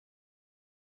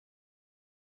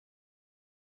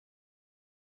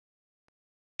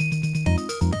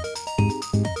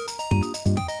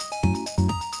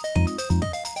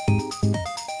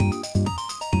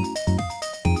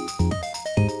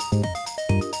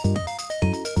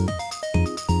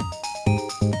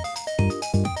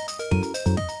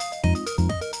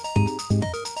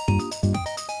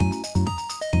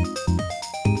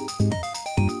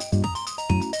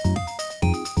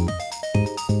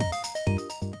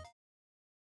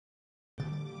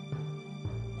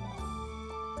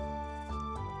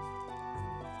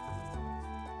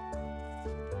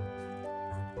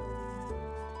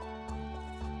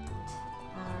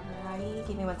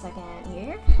me 1 second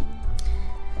here.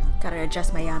 Gotta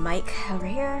adjust my mic over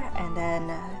here, and then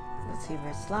let's see if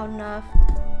it's loud enough.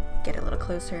 Get a little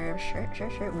closer.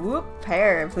 Sure. Whoop,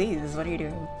 pear, please. What are you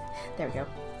doing? There we go.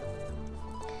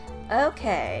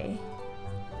 Okay.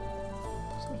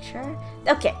 Just make sure.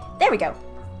 Okay, there we go.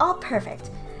 All perfect.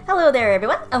 Hello there,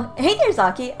 everyone. Oh, hey there,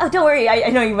 Zaki. Oh, don't worry. I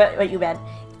know what you meant.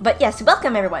 But yes,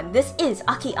 welcome everyone. This is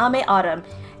AkiAme Autumn,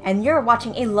 and you're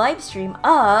watching a live stream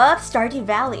of Stardew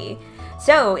Valley.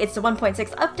 So it's the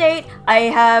 1.6 update. I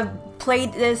have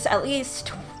played this at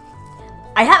least.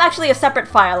 I have actually a separate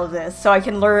file of this, so I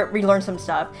can relearn some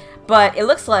stuff. But it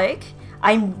looks like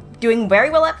I'm doing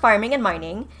very well at farming and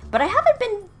mining, but I haven't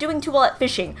been doing too well at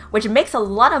fishing, which makes a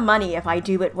lot of money if I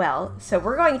do it well. So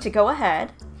we're going to go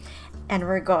ahead, and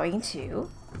we're going to.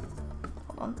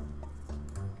 Hold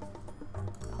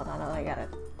on, I gotta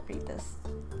read this.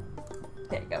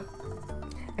 There you go.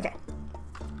 Okay.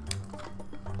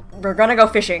 We're gonna go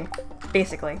fishing,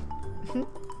 basically.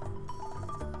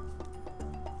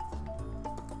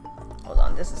 Hold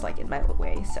on, this is like in my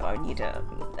way, so I need to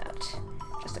move that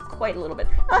just quite a little bit.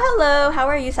 Oh, hello! How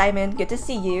are you, Simon? Good to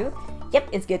see you. Yep,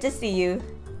 it's good to see you.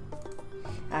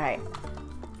 Alright.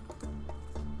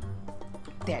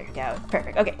 There you go.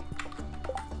 Perfect. Okay.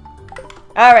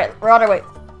 Alright, we're on our way.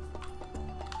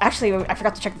 Actually, I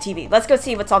forgot to check the TV. Let's go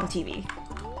see what's on the TV.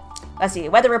 Let's see.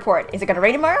 Weather report. Is it gonna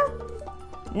rain tomorrow?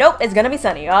 Nope, it's gonna be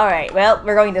sunny. Alright, well,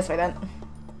 we're going this way then.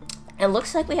 It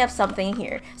looks like we have something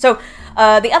here. So,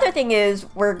 the other thing is,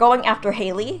 we're going after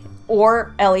Haley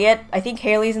or Elliot. I think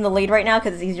Haley's in the lead right now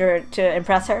because it's easier to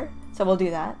impress her. So we'll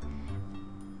do that.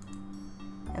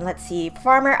 And let's see.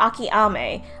 Farmer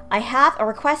AkiAme, I have a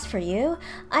request for you.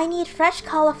 I need fresh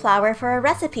cauliflower for a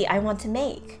recipe I want to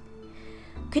make.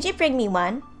 Could you bring me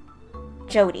one?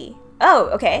 Jody. Oh,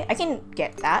 okay. I can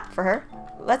get that for her.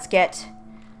 Let's get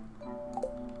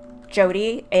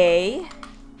Jody a...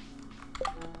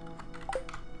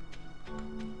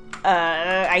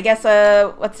 I guess,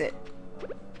 what's it?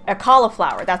 A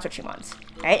cauliflower. That's what she wants.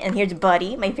 Right? And here's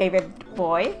Buddy, my favorite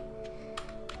boy.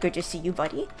 Good to see you,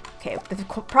 Buddy. Okay, the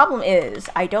problem is,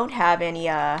 I don't have any,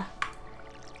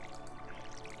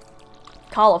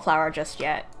 cauliflower just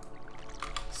yet.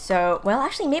 So, well,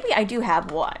 actually, maybe I do have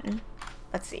one.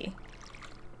 Let's see.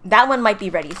 That one might be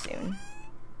ready soon.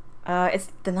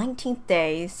 It's the 19th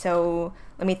day, so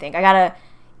let me think. I gotta...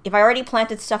 If I already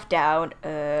planted stuff down,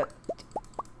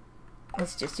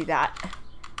 let's just do that.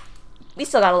 We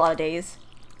still got a lot of days.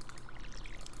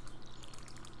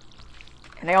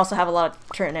 And I also have a lot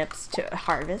of turnips to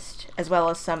harvest, as well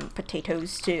as some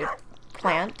potatoes to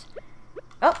plant.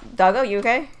 Oh, Doggo, you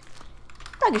okay?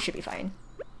 Doggo should be fine.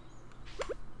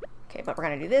 Okay, but we're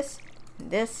gonna do this,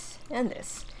 and this, and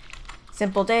this.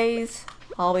 Simple days,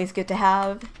 always good to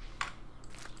have.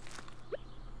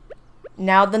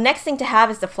 Now, the next thing to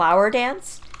have is the flower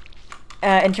dance,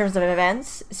 in terms of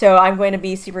events. So I'm going to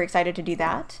be super excited to do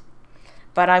that.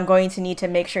 But I'm going to need to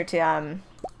make sure to,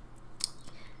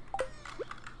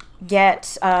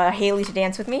 get, Haley to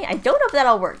dance with me. I don't know if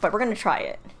that'll work, but we're gonna try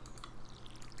it.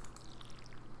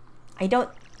 I don't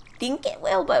think it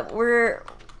will, but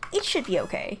it should be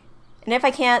okay. And if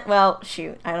I can't, well,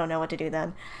 shoot, I don't know what to do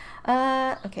then.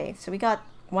 Okay, so we got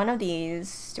one of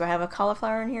these. Do I have a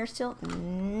cauliflower in here still?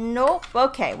 Nope.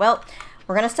 Okay, well,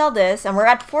 we're gonna sell this, and we're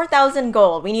at 4,000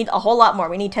 gold. We need a whole lot more.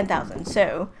 We need 10,000.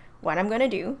 So, what I'm gonna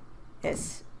do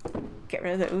is get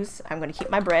rid of those. I'm gonna keep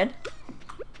my bread.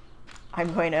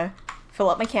 I'm going to fill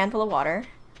up my can full of water.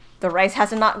 The rice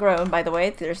has not grown, by the way.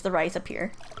 There's the rice up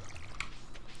here.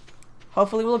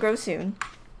 Hopefully, it will grow soon.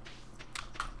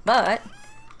 But...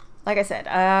 like I said,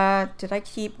 did I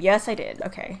keep... Yes, I did.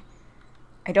 Okay.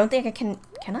 I don't think I can...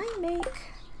 Can I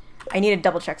make... I need to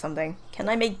double check something. Can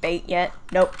I make bait yet?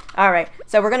 Nope. Alright,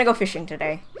 so we're gonna go fishing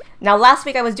today. Now, last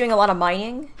week I was doing a lot of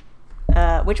mining,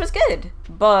 which was good.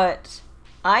 But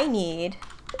I need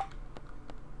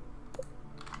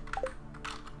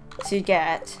to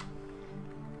get...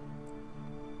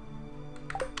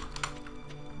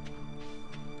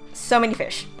 so many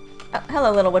fish.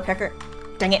 Hello, little woodpecker.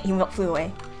 Dang it, he flew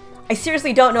away. I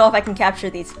seriously don't know if I can capture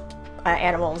these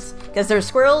animals, because there's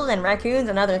squirrels and raccoons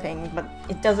and other things, but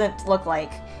it doesn't look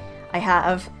like I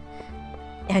have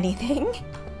anything.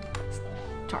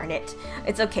 Darn it.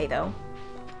 It's okay, though.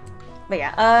 But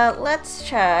yeah, let's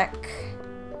check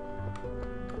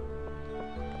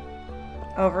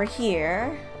over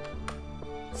here.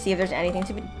 See if there's anything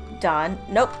to be done.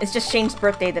 Nope, it's just Shane's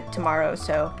birthday tomorrow,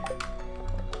 so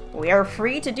we are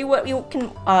free to do what we can,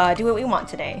 do what we want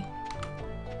today.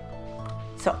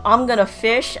 So I'm gonna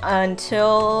fish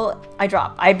until I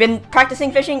drop. I've been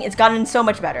practicing fishing, it's gotten so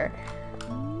much better.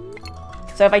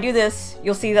 So if I do this,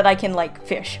 you'll see that I can, like,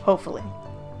 fish, hopefully.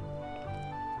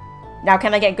 Now,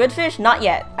 can I get good fish? Not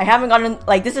yet. I haven't gotten,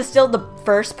 like, this is still the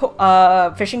first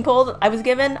fishing pole I was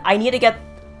given. I need to get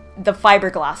the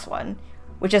fiberglass one,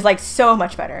 which is, like, so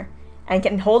much better. And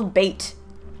can hold bait.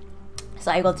 So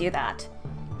I will do that.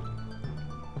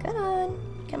 Come on.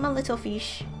 Come on, little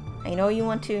fish. I know you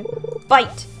want to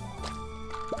bite.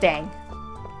 Dang.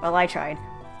 Well, I tried.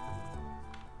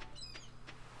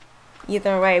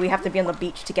 Either way, we have to be on the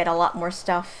beach to get a lot more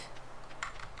stuff.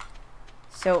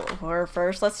 So,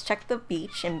 first, let's check the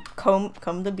beach and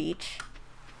comb the beach.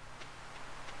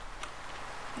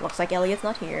 Looks like Elliot's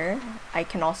not here. I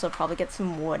can also probably get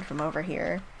some wood from over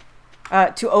here.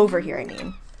 To over here, I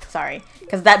mean. Sorry.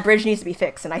 Because that bridge needs to be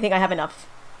fixed, and I think I have enough.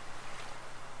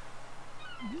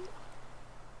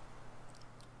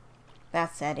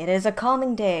 That said, it is a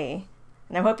calming day.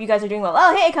 And I hope you guys are doing well.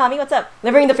 Oh, hey, Kami, what's up?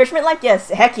 Living the fisherman life?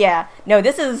 Yes, heck yeah. No,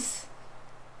 this is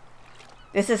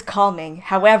calming.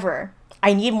 However,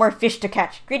 I need more fish to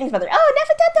catch. Greetings, mother. Oh,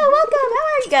 Nefertito, welcome. How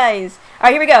are you guys? All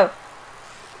right, here we go.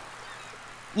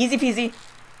 Easy peasy.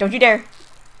 Don't you dare.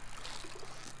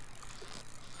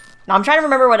 Now, I'm trying to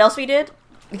remember what else we did.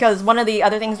 Because one of the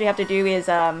other things we have to do is,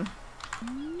 start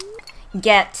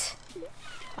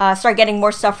getting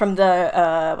more stuff from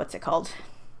the, what's it called?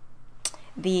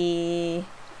 The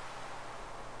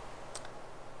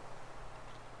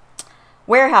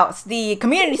warehouse, the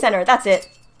community center, that's it.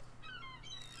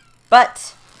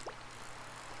 But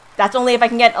that's only if I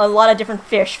can get a lot of different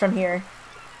fish from here.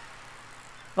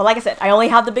 But like I said, I only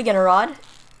have the beginner rod.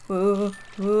 Ooh,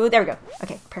 ooh, there we go.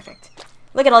 Okay, perfect.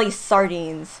 Look at all these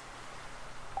sardines.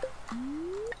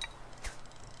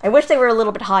 I wish they were a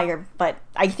little bit higher, but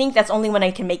I think that's only when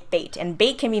I can make bait. And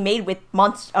bait can be made with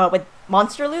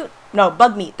monster loot? No,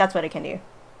 bug meat. That's what I can do.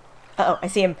 Uh-oh, I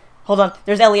see him. Hold on.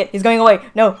 There's Elliot. He's going away.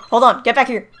 No, hold on. Get back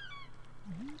here.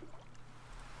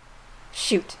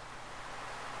 Shoot.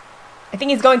 I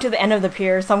think he's going to the end of the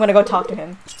pier, so I'm gonna go talk to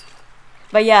him.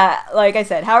 But yeah, like I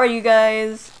said, how are you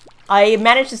guys? I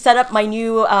managed to set up my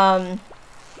new,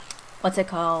 what's it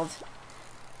called?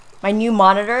 My new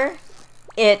monitor.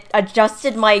 It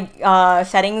adjusted my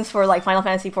settings for like Final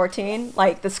Fantasy XIV,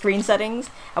 like the screen settings.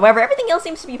 However, everything else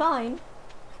seems to be fine.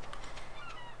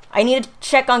 I need to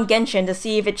check on Genshin to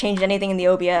see if it changed anything in the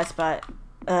OBS, but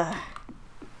I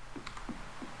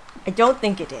don't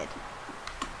think it did.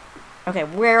 Okay,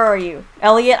 where are you?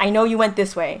 Elliot, I know you went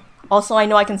this way. Also, I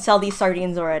know I can sell these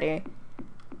sardines already,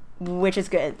 which is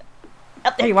good.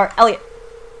 Oh, there you are, Elliot.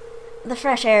 The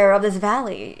fresh air of this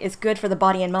valley is good for the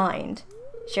body and mind.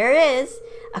 Sure is.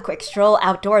 A quick stroll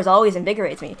outdoors always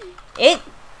invigorates me. I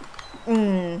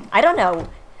don't know.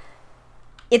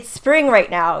 It's spring right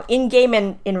now, in-game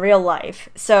and in real life.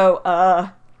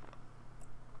 So,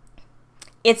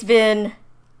 it's been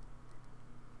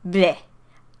bleh.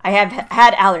 I have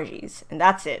had allergies, and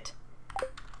that's it.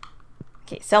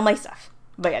 Okay, sell my stuff.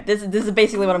 But yeah, this is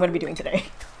basically what I'm going to be doing today.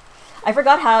 I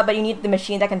forgot how, but you need the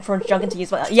machine that can turn junk into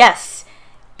useful. Yes!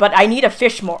 But I need to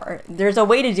fish more. There's a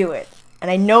way to do it. And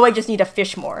I know I just need to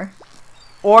fish more.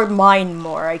 Or mine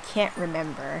more. I can't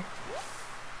remember.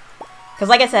 Because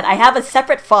like I said, I have a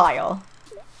separate file.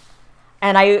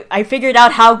 And I figured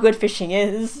out how good fishing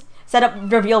is. Set up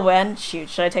reveal when. Shoot,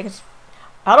 should I take a...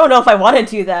 I don't know if I want to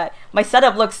do that. My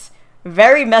setup looks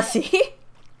very messy.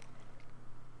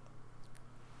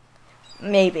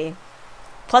 Maybe.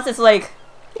 Plus it's like...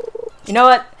 You know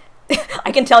what?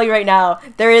 I can tell you right now.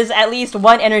 There is at least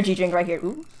one energy drink right here.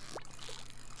 Ooh.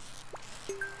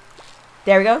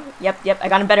 There we go. Yep. I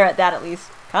got him better at that at least.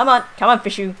 Come on,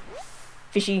 fishy.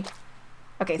 Fishy.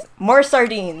 Okay, so more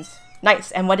sardines.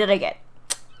 Nice. And what did I get?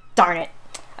 Darn it.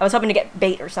 I was hoping to get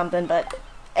bait or something, but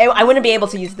I wouldn't be able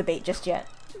to use the bait just yet.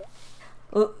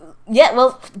 Yeah,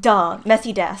 well, duh.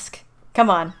 Messy desk.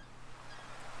 Come on.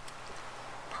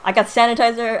 I got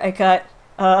sanitizer. I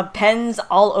got pens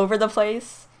all over the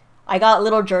place. I got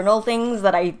little journal things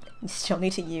that I still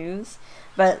need to use.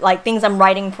 But, like, things I'm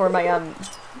writing for my,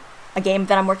 a game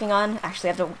that I'm working on.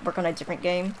 Actually, I have to work on a different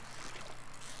game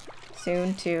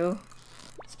soon, too.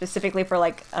 Specifically for,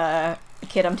 like, a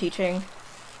kid I'm teaching.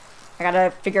 I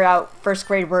gotta figure out first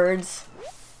grade words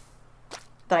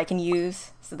that I can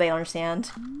use so they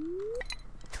understand.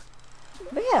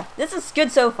 But yeah, this is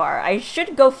good so far. I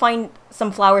should go find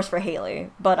some flowers for Haley,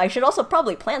 but I should also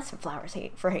probably plant some flowers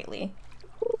for Haley.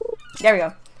 There we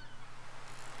go.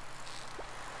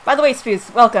 By the way,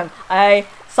 Spoos, welcome. I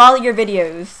saw your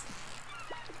videos.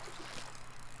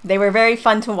 They were very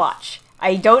fun to watch.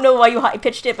 I don't know why you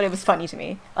high-pitched it, but it was funny to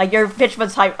me. Like, your pitch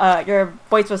was high, your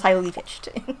voice was highly pitched.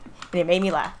 And it made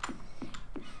me laugh.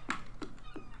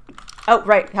 Oh,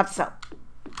 right, have to sell.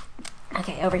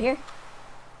 Okay, over here.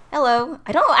 Hello.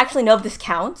 I don't actually know if this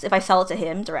counts if I sell it to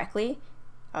him directly.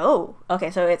 Oh, okay,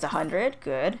 so it's 100.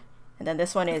 Good. And then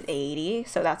this one is 80.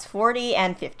 So that's 40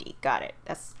 and 50. Got it.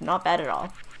 That's not bad at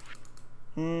all.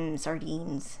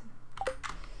 Sardines.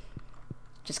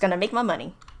 Just gonna make my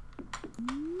money.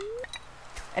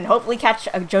 And hopefully catch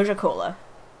a Joja Cola.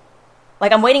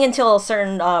 Like, I'm waiting until a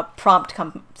certain prompt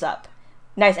comes up.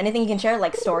 Nice. Anything you can share?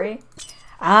 Like story?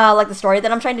 Ah, like the story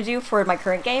that I'm trying to do for my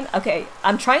current game? Okay,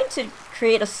 I'm trying to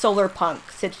create a solar punk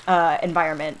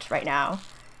environment right now.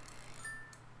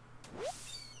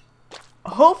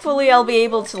 Hopefully I'll be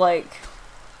able to, like,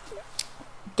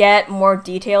 get more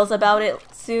details about it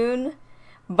soon.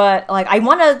 But, like, I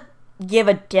want to give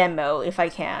a demo if I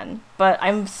can. But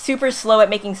I'm super slow at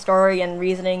making story and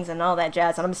reasonings and all that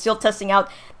jazz. And I'm still testing out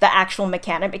the actual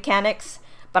mechanics.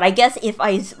 But I guess if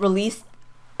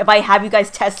I have you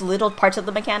guys test little parts of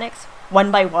the mechanics,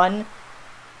 one by one,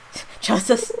 just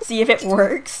to see if it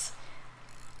works,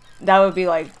 that would be,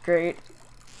 like, great.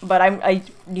 But I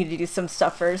need to do some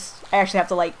stuff first. I actually have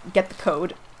to, like, get the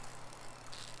code.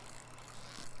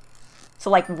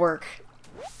 So, like, work.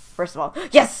 First of all.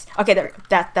 Yes! Okay, there.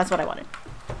 That's what I wanted.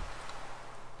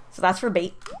 So that's for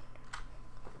bait.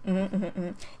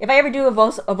 If I ever do a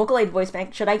Vocaloid voice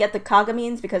bank, should I get the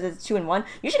Kagamines because it's 2-in-1?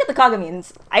 You should get the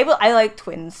Kagamines. I like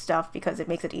twin stuff because it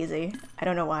makes it easy. I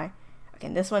don't know why. Okay,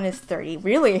 and this one is 30.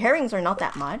 Really? Herrings are not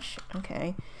that much.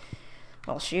 Okay.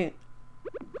 Well, shoot.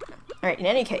 Alright, in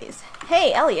any case.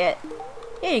 Hey, Elliot.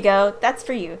 Here you go. That's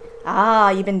for you.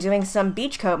 Ah, you've been doing some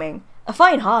beachcombing. A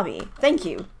fine hobby. Thank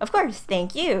you. Of course,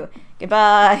 thank you.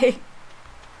 Goodbye.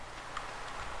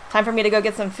 Time for me to go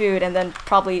get some food and then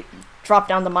probably drop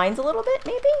down the mines a little bit,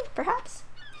 maybe? Perhaps?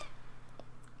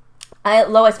 I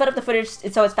sped up the footage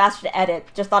so it's faster to edit.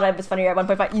 Just thought it was funnier at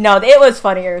 1.5. No, it was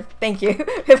funnier. Thank you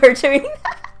for doing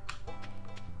that.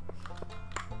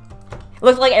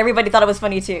 Looks like everybody thought it was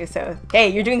funny too, so hey,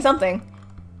 you're doing something.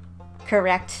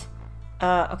 Correct.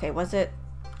 Okay, was it...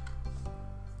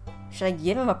 Should I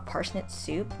give him a parsnip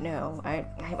soup? No, I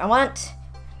want...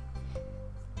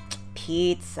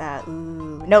 Pizza.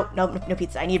 Ooh. No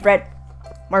pizza. I need bread.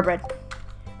 More bread.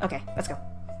 Okay, let's go.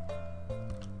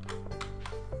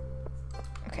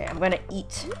 Okay, I'm gonna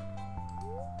eat.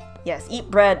 Yes, eat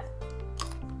bread.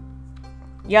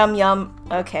 Yum, yum.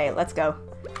 Okay, let's go.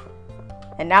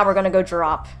 And now we're gonna go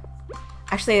drop.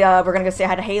 Actually, we're gonna go say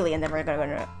hi to Haley, and then we're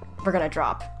gonna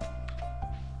drop.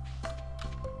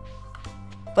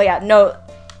 But yeah, no.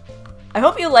 I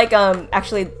hope you like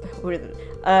actually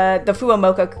the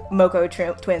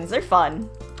Fuwa twins. They're fun.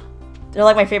 They're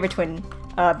like my favorite twin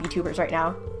VTubers right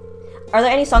now. Are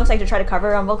there any songs I could try to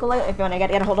cover on Vocaloid if you want to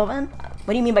get a hold of them?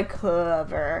 What do you mean by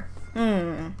cover?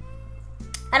 I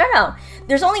don't know.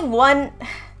 There's only one.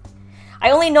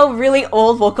 I only know really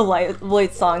old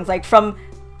Vocaloid songs, like from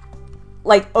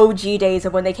like OG days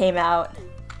of when they came out.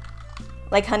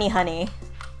 Like Honey Honey.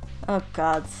 Oh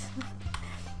gods.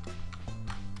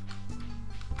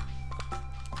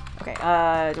 Okay,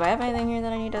 do I have anything here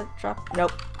that I need to drop?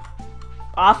 Nope.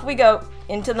 Off we go.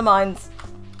 Into the mines.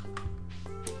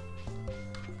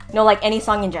 No, like any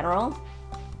song in general?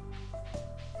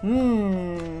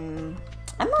 I'm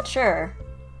not sure.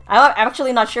 I'm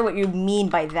actually not sure what you mean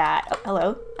by that. Oh,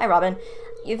 hello. Hi, Robin.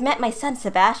 You've met my son,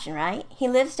 Sebastian, right? He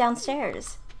lives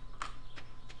downstairs.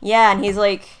 Yeah, and he's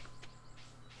like...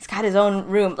 He's got his own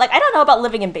room. Like, I don't know about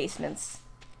living in basements.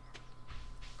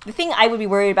 The thing I would be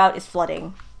worried about is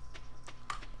flooding.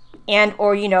 And,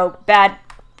 or, you know, bad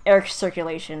air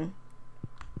circulation.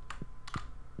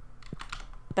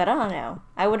 But I don't know.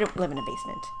 I wouldn't live in a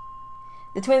basement.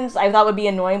 The twins I thought would be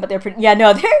annoying, but they're pretty... Yeah,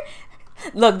 no, they're...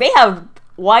 Look, they have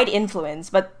wide influence,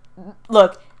 but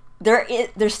look, they're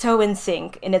so in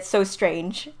sync, and it's so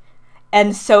strange.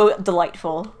 And so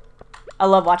delightful. I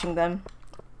love watching them.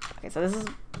 Okay, so this is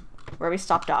where we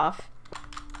stopped off.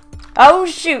 Oh,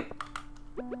 shoot!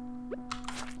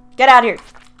 Get out of here!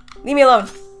 Leave me alone!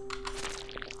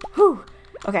 Whew!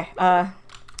 Okay,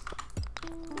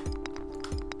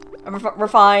 we're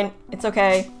fine. It's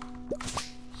okay.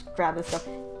 Just grab this stuff.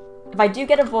 If I do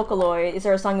get a Vocaloid, is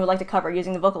there a song you would like to cover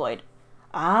using the Vocaloid?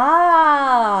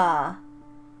 Ah!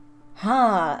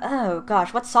 Huh. Oh,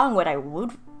 gosh. What song would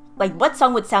like, what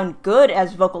song would sound good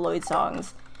as Vocaloid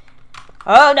songs?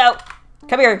 Oh, no!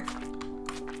 Come here!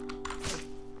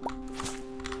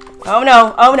 Oh,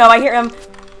 no! Oh, no! I hear him!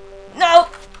 No!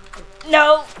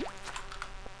 No!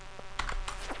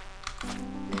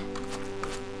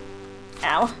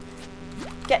 Ow.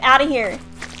 Get out of here!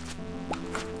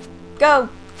 Go!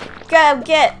 Go!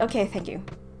 Get! Okay, thank you.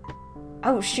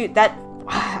 Oh, shoot.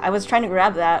 I was trying to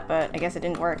grab that, but I guess it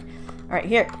didn't work. Alright,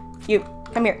 here. You.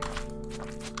 Come here.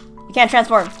 You can't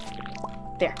transform.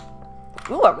 There.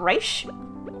 Ooh, a rice shoot.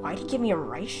 Why'd he give me a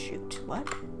rice shoot? What?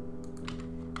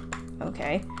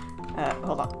 Okay.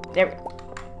 Hold on. There we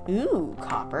go. Ooh,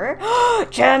 copper.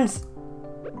 Gems!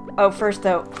 Oh, first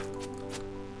though.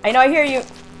 I know I hear you.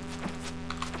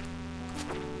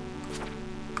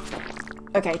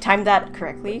 Okay, timed that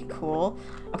correctly. Cool.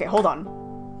 Okay, hold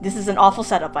on. This is an awful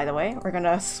setup, by the way. We're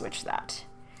gonna switch that.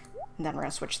 And then we're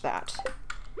gonna switch that.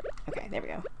 Okay, there we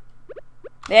go.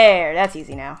 There, that's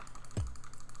easy now.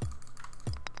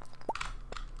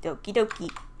 Doki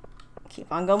doki.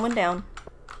 Keep on going down.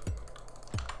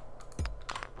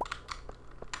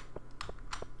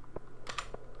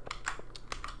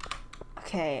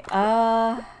 Okay,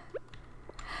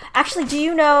 actually, do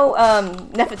you know,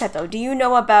 Neferteto, do you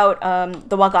know about,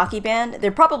 the Wagaki band?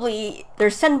 There's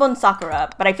Senbon Sakura,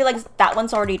 but I feel like that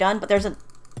one's already done, but there's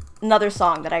another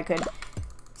song that I could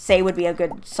say would be a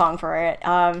good song for it.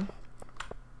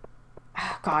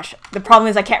 Gosh, the problem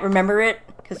is I can't remember it,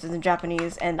 because it's in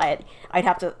Japanese, and I'd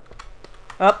have to...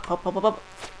 Up.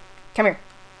 Come here.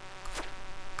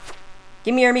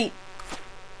 Give me your meat.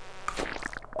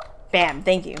 Bam,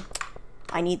 thank you.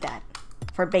 I need that.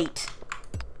 For bait.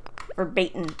 For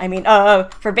baitin'. I mean,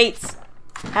 for baits.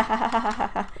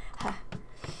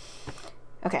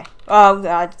 Okay. Oh,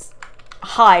 God.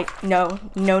 Hi. No.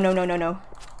 No.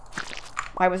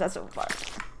 Why was that so far?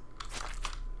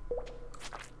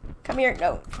 Come here.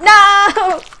 No.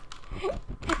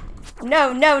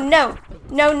 No!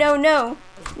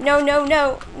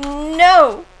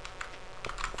 No!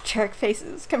 Jerk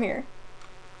faces. Come here.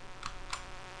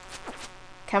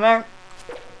 Come here.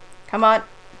 Come on.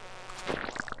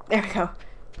 There we go.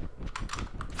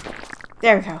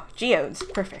 There we go. Geodes.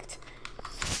 Perfect.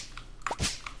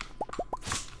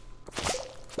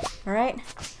 Alright.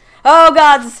 Oh,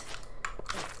 gods!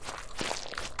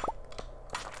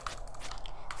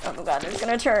 Oh, God. It's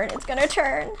gonna turn. It's gonna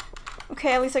turn.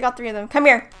 Okay, at least I got 3 of them. Come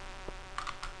here.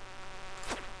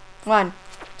 1,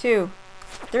 2,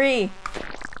 3.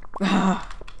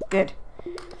 Good.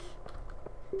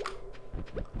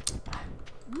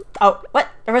 Oh, what?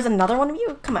 There was another one of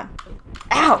you? Come on.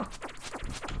 Ow!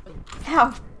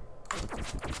 Ow!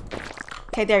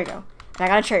 Okay, there you go. And I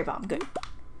got a cherry bomb. Good.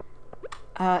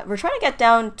 We're trying to get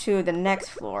down to the next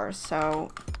floor, so...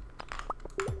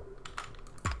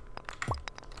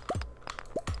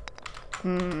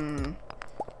 I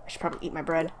should probably eat my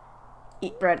bread.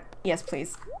 Eat bread. Yes,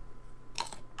 please.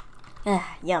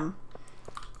 Yum.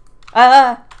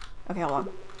 Okay, hold on.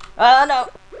 No!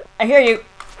 I hear you!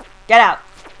 Get out!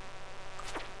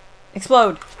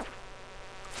 Explode!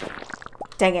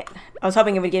 Dang it. I was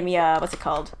hoping it would give me, what's it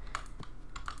called?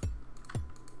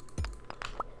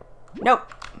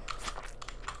 Nope.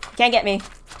 You can't get me.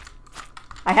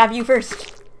 I have you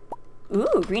first. Ooh,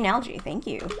 green algae. Thank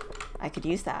you. I could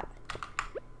use that.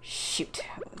 Shoot.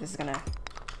 This is gonna...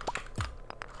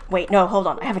 Wait, no, hold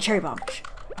on. I have a cherry bomb. Okay,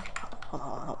 hold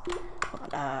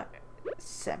on.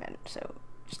 7. So,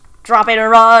 just drop it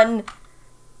and run!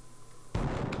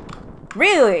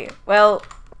 Really? Well,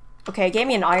 okay, it gave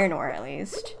me an iron ore at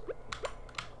least.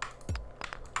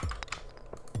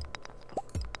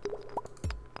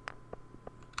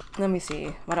 Let me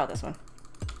see. What about this one?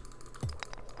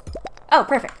 Oh,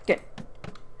 perfect. Good.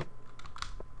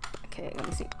 Okay, let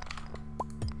me see.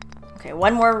 Okay,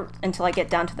 one more until I get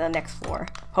down to the next floor.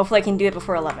 Hopefully I can do it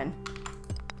before 11.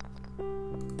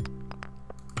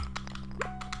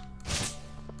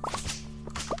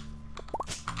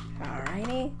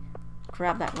 Alrighty.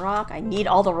 Grab that rock. I need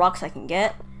all the rocks I can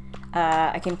get.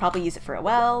 I can probably use it for a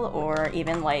well, or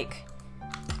even like...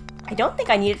 I don't think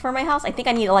I need it for my house. I think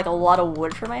I need like a lot of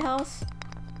wood for my house.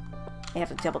 I have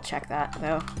to double check that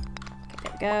though. Okay,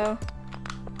 there we go.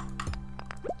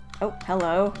 Oh,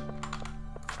 hello.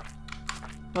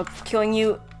 Will killing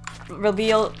you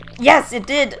reveal... Yes, it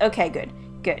did! Okay, good.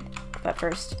 Good. But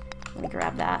first, let me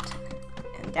grab that.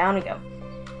 And down we go.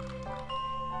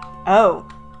 Oh.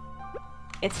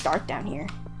 It's dark down here.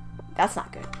 That's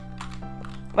not good.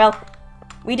 Well,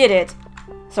 we did it.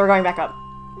 So we're going back up.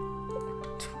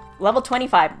 Level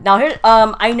 25. Now here,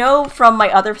 I know from my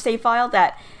other save file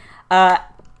that,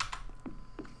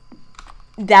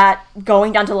 that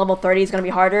going down to level 30 is going to be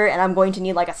harder, and I'm going to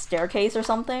need like a staircase or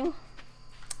something.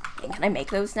 Can I make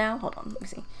those now? Hold on, let me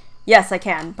see. Yes, I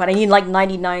can, but I need like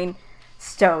 99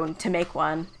 stone to make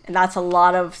one, and that's a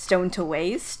lot of stone to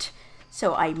waste,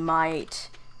 so I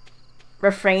might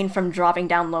refrain from dropping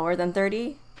down lower than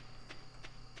 30.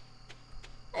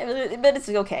 But it's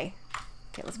okay.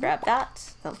 Okay, let's grab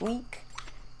that. The leek.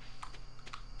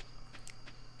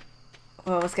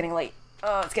 Oh, it's getting late.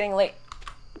 Oh, it's getting late.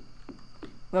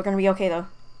 We're gonna be okay, though.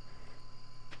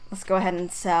 let's go ahead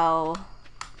and sell...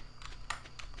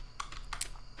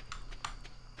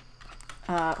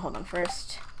 hold on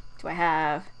first. Do I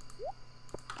have...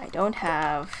 I don't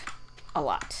have a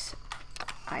lot.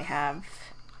 I have...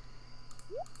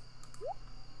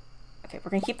 Okay,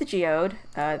 we're gonna keep the geode.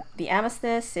 The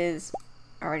amethyst is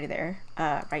already there.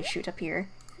 Right shoot up here.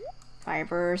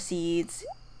 Fiber, seeds,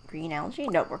 green algae.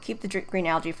 No, we'll keep the green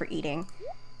algae for eating.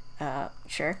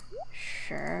 Sure.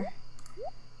 Sure.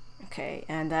 Okay,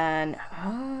 and then...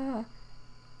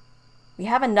 we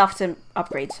have enough to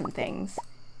upgrade some things.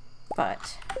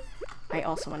 But I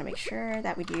also want to make sure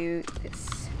that we do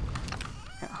this.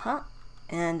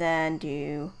 And then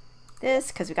do this,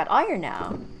 because we got iron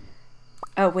now.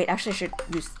 Oh, wait, actually I should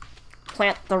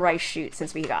plant the rice shoot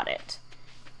since we got it.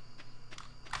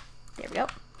 There we go.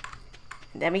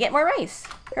 And then we get more rice.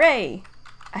 Hooray!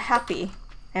 Happy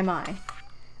am I.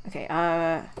 Okay,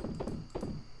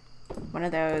 one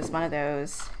of those.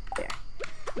 There.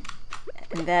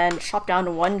 And then chop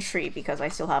down one tree because I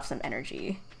still have some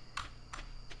energy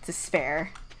to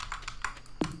spare.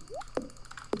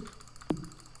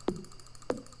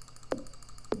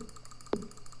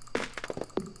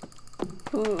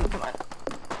 Ooh, come on.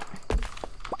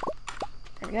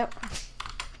 There we go.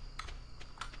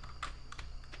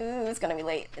 Ooh, it's gonna be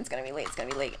late. It's gonna be late. It's gonna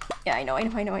be late. Yeah, I know.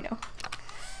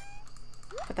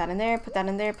 Put that in there, put that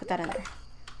in there, put that in there.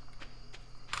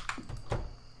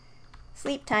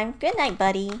 Sleep time. Good night,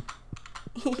 buddy.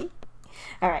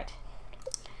 Alright.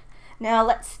 Now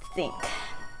let's think.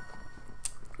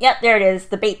 Yep, there it is,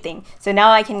 the bait thing. So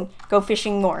now I can go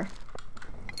fishing more.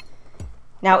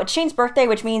 Now, it's Shane's birthday,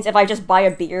 which means if I just buy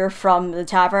a beer from the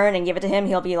tavern and give it to him,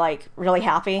 he'll be, like, really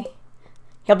happy.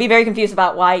 He'll be very confused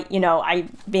about why, you know,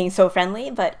 I'm being so friendly,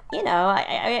 but, you know,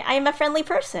 I'm a friendly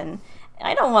person.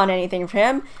 I don't want anything from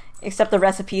him, except the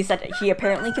recipes that he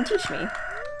apparently can teach me.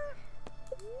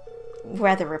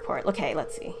 Weather report. Okay,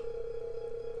 let's see.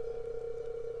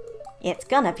 It's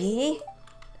gonna be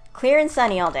clear and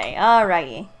sunny all day.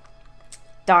 Alrighty.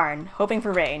 Darn, hoping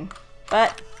for rain,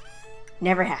 but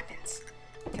never happens.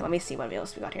 Okay, let me see what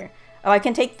else we got here. Oh, I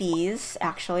can take these,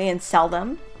 actually, and sell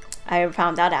them. I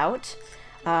found that out.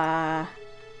 Can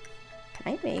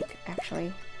I make,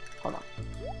 actually, hold on.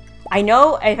 I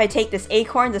know if I take this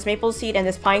acorn, this maple seed, and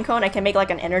this pine cone, I can make,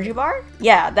 like, an energy bar.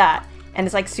 Yeah, that. And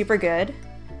it's, like, super good.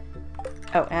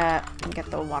 Oh, let me get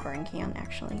the watering can,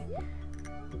 actually.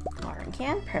 Watering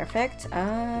can, perfect. Put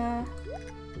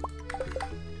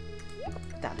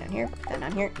that down here, put that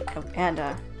down here. Oh, and,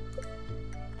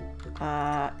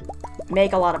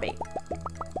 make a lot of bait.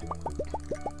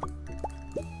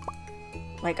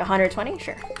 Like 120?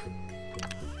 Sure.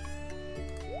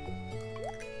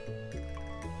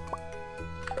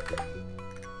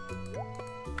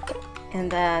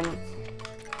 And then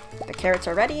the carrots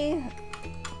are ready.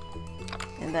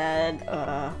 And then,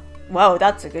 whoa,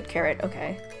 that's a good carrot.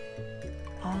 Okay.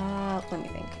 Let me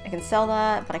think. I can sell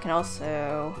that, but I can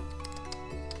also...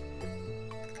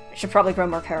 I should probably grow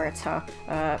more carrots, huh?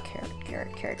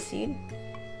 Carrot seed.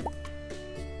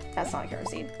 That's not a carrot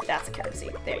seed. That's a carrot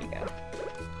seed. There you go.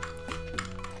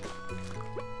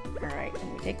 Alright,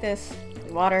 and we take this.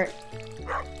 We water.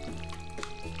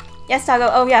 Yes, Tago!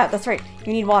 Oh yeah, that's right.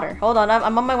 You need water. Hold on,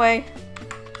 I'm on my way.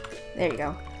 There you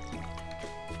go.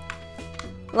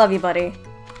 Love you, buddy.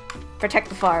 Protect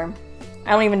the farm.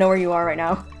 I don't even know where you are right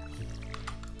now.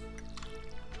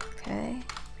 Okay.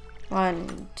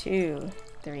 1, 2,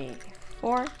 3,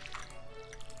 4.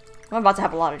 I'm about to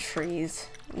have a lot of trees,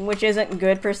 which isn't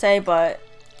good per se, but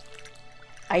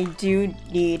I do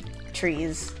need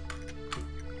trees.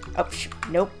 Oh,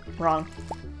 nope, wrong.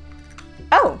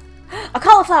 Oh, a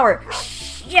cauliflower!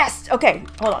 Yes! Okay,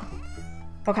 hold on.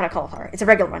 What kind of cauliflower? It's a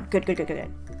regular one. Good.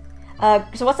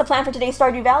 So what's the plan for today's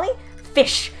Stardew Valley?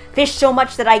 Fish! Fish so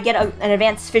much that I get an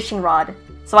advanced fishing rod,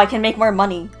 so I can make more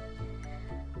money.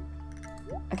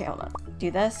 Okay, hold on.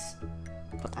 Do this.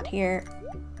 Put that here.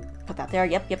 Put that there.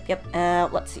 Yep.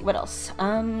 Let's see, what else?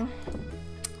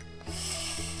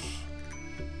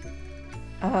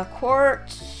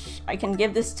 Quartz. I can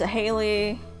give this to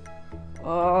Haley.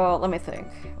 Oh, let me think.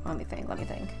 Oh,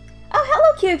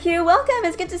 hello, QQ! Welcome!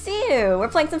 It's good to see you! We're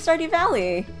playing some Stardew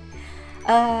Valley.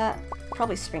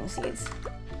 Probably spring seeds.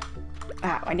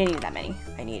 Wow, I didn't need that many.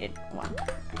 I needed one.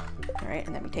 Alright,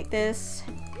 and then we take this.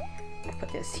 I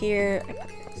put this here. I put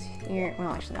this here.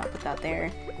 Well, actually, no, I'll put that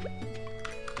there.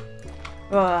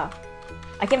 I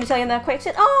came to tell you that quite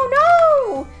sick.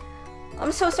 Oh, no!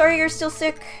 I'm so sorry you're still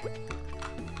sick.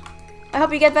 I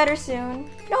hope you get better soon.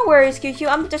 No worries, QQ.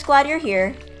 I'm just glad you're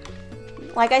here.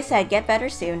 Like I said, get better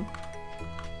soon.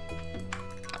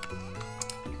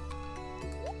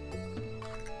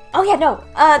 Oh yeah, no,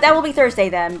 that will be Thursday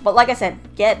then. But like I said,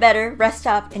 get better, rest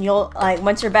up, and you'll, like,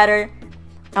 once you're better,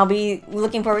 I'll be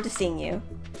looking forward to seeing you.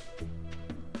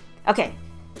 Okay.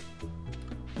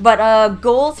 But,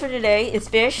 goals for today is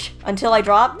fish until I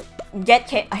drop. Get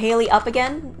Haley up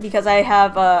again, because I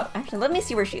have, actually, let me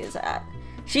see where she is at.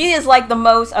 She is, like, the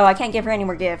most... Oh, I can't give her any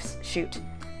more gifts. Shoot.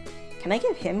 Can I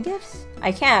give him gifts?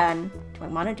 I can. Do I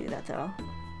want to do that, though?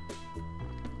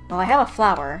 Well, I have a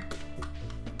flower.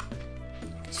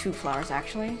 2 flowers,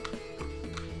 actually.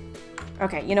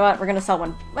 Okay, you know what? We're gonna sell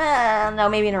one. Well, no,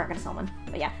 maybe we're not gonna sell one.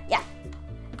 But yeah, yeah.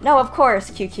 No, of course,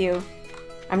 QQ.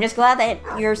 I'm just glad that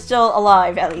you're still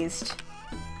alive, at least.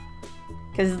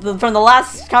 Because from the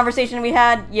last conversation we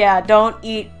had, yeah, don't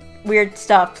eat weird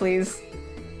stuff, please.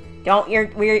 Don't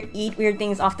eat weird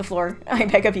things off the floor. I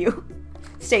beg of you.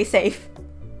 Stay safe.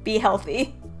 Be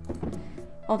healthy.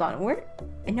 Hold on, where?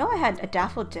 I know I had a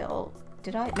daffodil.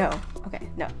 Did I? No. Okay,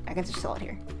 no. I can just sell it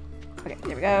here. Okay,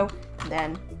 there we go. And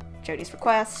then Jody's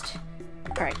request.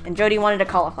 Alright, and Jody wanted a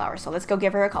cauliflower, so let's go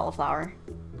give her a cauliflower.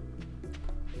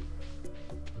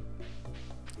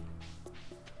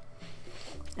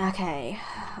 Okay.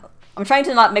 I'm trying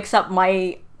to not mix up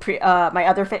my my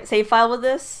other save file with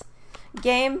this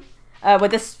game.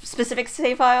 With this specific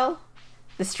save file.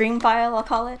 The stream file, I'll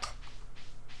call it.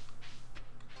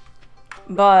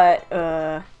 But,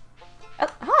 oh,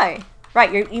 hi!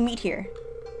 Right, you meet here.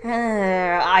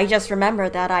 I just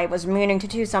remembered that I was meaning to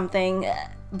do something,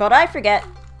 but I forgot.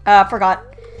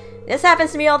 This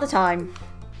happens to me all the time.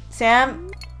 Sam,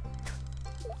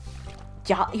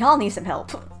 y'all need some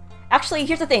help. Actually,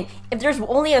 here's the thing. If there's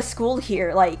only a school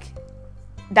here, like,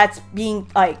 that's being,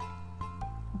 like,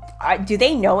 do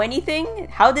they know anything?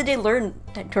 How did they learn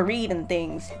to read and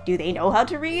things? Do they know how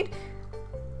to read?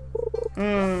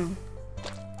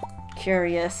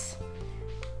 Curious.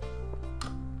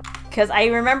 Because I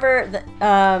remember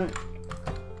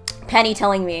Penny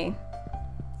telling me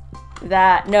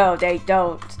that, no, they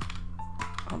don't.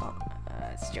 Hold on.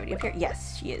 Is Jody up here?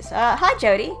 Yes, she is. Hi,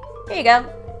 Jody. Here you go.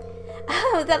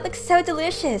 Oh, that looks so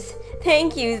delicious.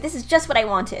 Thank you. This is just what I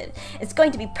wanted. It's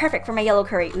going to be perfect for my yellow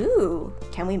curry. Ooh,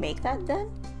 can we make that then?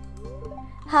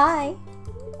 Hi.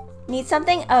 Need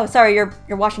something? Oh, sorry, you're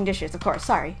washing dishes, of course.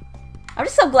 Sorry. I'm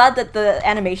just so glad that the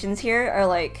animations here are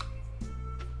like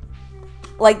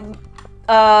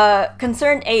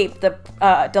Concerned Ape,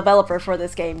 the developer for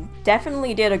this game,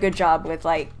 definitely did a good job with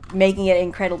like making it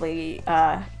incredibly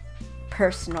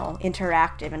personal,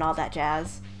 interactive, and all that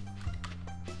jazz.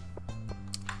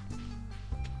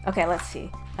 Okay, let's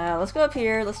see. Let's go up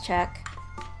here. Let's check.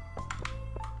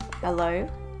 Hello.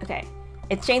 Okay,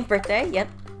 it's Shane's birthday. Yep.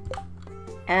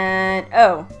 And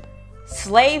oh,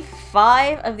 slay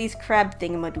 5 of these crab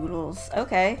thingamadoodles.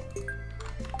 Okay,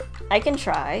 I can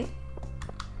try.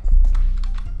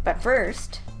 But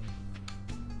first,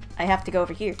 I have to go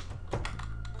over here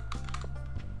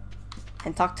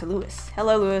and talk to Lewis.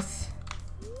 Hello, Lewis.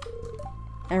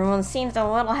 Everyone seems a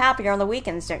little happier on the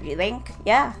weekends, don't you think?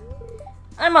 Yeah.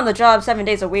 I'm on the job 7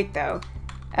 days a week, though.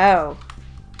 Oh.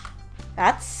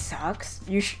 That sucks.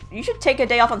 You should take a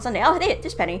day off on Sunday. Oh, hey,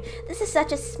 there's Penny. This is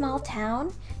such a small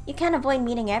town. You can't avoid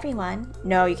meeting everyone.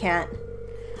 No, you can't.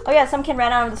 Oh yeah, some kid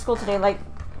ran out of the school today, like...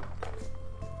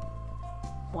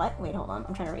 What? Wait, hold on.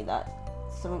 I'm trying to read that.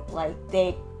 So, like,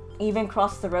 they even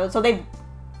crossed the road. So they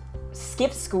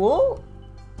skipped school?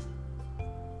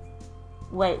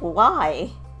 Wait,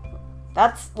 why?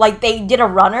 That's, like, they did a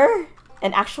runner?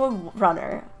 An actual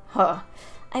runner. Huh.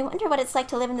 I wonder what it's like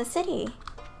to live in the city.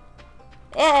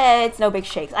 Eh, it's no big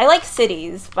shakes. I like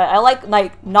cities, but I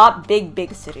like, not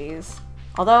big cities.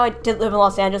 Although I did live in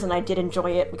Los Angeles and I did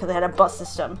enjoy it because it had a bus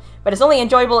system. But it's only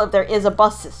enjoyable if there is a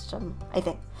bus system, I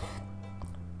think.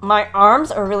 My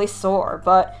arms are really sore,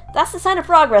 but that's the sign of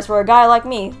progress for a guy like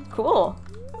me. Cool.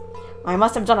 I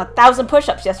must have done 1,000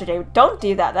 push-ups yesterday. Don't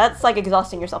do that. That's like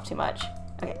exhausting yourself too much.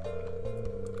 Okay.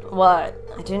 What?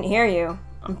 I didn't hear you.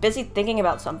 I'm busy thinking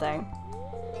about something.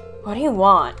 What do you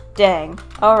want? Dang.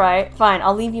 Alright, fine.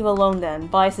 I'll leave you alone then.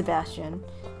 Bye, Sebastian.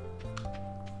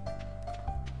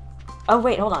 Oh,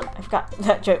 wait, hold on. I forgot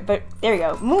that joke, but there you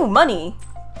go. Moo, money!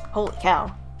 Holy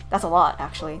cow. That's a lot,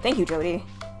 actually. Thank you, Jody.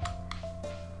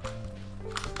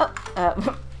 Oh,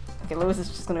 okay, Lewis is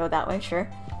just gonna go that way, sure.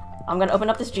 I'm gonna open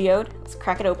up this geode. Let's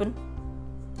crack it open.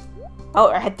 Oh,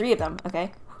 I had 3 of them.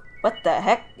 Okay. What the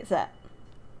heck is that?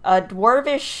 A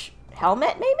dwarvish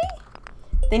helmet, maybe?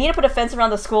 They need to put a fence around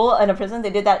the school and a prison.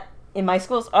 They did that in my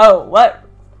schools. Oh, what?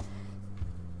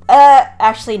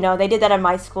 Actually, no. They did that in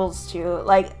my schools, too.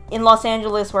 Like, in Los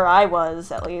Angeles, where I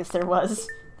was, at least, there was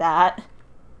that.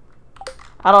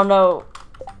 I don't know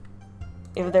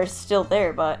if they're still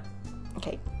there, but...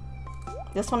 Okay.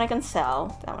 This one I can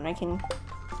sell. That one I can...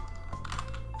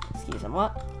 Excuse me,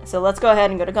 what? So let's go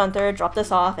ahead and go to Gunther, drop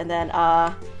this off, and then,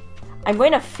 I'm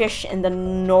going to fish in the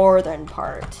northern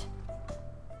part.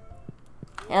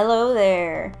 Hello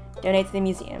there. Donate to the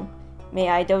museum. May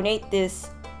I donate this?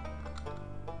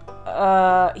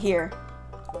 Here.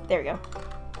 There we go.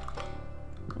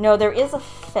 No, there is a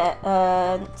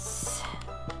fence.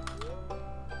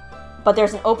 But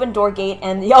there's an open door gate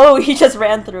and... Oh, he just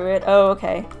ran through it. Oh,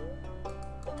 okay.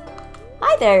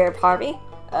 Hi there, Harvey.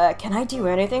 Can I do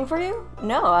anything for you?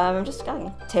 No, I'm just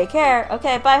going. Take care.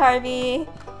 Okay, bye, Harvey.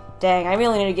 Dang, I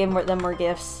really need to give them more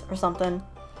gifts or something.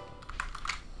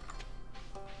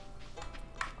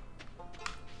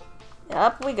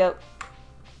 Up we go.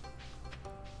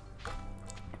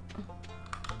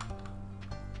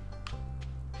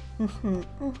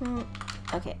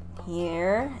 Okay,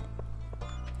 here.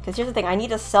 Because here's the thing, I need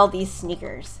to sell these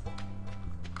sneakers.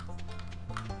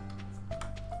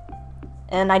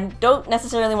 And I don't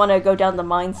necessarily want to go down the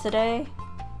mines today,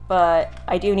 but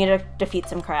I do need to defeat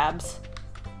some crabs.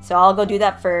 So I'll go do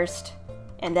that first,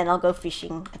 and then I'll go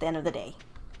fishing at the end of the day.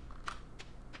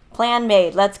 Plan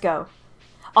made, let's go.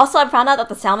 Also, I found out that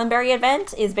the salmonberry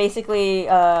event is basically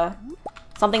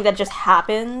something that just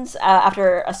happens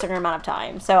after a certain amount of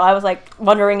time. So I was like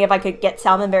wondering if I could get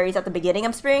salmonberries at the beginning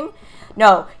of spring.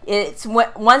 No, it's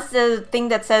once the thing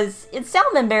that says it's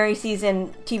salmonberry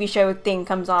season TV show thing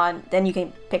comes on, then you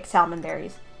can pick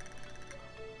salmonberries.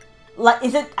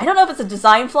 Is it? I don't know if it's a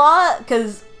design flaw,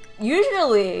 because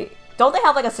usually don't they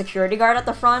have like a security guard at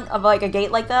the front of like a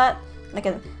gate like that? Like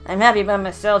I'm happy by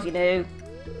myself, you know.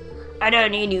 I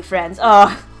don't need new friends.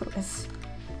 Oh, Lewis.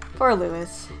 Poor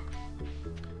Lewis.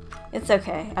 It's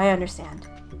okay. I understand.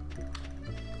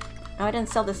 Oh, I didn't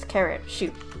sell this carrot.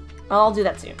 Shoot. Well, I'll do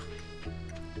that soon.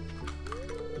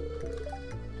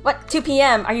 What? 2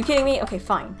 p.m.? Are you kidding me? Okay,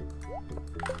 fine.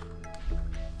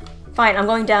 Fine, I'm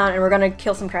going down and we're gonna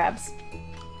kill some crabs.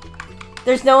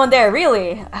 There's no one there,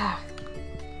 really?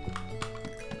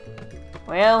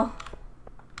 Well...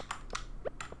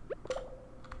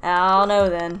 I'll know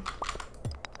then.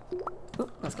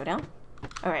 Oop, let's go down.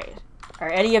 Alright. Are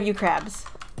any of you crabs?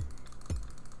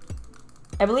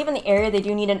 I believe in the area they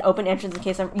do need an open entrance in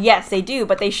case I'm... Yes, they do,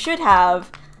 but they should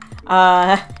have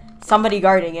somebody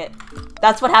guarding it.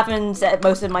 That's what happens at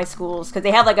most of my schools, because they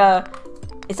have like a...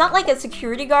 It's not like a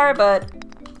security guard, but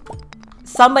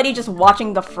somebody just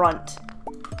watching the front.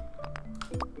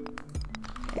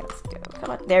 Okay, let's go.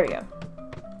 Come on. There we go.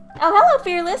 Oh, hello,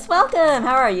 Fearless. Welcome.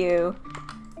 How are you?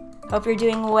 Hope you're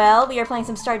doing well. We are playing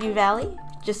some Stardew Valley.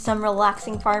 Just some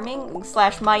relaxing farming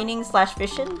 / mining /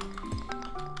 fishing.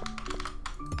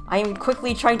 I am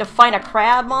quickly trying to find a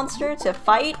crab monster to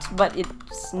fight, but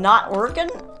it's not working.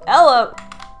 Hello!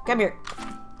 Come here.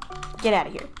 Get out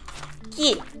of here.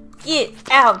 Get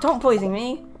out! Don't poison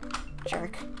me.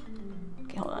 Jerk.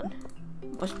 Okay, hold on.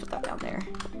 Let's put that down there.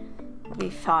 It'll be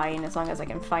fine as long as I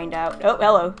can find out. Oh,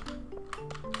 hello.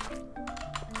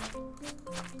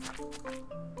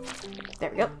 There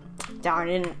we go. Darn,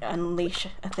 I didn't unleash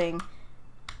a thing.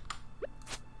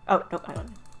 Oh, no, I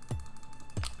don't.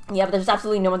 Yeah, but there's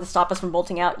absolutely no one to stop us from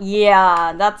bolting out.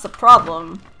 Yeah, that's a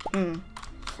problem.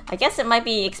 I guess it might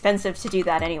be expensive to do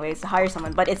that anyways, to hire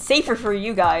someone, but it's safer for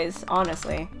you guys,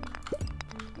 honestly.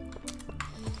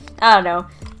 I don't know.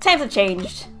 Times have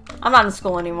changed. I'm not in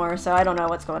school anymore, so I don't know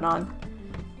what's going on.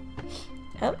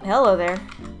 Oh, hello there.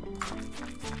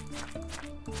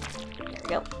 There we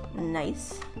go.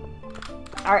 Nice.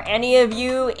 Are any of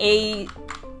you a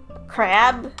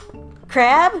crab?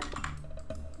 Crab?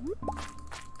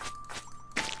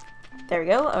 There we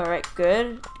go. Alright,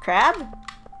 good. Crab?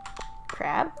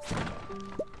 Crab?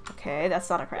 Okay, that's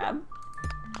not a crab.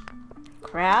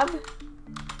 Crab?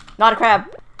 Not a crab!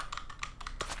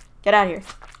 Get out of here.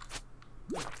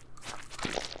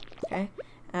 Okay.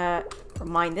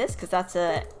 Mine this, because that's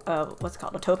a, what's it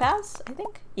called? A topaz, I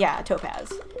think? Yeah, a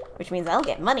topaz. Which means I'll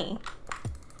get money.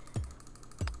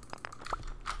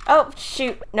 Oh,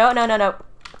 shoot. No, no, no, no.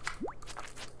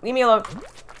 Leave me alone.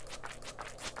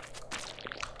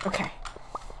 Okay.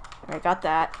 Alright, got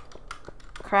that.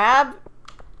 Crab?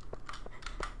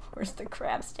 Where's the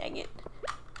crabs? Dang it.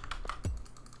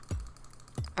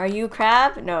 Are you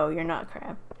crab? No, you're not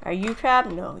crab. Are you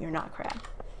crab? No, you're not crab.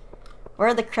 Where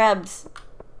are the crabs?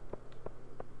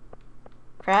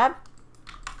 Crab?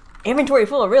 Inventory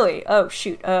full, really? Oh,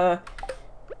 shoot. I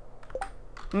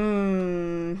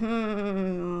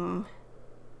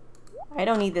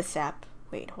don't need this sap.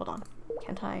 Wait, hold on.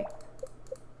 Can't I?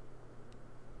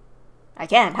 I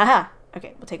can! Haha!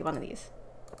 Okay, we'll take one of these.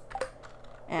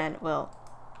 And we'll...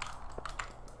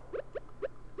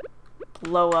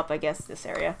 blow up, I guess, this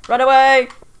area. Run away!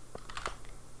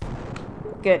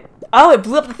 Good. Oh, it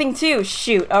blew up the thing too!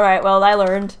 Shoot. Alright, well, I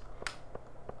learned.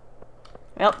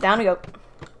 Well, down we go.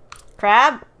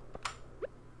 Crab?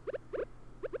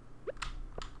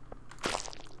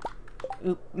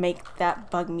 Oop, make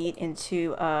that bug meat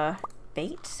into,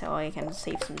 bait, so I can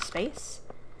save some space.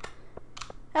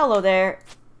 Hello there.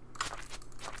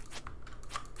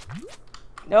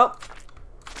 Nope.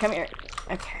 Come here.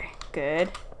 Okay,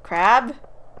 good. Crab?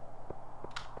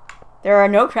 There are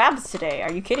no crabs today.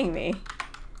 Are you kidding me?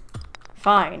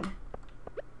 Fine.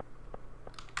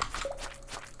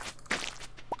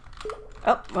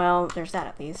 Oh, well, there's that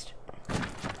at least.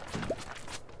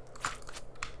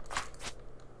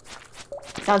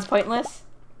 Sounds pointless.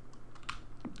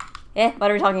 Eh,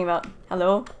 what are we talking about?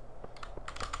 Hello?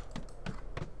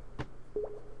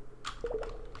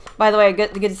 By the way,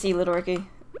 good to see you, Little Ricky.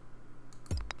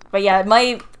 But yeah,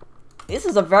 this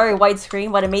is a very wide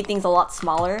screen, but it made things a lot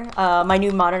smaller. My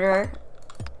new monitor.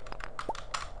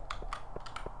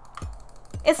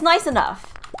 It's nice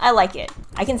enough. I like it.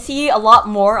 I can see a lot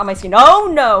more on my screen. Oh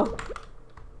no!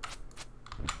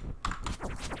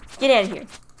 Get out of here.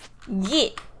 Yeah.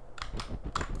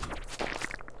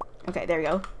 Okay, there we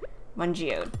go. One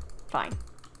geode. Fine.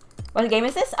 What game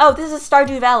is this? Oh, this is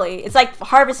Stardew Valley. It's like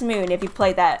Harvest Moon if you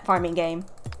played that farming game.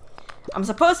 I'm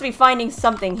supposed to be finding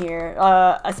something here.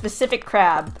 A specific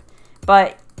crab.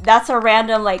 But that's a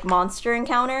random, like, monster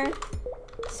encounter.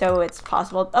 So it's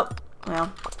possible... Oh,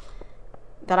 well.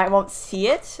 That I won't see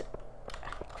it.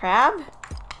 Crab?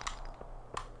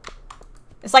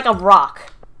 It's like a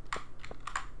rock.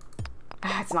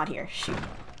 It's not here. Shoot.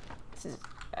 This is...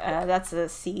 that's a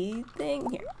sea thing.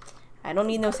 Here. I don't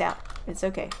need no sap. It's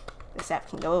okay. The sap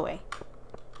can go away.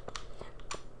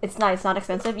 It's nice, not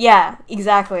expensive. Yeah,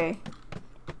 exactly.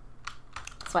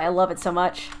 That's why I love it so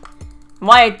much. And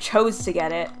why I chose to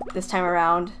get it this time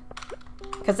around.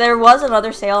 Because there was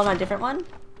another sale on a different one.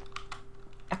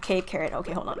 A cave carrot.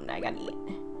 Okay, hold on. I gotta eat.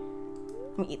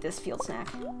 Let me eat this field snack.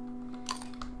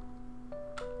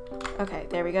 Okay,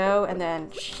 there we go. And then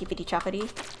sheepity choppity.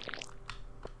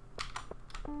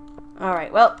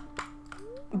 Alright, well.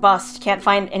 Bust. Can't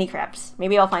find any crabs.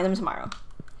 Maybe I'll find them tomorrow.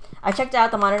 I checked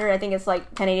out the monitor. I think it's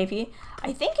like 1080p.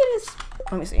 I think it is...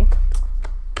 Let me see.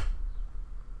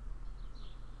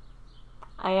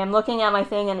 I am looking at my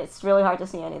thing and it's really hard to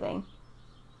see anything.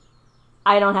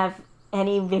 I don't have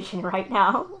any vision right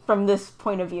now from this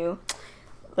point of view.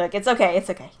 Look, it's okay. It's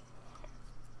okay.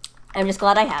 I'm just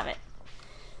glad I have it.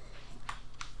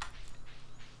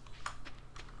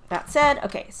 That said,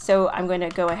 okay, so I'm going to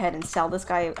go ahead and sell this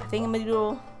guy a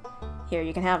thingamadoodle. Here,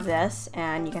 you can have this,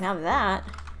 and you can have that.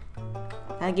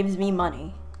 That gives me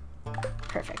money.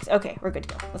 Perfect. Okay, we're good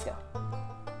to go. Let's go.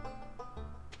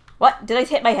 What? Did I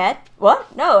hit my head?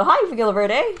 What? No. Hi, Vigila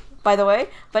Verde, by the way.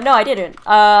 But no, I didn't.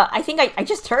 I think I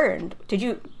just turned. Did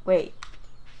you... Wait.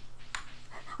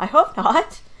 I hope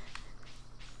not.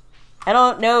 I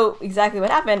don't know exactly what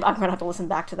happened. I'm going to have to listen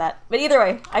back to that. But either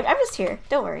way, I'm just here.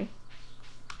 Don't worry.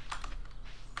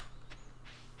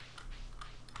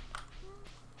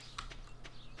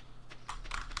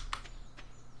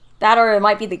 That or it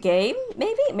might be the game?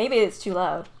 Maybe? Maybe it's too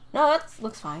loud. No, that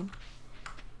looks fine.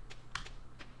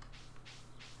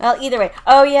 Well, either way.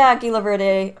 Oh yeah, Gila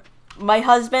Verde. My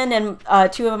husband and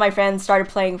two of my friends started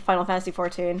playing Final Fantasy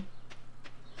XIV.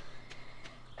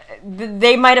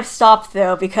 They might have stopped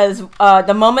though, because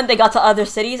the moment they got to other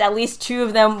cities, at least two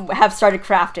of them have started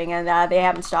crafting, and they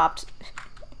haven't stopped.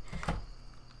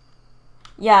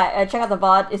 Yeah, check out the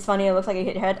VOD. It's funny, it looks like you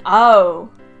hit your head.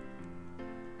 Oh.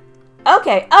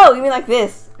 Okay. Oh, you mean like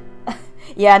this?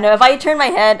 Yeah, no, if I turn my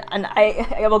head, and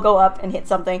I will go up and hit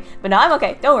something. But no, I'm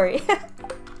okay. Don't worry.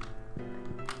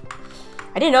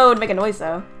 I didn't know it would make a noise,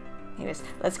 though. Anyways,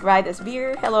 let's grab this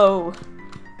beer. Hello.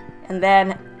 And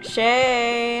then,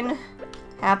 Shane.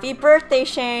 Happy birthday,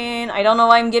 Shane. I don't know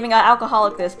why I'm giving an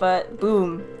alcoholic this, but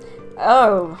boom.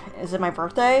 Oh, is it my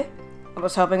birthday? I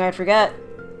was hoping I'd forget.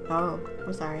 Oh,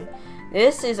 I'm sorry.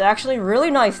 This is actually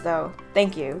really nice, though.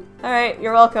 Thank you. Alright,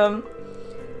 you're welcome.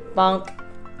 Bonk.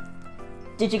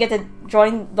 Did you get to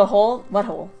join the hole? What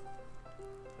hole?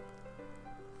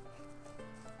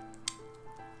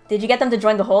 Did you get them to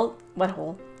join the hole? What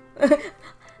hole?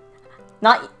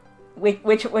 Not...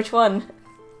 Which one?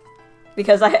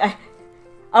 Because I...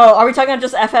 Oh, are we talking about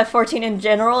just FF14 in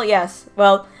general? Yes.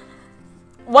 Well...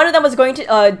 One of them was going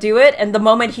to do it, and the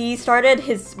moment he started,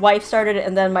 his wife started,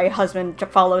 and then my husband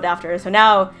followed after. So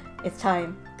now, it's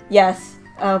time. Yes.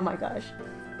 Oh my gosh.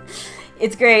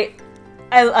 It's great.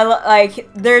 I like,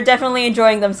 they're definitely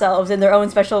enjoying themselves in their own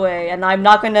special way, and I'm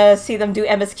not going to see them do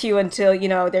MSQ until, you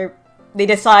know, they're they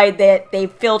decide that they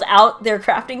filled out their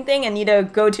crafting thing and need to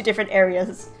go to different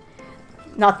areas.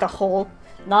 Not the hole.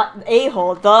 Not a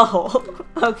hole, the hole.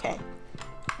 Okay.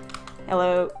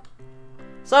 Hello.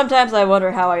 Sometimes I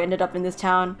wonder how I ended up in this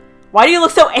town. Why do you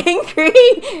look so angry?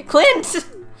 Clint!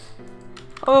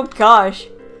 Oh gosh.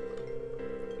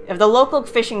 If the local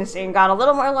fishing scene got a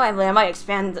little more lively, I might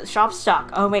expand the shop stock.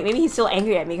 Oh wait, maybe he's still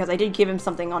angry at me because I did give him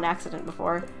something on accident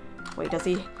before. Wait, does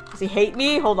he hate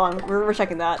me? Hold on, we're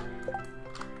checking that.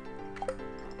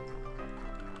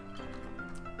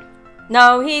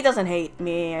 No, he doesn't hate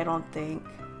me, I don't think.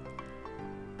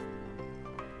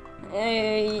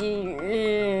 Okay,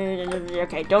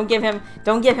 don't give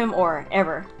him ore,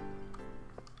 ever.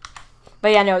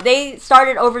 But yeah, no, they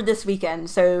started over this weekend,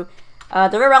 so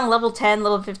they're around level 10,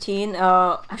 level 15.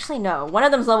 Actually, no, one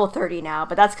of them's level 30 now,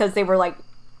 but that's because they were, like,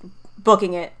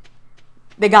 booking it.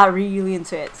 They got really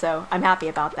into it, so I'm happy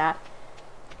about that.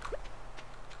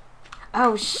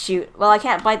 Oh, shoot. Well, I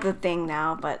can't bite the thing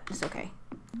now, but it's okay.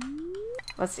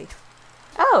 Let's see.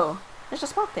 Oh, there's a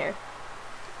spot there.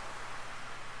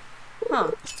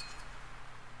 Huh.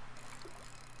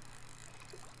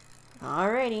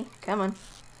 Alrighty, come on.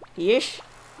 Yeesh.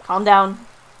 Calm down.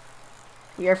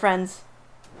 We are friends.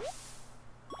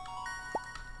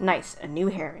 Nice, a new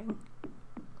herring.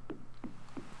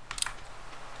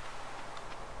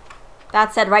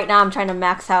 That said, right now I'm trying to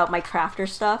max out my crafter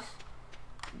stuff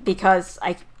because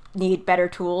I need better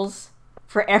tools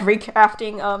for every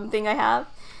crafting thing I have.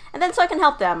 And then so I can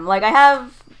help them. Like I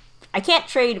can't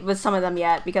trade with some of them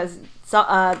yet because some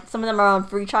of them are on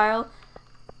free trial.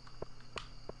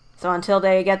 So until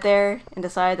they get there and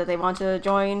decide that they want to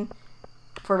join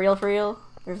for real,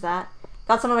 there's that.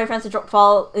 Got some of my friends to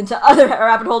fall into other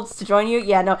rabbit holes to join you?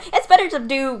 Yeah, no. It's better to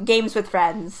do games with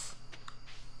friends.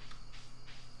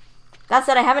 That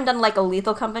said, I haven't done like a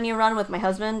Lethal Company run with my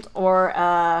husband or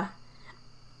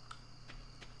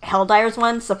Helldire's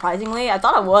one, surprisingly. I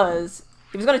thought I was.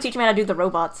 He was going to teach me how to do the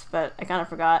robots, but I kind of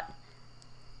forgot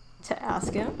to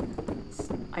ask him.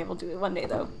 I will do it one day,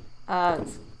 though.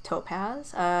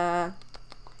 Topaz. 1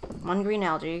 green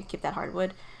algae. Keep that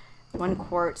hardwood. 1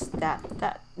 quartz.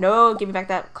 That. No, give me back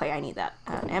that clay. I need that.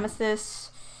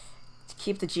 Amethyst. To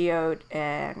keep the geode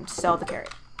and sell the carrot.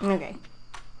 Okay.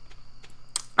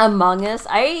 Among Us.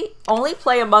 I only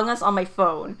play Among Us on my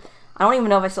phone. I don't even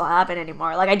know if I still have it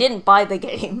anymore. Like, I didn't buy the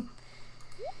game.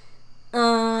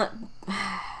 Do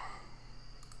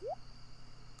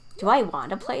I want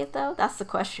to play it, though? That's the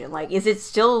question. Like, is it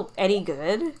still any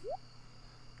good?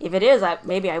 If it is,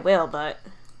 maybe I will, but...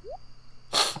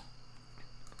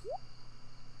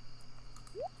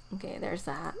 Okay, there's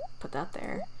that. Put that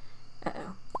there.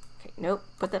 Uh-oh. Okay, nope.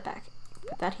 Put that back.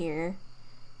 Put that here.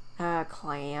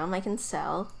 Clam I can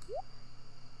sell.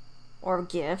 Or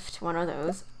gift. One of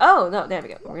those. Oh, no, there we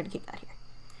go. We're gonna keep that here.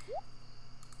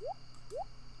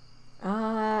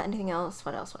 Anything else?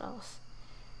 What else? What else?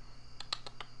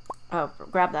 Oh,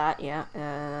 grab that, yeah.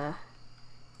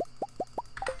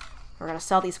 We're gonna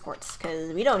sell these quartz,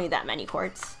 because we don't need that many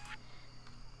quartz.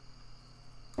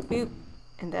 Boop.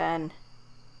 And then...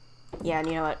 Yeah, and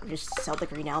you know what? Just sell the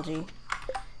green algae.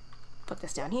 Put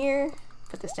this down here.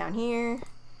 Put this down here.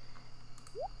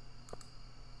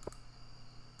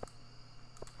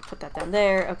 Put that down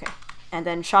there. Okay. And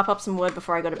then chop up some wood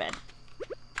before I go to bed.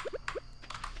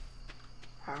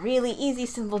 A really easy,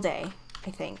 simple day,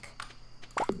 I think.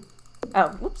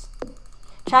 Oh, whoops.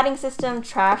 Chatting system,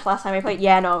 trash last time I played.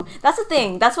 Yeah, no. That's the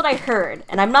thing. That's what I heard.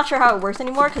 And I'm not sure how it works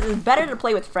anymore, because it's better to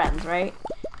play with friends, right?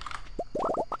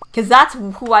 Because that's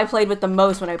who I played with the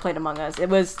most when I played Among Us. It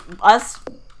was us,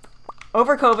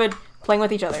 over COVID, playing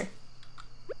with each other.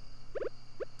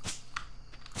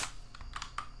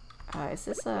 Is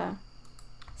this a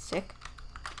stick?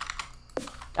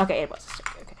 Okay, it was a stick.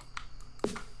 Okay.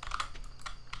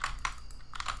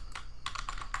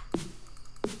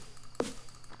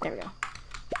 There we go.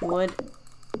 Wood.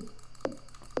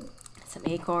 Some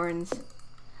acorns.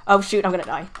 Oh shoot, I'm gonna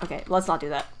die. Okay, let's not do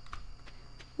that.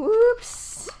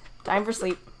 Whoops. Time for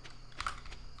sleep.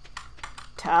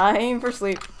 Time for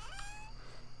sleep.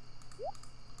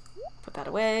 Put that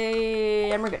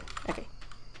away, and we're good. Okay.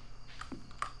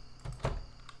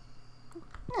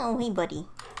 Oh, hey, buddy.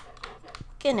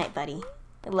 Good night, buddy.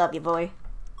 I love you, boy.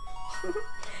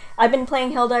 I've been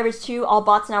playing Helldivers 2. All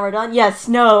bots now are done. Yes,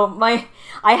 no,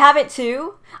 I have it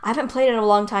too. I haven't played it in a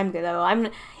long time though.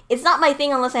 It's not my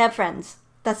thing unless I have friends.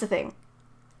 That's the thing.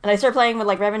 And I start playing with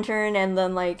like Reventern, and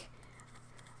then like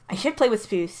I should play with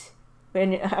Spoose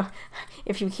when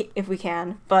if we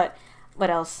can. But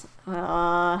what else?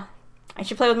 I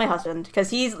should play with my husband because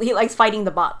he likes fighting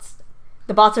the bots.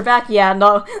 The bots are back? Yeah,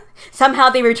 no. Somehow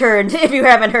they returned, if you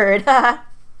haven't heard.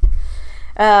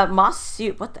 Moss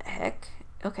soup. What the heck?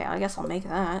 Okay, I guess I'll make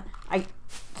that. The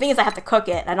thing is I have to cook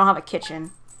it. I don't have a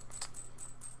kitchen.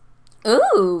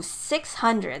 Ooh,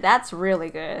 600. That's really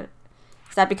good.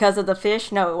 Is that because of the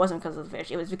fish? No, it wasn't because of the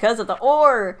fish. It was because of the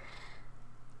ore.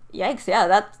 Yikes,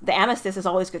 yeah, the amethyst is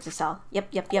always good to sell.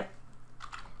 Yep.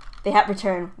 They have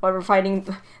returned. What, we're fighting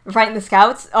the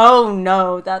scouts? Oh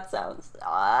no, that sounds...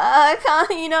 I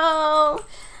can't, you know...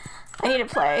 I need to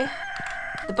play.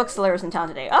 The bookseller is in town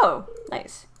today. Oh,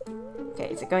 nice.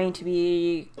 Okay, is it going to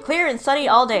be clear and sunny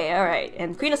all day? Alright,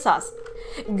 and Queen of Sauce.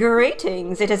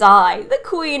 Greetings, it is I, the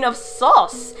Queen of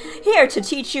Sauce, here to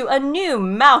teach you a new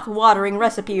mouth-watering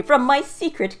recipe from my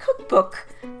secret cookbook.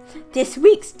 This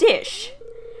week's dish...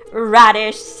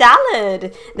 radish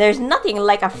salad. There's nothing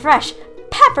like a fresh,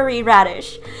 peppery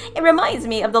radish. It reminds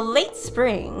me of the late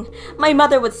spring. My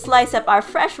mother would slice up our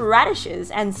fresh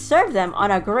radishes and serve them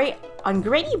on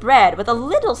grainy bread with a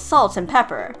little salt and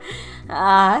pepper.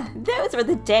 Ah, those were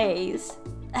the days.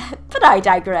 But I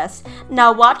digress.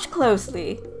 Now watch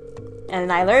closely.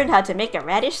 And I learned how to make a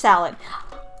radish salad.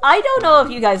 I don't know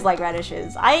if you guys like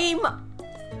radishes. I'm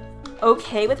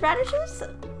okay with radishes,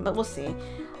 but we'll see.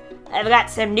 I've got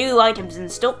some new items in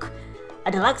stock. A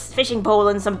deluxe fishing pole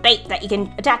and some bait that you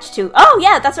can attach to. Oh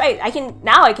yeah, that's right.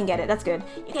 Now I can get it. That's good.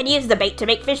 You can use the bait to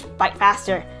make fish bite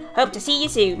faster. Hope to see you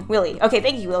soon, Willie. Okay,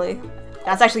 thank you, Willie.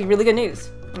 That's actually really good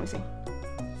news. Let me see.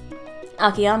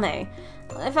 AkiAme.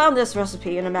 I found this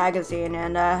recipe in a magazine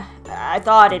and I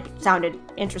thought it sounded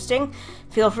interesting.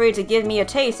 Feel free to give me a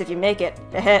taste if you make it.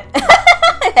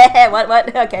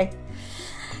 What? Okay.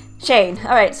 Shane.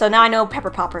 Alright, so now I know pepper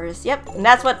poppers. Yep, and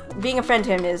that's what being a friend to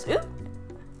him is. Ooh.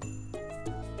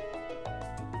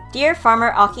 Dear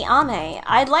Farmer AkiAme,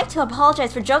 I'd like to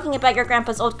apologize for joking about your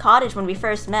grandpa's old cottage when we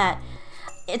first met.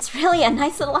 It's really a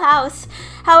nice little house.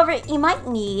 However, you might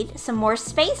need some more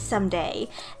space someday.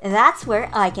 That's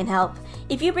where I can help.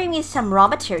 If you bring me some raw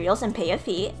materials and pay a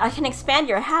fee, I can expand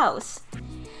your house.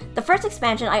 The first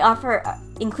expansion I offer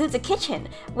includes a kitchen.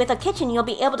 With a kitchen, you'll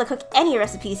be able to cook any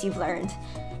recipes you've learned.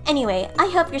 Anyway, I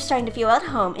hope you're starting to feel at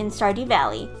home in Stardew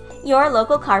Valley. Your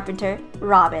local carpenter,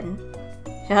 Robin.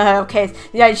 Okay,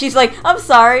 yeah, she's like, I'm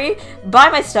sorry. Buy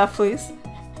my stuff, please.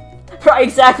 Right,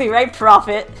 exactly, right,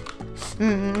 Prophet.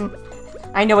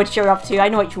 I know what you're up to. I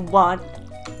know what you want.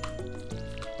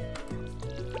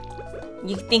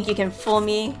 You think you can fool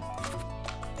me?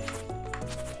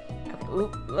 Okay,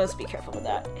 ooh, let's be careful with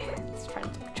that. Let's try to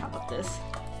chop up this.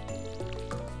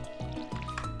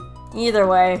 Either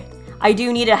way, I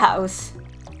do need a house.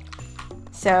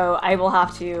 So I will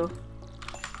have to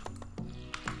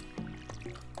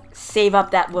save up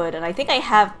that wood. And I think I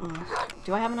have...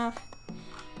 do I have enough?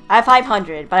 I have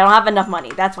 500, but I don't have enough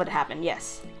money. That's what happened.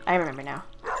 Yes, I remember now.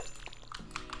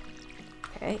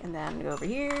 Okay, and then go over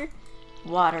here.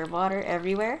 Water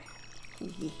everywhere.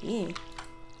 Okay.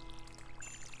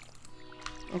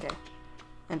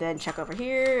 And then check over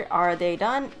here. Are they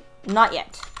done? Not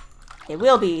yet. It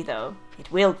will be, though. It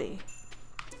will be.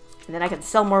 And then I can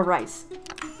sell more rice.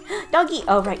 Doggy!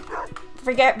 Oh, right.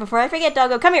 Before I forget,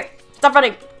 Doggo, come here! Stop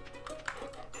running!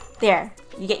 There.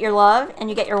 You get your love, and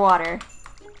you get your water.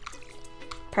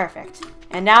 Perfect.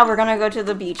 And now we're gonna go to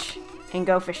the beach and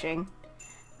go fishing.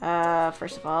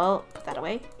 First of all, put that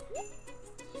away.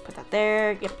 Put that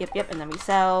there. Yep. And then we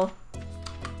sell.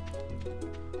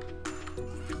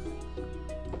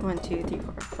 1, 2, 3,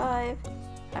 4, 5.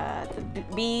 The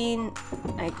bean.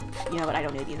 You know what? I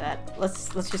don't need to do that. Let's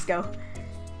just go.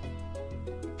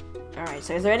 All right.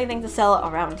 So is there anything to sell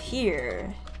around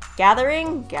here?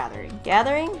 Gathering.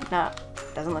 No,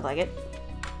 doesn't look like it.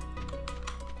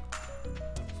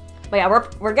 But yeah,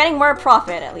 we're getting more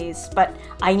profit at least, but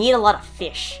I need a lot of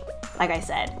fish, like I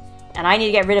said. And I need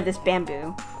to get rid of this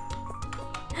bamboo.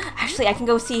 Actually, I can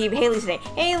go see Haley today.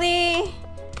 Haley!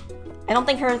 I don't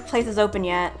think her place is open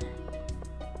yet.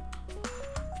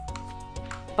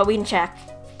 But we can check.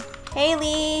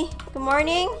 Haley! Good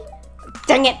morning?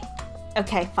 Dang it!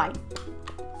 Okay, fine.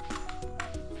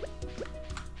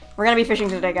 We're gonna be fishing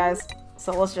today, guys.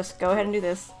 So let's just go ahead and do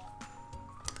this.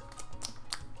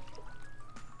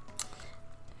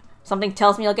 Something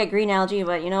tells me I'll get green algae,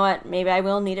 but you know what? Maybe I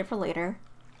will need it for later.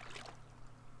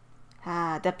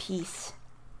 Ah, the peace.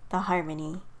 The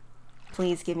harmony.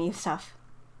 Please give me stuff.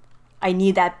 I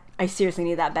need that. I seriously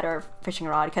need that better fishing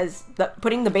rod, because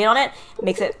putting the bait on it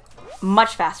makes it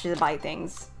much faster to buy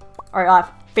things. Or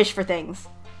fish for things.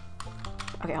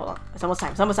 Okay, hold on. It's almost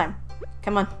time.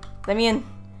 Come on. Let me in.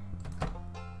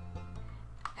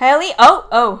 Haley?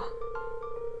 Oh!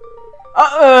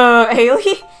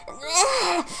 Haley?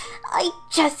 I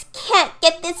just can't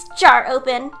get this jar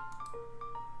open.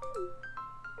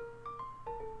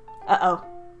 Uh-oh.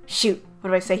 Shoot. What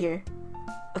do I say here?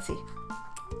 Let's see.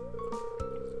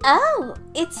 Oh,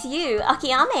 it's you,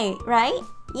 AkiAme, right?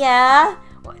 Yeah?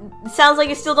 Sounds like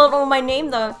you still don't know my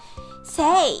name, though.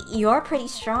 Say, you're pretty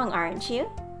strong, aren't you?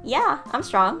 Yeah, I'm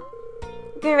strong.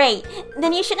 Great.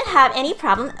 Then you shouldn't have any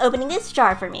problem opening this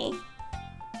jar for me.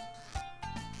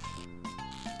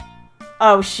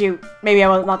 Oh, shoot. Maybe I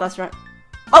was not that strong.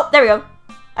 Oh, there we go.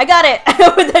 I got it! I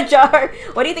opened the jar!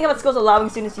 What do you think about schools allowing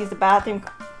students to use the bathroom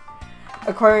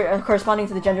corresponding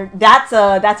to the gender? That's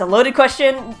a loaded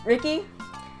question, Ricky.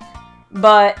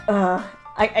 But,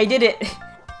 I did it.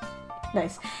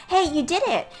 Nice. Hey, you did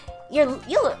it!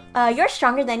 You're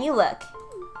stronger than you look.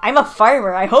 I'm a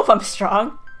farmer. I hope I'm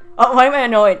strong. Oh, why am I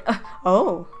annoyed?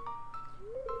 Oh.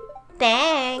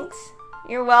 Thanks.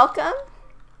 You're welcome.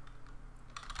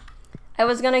 I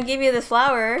was gonna give you this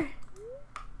flower.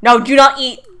 No, do not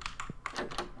eat.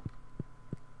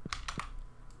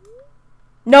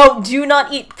 No, do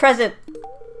not eat. Present.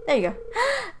 There you go.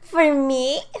 For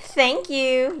me? Thank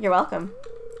you. You're welcome.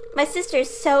 My sister's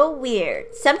so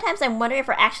weird. Sometimes I wonder if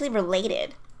we're actually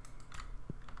related.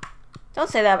 Don't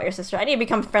say that about your sister. I need to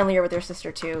become friendlier with your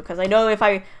sister too, because I know if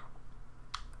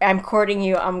I'm courting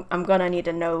you, I'm gonna need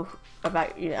to know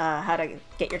about how to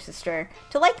get your sister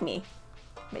to like me.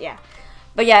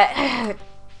 But yeah,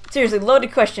 seriously,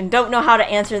 loaded question. Don't know how to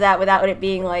answer that without it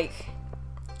being like.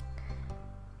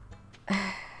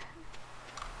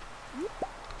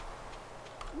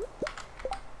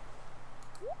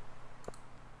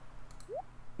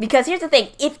 Because here's the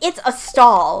thing, if it's a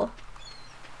stall,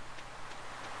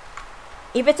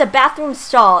 if it's a bathroom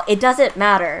stall, it doesn't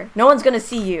matter. No one's gonna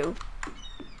see you.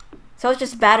 So it's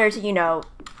just better to, you know,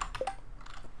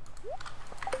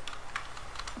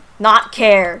 not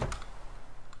care.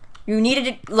 You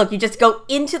needed to, look, you just go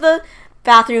into the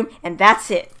bathroom and that's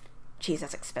it. Jeez,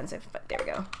 that's expensive, but there we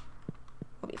go.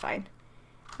 We'll be fine.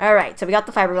 Alright, so we got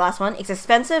the fiberglass one. It's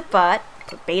expensive, but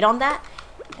put bait on that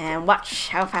and watch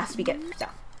how fast we get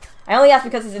stuff. I only asked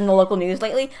because it's in the local news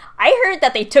lately. I heard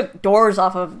that they took doors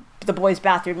off of the boys'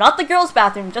 bathroom. Not the girls'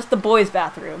 bathroom, just the boys'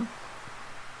 bathroom.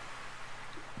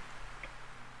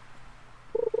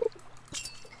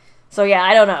 So yeah,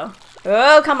 I don't know.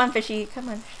 Oh, come on, fishy. Come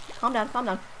on. Calm down, calm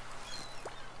down.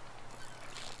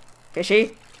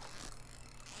 Fishy.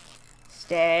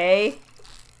 Stay.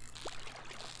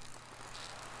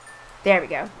 There we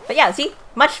go. But yeah, see?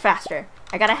 Much faster.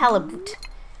 I got a halibut.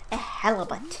 A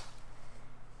halibut.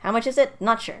 How much is it?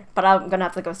 Not sure. But I'm gonna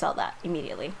have to go sell that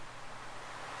immediately.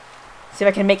 See if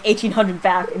I can make 1,800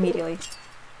 back immediately.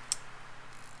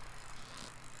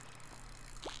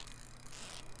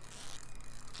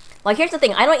 Like, here's the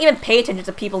thing. I don't even pay attention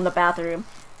to people in the bathroom.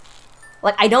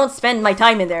 Like, I don't spend my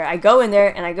time in there. I go in there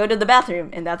and I go to the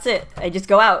bathroom and that's it. I just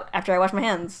go out after I wash my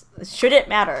hands. It shouldn't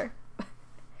matter.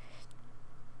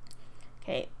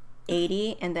 Okay,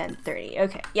 80 and then 30.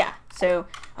 Okay, yeah. So,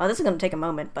 this is gonna take a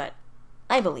moment, but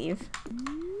I believe.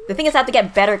 The thing is I have to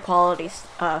get better quality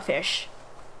fish.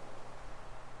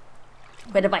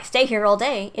 But if I stay here all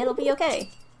day, it'll be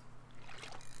okay.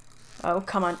 Oh,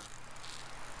 come on.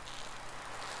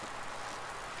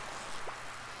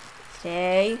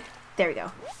 Stay. There we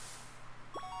go.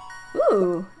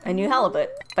 Ooh, a new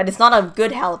halibut. But it's not a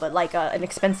good halibut, like an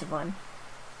expensive one.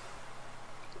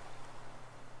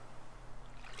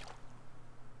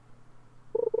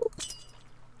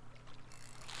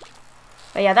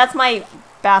 But yeah, that's my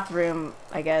bathroom,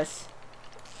 I guess.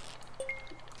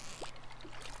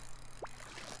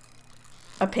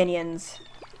 Opinions.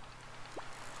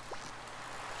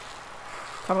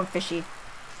 Come on, fishy.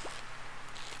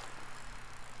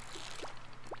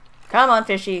 Come on,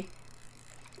 fishy.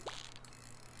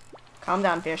 Calm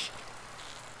down, fish.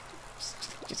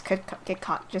 Just get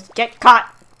caught. Just get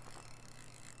caught!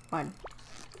 One.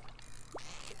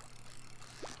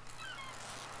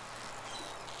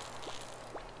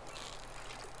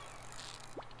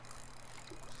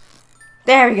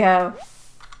 There we go.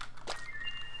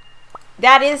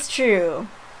 That is true.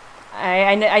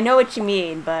 I know what you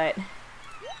mean, but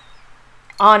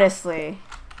honestly.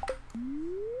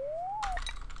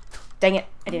 Dang it.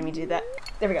 I didn't mean to do that.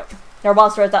 There we go. Our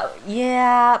ball stores out.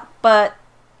 Yeah, but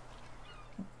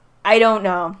I don't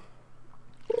know.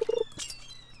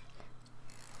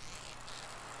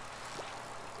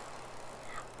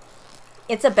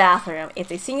 It's a bathroom.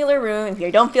 It's a singular room. If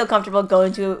you don't feel comfortable, go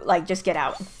into, like, just get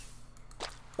out.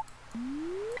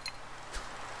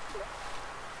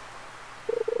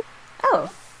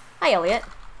 Oh. Hi, Elliot.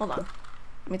 Hold on.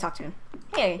 Let me talk to him.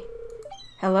 Hey.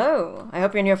 Hello. I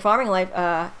hope your new farming life,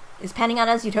 is panning out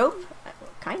as you'd hope.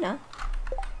 Kinda.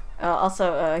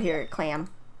 Also, here, clam.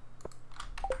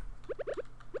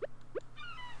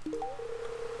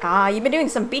 Ah, you've been doing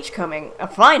some beachcombing. A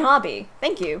fine hobby.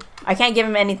 Thank you. I can't give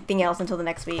him anything else until the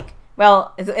next week.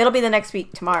 Well, it'll be the next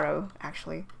week tomorrow,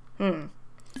 actually.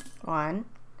 One.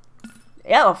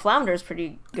 Yeah, well, flounder's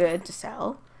pretty good to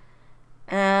sell.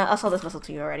 I'll sell this mussel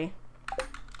to you already.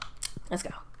 Let's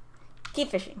go. Keep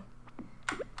fishing.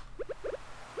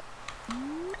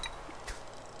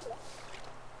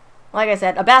 Like I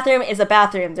said, a bathroom is a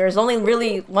bathroom. There's only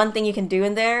really one thing you can do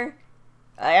in there.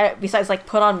 Besides, like,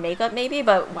 put on makeup, maybe?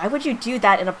 But why would you do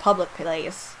that in a public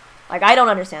place? Like, I don't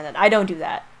understand that. I don't do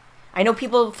that. I know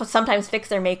people sometimes fix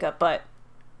their makeup, but...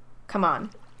 Come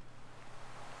on.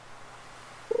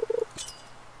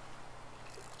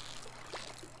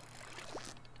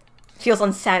 Feels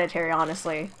unsanitary,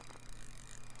 honestly.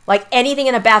 Like, anything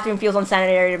in a bathroom feels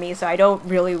unsanitary to me, so I don't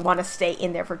really want to stay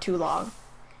in there for too long.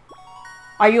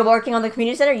 Are you working on the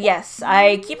community center? Yes.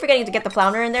 I keep forgetting to get the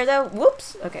flounder in there, though.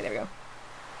 Whoops. Okay, there we go.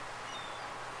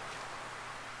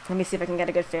 Let me see if I can get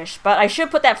a good fish. But I should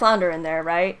put that flounder in there,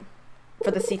 right? For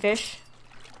the sea fish.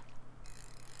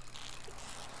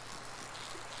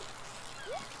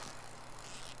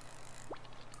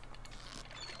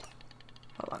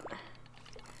 Hold on.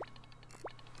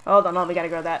 Hold on, we gotta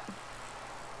grow that.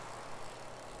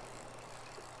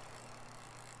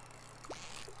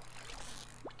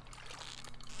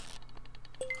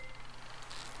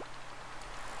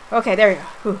 Okay, there we go.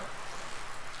 Whew.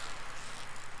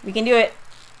 We can do it.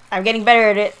 I'm getting better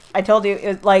at it. I told you, it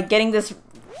was like getting this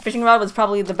fishing rod was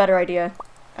probably the better idea.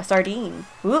 A sardine.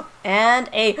 Whoop. And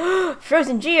a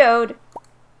frozen geode.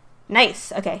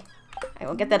 Nice. Okay. I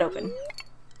will get that open.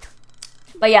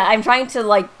 But yeah, I'm trying to,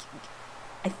 like,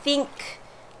 I think,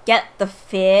 get the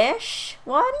fish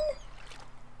one?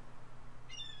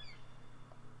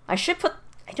 I should put...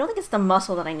 I don't think it's the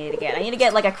mussel that I need to get. I need to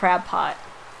get, like, a crab pot.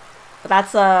 But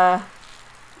that's,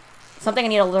 something I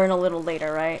need to learn a little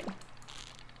later, right?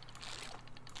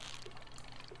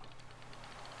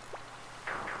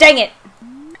 Dang it!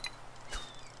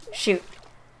 Shoot.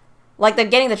 Like,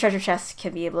 getting the treasure chest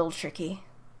can be a little tricky.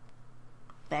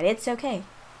 But it's okay.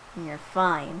 You're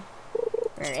fine.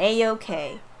 We're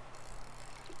A-okay.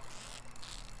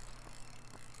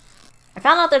 I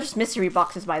found out there's mystery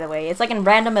boxes, by the way. It's like a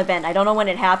random event. I don't know when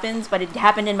it happens, but it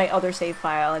happened in my other save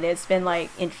file, and it's been, like,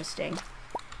 interesting.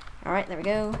 Alright, there we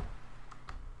go.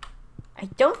 I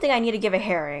don't think I need to give a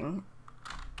herring.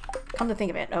 Come to think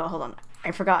of it. Oh, hold on.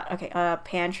 I forgot. Okay,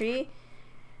 pantry.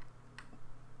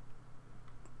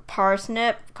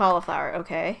 Parsnip, cauliflower.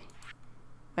 Okay.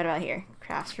 What about here?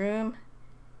 Crafts room.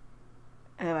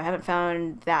 Oh, I haven't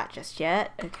found that just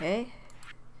yet. Okay.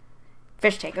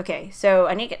 Fish tank. Okay, so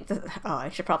I need to get this. Oh, I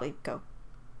should probably go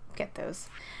get those.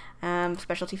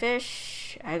 Specialty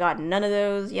fish. I got none of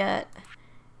those yet.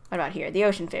 What about here? The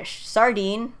ocean fish.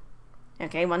 Sardine.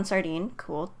 Okay, one sardine.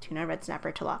 Cool. Tuna, red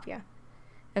snapper, tilapia.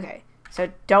 Okay,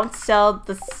 so don't sell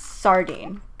the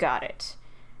sardine. Got it.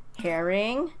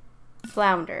 Herring.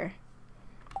 Flounder.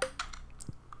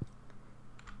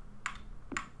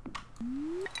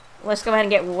 Let's go ahead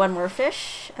and get one more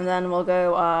fish, and then we'll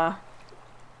go,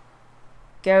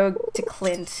 go to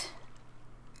Clint.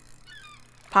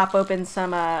 Pop open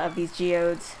some, of these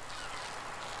geodes.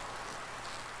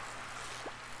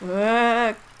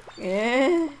 There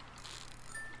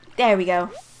we go.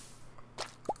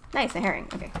 Nice, a herring.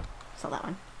 Okay, sell that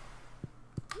one.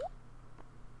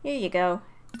 Here you go.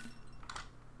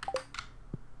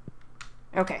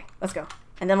 Okay, let's go.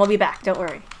 And then we'll be back, don't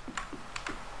worry.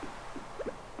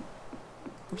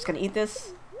 I'm just gonna eat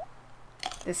this.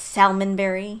 This salmon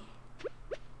berry.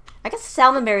 I guess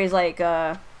salmon berry is like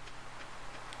a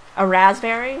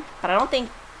raspberry, but I don't think...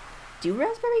 Do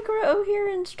raspberry grow here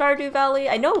in Stardew Valley?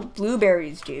 I know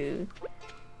blueberries do.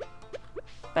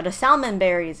 But a salmon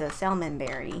berry is a salmon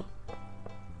berry.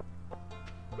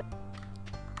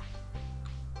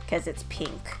 Because it's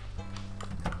pink.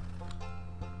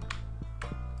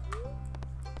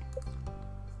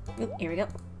 Oop, here we go.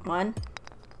 One.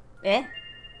 Eh?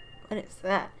 What is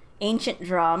that? Ancient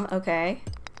drum. Okay.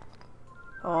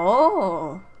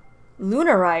 Oh.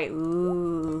 Lunarite.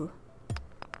 Ooh.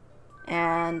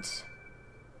 And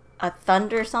a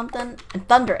thunder something? A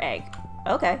thunder egg.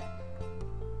 Okay.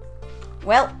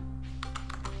 Well,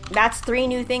 that's 3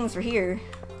 new things for here.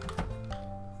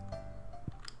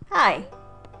 Hi.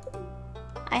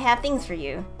 I have things for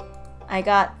you. I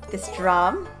got this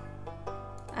drum.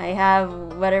 I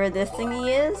have whatever this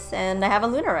thingy is, and I have a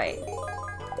lunarite.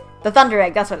 The thunder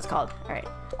egg, that's what it's called. Alright.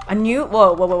 A new...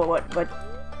 Whoa, whoa, whoa, whoa, what?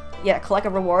 Yeah, collect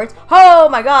rewards. Oh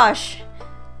my gosh!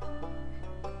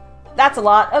 That's a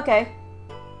lot. Okay.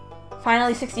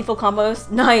 Finally 60 full combos.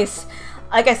 Nice.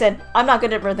 Like I said, I'm not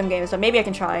good at rhythm games, but maybe I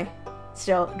can try.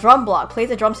 Still, drum block.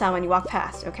 Plays a drum sound when you walk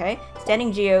past, okay?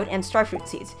 Standing geode and starfruit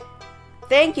seeds.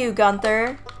 Thank you,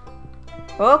 Gunther.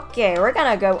 Okay, we're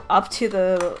gonna go up to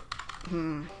the...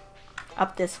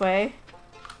 up this way.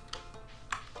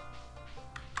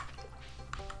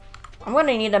 I'm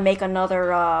gonna need to make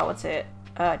another,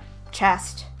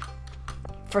 chest.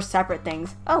 For separate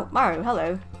things. Oh, Maru,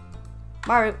 hello.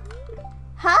 Maru.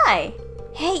 Hi!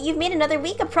 Hey, you've made another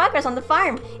week of progress on the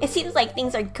farm. It seems like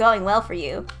things are going well for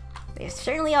you. They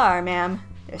certainly are, ma'am.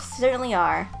 They certainly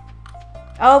are.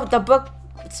 Oh, the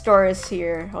bookstore is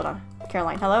here. Hold on.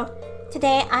 Caroline, hello?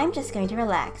 Today, I'm just going to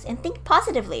relax and think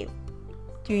positively.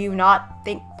 Do you not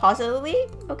think positively?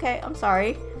 Okay, I'm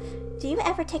sorry. Do you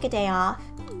ever take a day off?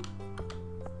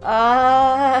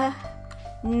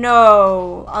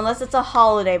 No. Unless it's a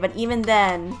holiday, but even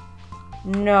then,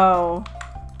 no.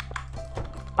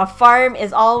 A farm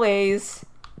is always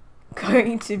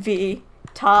going to be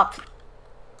top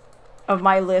of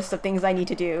my list of things I need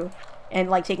to do and,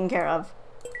 like, taken care of.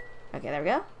 Okay, there we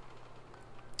go.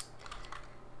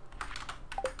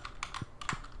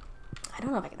 I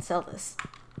don't know if I can sell this,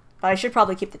 but I should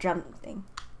probably keep the drum thing.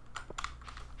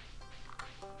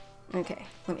 Okay,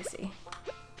 let me see.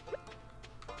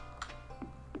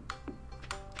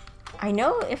 I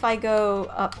know if I go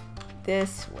up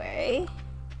this way,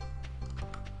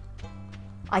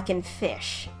 I can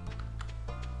fish.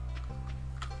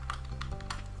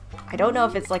 I don't know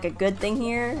if it's like a good thing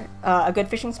here, a good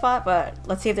fishing spot, but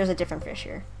let's see if there's a different fish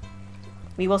here.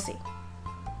 We will see.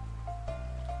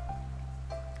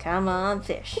 Come on,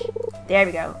 fish. There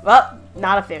we go. Well,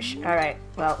 not a fish. Alright,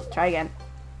 well, try again.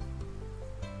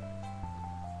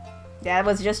 That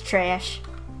was just trash.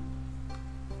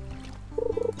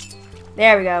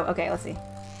 There we go. Okay, let's see.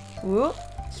 Ooh,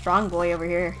 strong boy over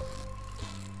here.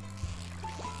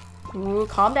 Ooh,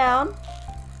 calm down.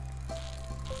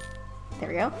 There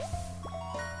we go.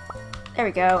 There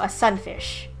we go. A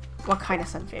sunfish. What kind of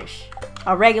sunfish?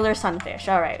 A regular sunfish.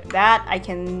 Alright, that I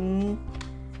can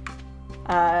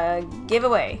give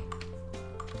away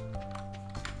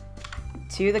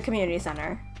to the community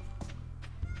center.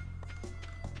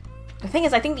 The thing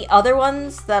is, I think the other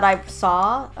ones that I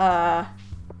saw,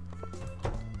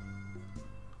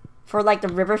 for like the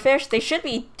river fish, they should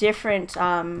be different,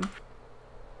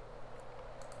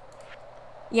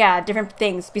 yeah, different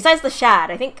things. Besides the shad,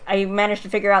 I think I managed to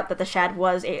figure out that the shad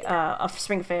was a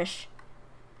spring fish.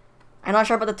 I'm not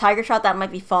sure about the tiger trout, that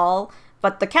might be fall.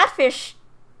 But the catfish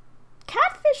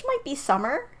might be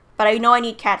summer. But I know I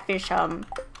need catfish,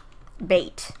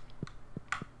 bait.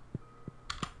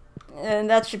 And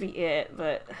that should be it,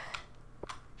 but...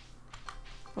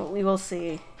 well, we will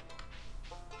see.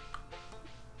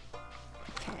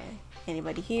 Okay,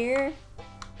 anybody here?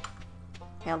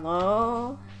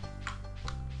 Hello?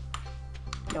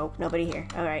 Nope, nobody here.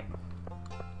 Alright.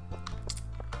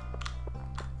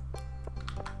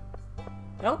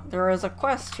 Nope, there is a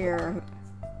quest here.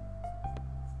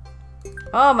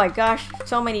 Oh my gosh,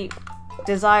 so many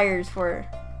desires for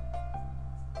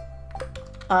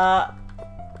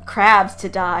crabs to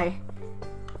die.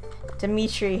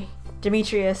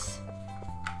 Demetrius,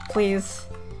 please.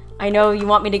 I know you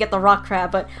want me to get the rock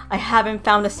crab, but I haven't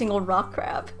found a single rock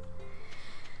crab.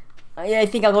 I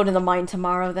think I'll go to the mine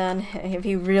tomorrow then, if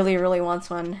he really, really wants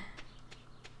one.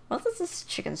 What does this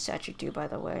chicken statue do, by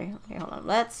the way? Okay, hold on.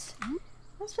 Let's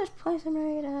just place him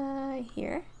right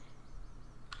here.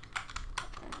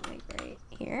 Like right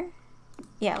here.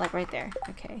 Yeah, like right there.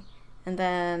 Okay. And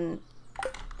then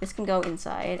this can go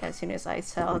inside as soon as I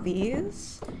sell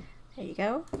these. There you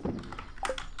go.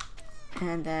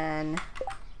 And then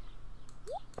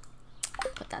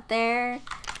put that there.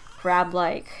 Grab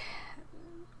like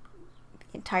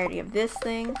the entirety of this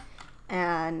thing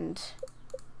and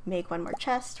make one more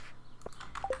chest.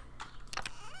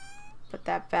 Put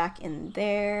that back in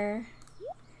there.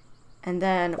 And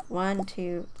then 1,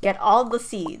 2, get all the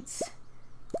seeds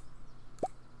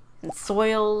and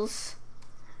soils.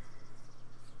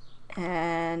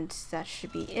 And that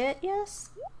should be it,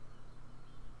 yes?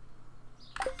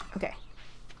 Okay.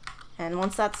 And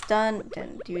once that's done,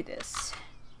 then do this.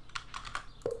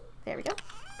 There we go.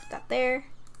 Put that there.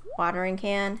 Watering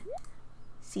can.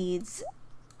 Seeds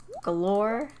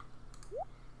galore.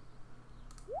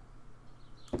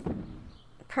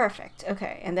 Perfect.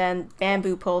 Okay. And then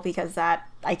bamboo pole, because that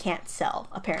I can't sell,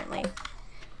 apparently.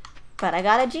 But I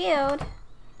got a geode.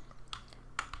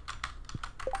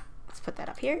 Let's put that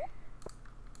up here.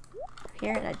 Up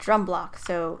here, and a drum block.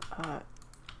 So,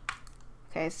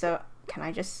 okay, so can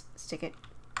I just stick it?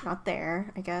 Not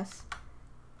there, I guess.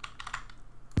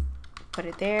 Put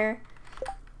it there.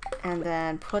 And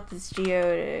then put this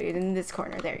geode in this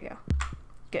corner. There you go.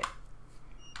 Good.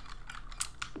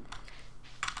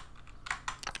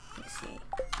 Let me see.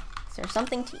 Is there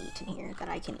something to eat in here that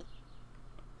I can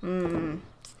eat?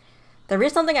 There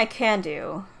is something I can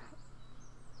do.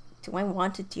 Do I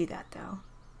want to do that, though?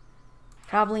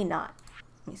 Probably not.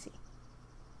 Let me see.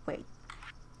 Wait.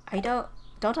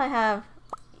 Don't I have...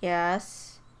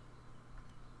 Yes.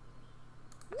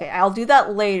 Okay, I'll do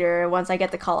that later once I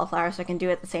get the cauliflower so I can do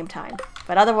it at the same time.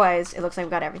 But otherwise, it looks like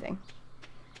we've got everything.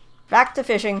 Back to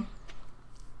fishing.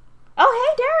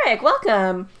 Oh, hey, Derek!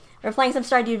 Welcome! We're playing some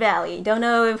Stardew Valley. Don't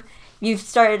know if you've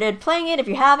started playing it, if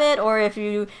you have it, or if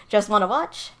you just want to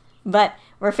watch. But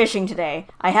we're fishing today.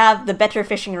 I have the better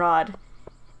fishing rod.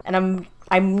 And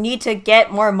I need to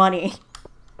get more money.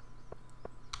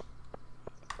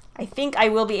 I think I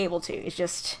will be able to. It's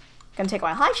just gonna take a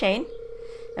while. Hi, Shane.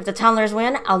 If the tunnelers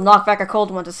win, I'll knock back a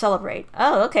cold one to celebrate.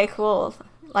 Oh, okay, cool.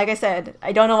 Like I said,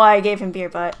 I don't know why I gave him beer,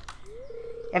 but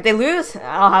if they lose,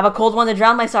 I'll have a cold one to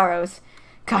drown my sorrows.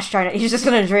 Gosh darn it, he's just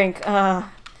gonna drink.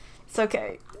 It's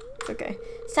okay. It's okay.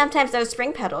 Sometimes those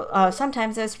spring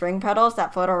petals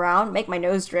that float around make my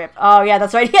nose drip. Oh yeah,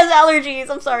 that's right. He has allergies.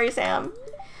 I'm sorry, Sam.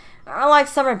 I like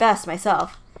summer best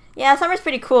myself. Yeah, summer's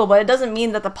pretty cool, but it doesn't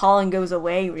mean that the pollen goes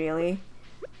away, really.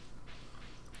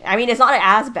 I mean, it's not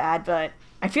as bad, but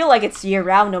I feel like it's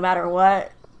year-round no matter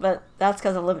what. But that's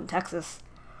because I live in Texas.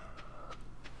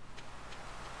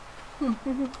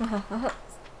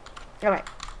 Alright.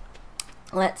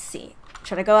 Let's see.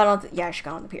 Should I go out on the... Yeah, I should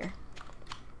go on the pier.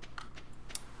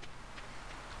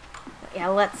 Yeah,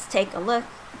 let's take a look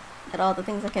at all the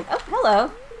things I can... Oh,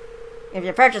 hello! If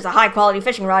you purchase a high-quality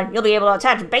fishing rod, you'll be able to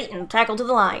attach bait and tackle to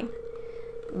the line.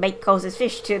 Bait causes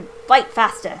fish to bite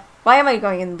faster. Why am I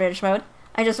going in British mode?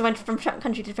 I just went from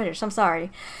country to British, I'm sorry.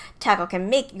 Tackle can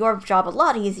make your job a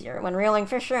lot easier when reeling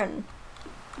fish in.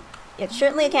 It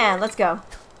certainly can. Let's go.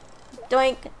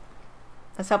 Doink.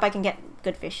 Let's hope I can get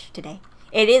good fish today.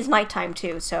 It is nighttime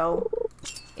too, so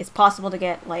it's possible to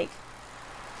get, like,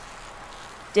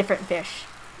 different fish.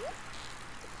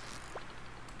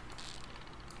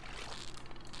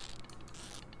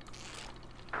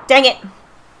 Dang it!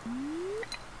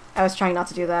 I was trying not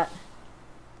to do that.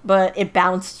 But it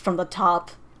bounced from the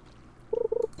top.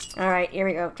 Alright, here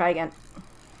we go. Try again.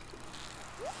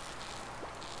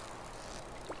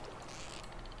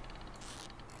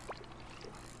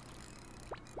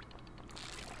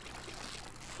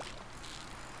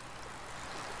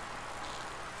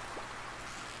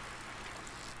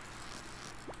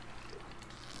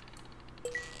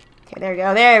 Okay, there we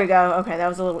go. There we go. Okay, that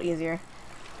was a little easier.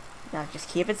 Now just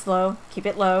keep it slow. Keep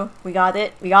it low. We got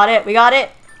it. We got it. We got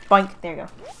it. Boink. There you go.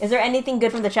 Is there anything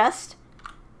good from the chest?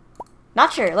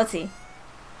 Not sure. Let's see.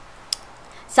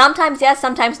 Sometimes yes,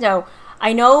 sometimes no.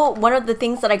 I know one of the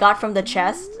things that I got from the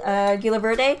chest, Gila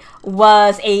Verde,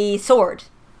 was a sword.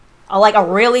 Like a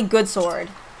really good sword.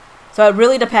 So it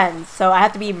really depends. So I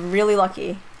have to be really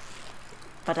lucky.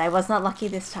 But I was not lucky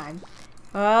this time.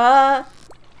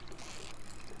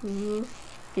 Ooh.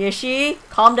 Fishy,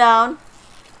 calm down.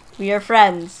 We are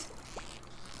friends.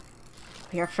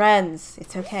 We are friends.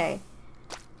 It's okay.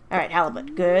 Alright,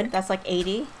 halibut. Good. That's like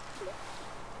 80.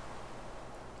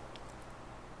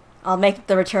 I'll make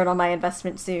the return on my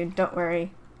investment soon. Don't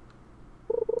worry.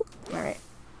 Alright.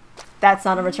 That's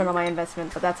not a return on my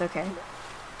investment, but that's okay.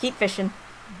 Keep fishing.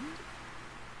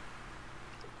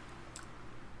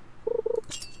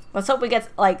 Let's hope we get,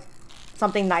 like,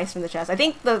 something nice from the chest. I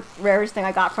think the rarest thing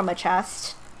I got from a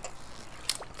chest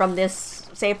from this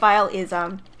save file is,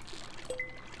 okay.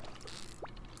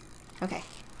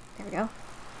 There we go.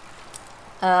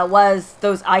 Was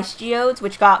those ice geodes,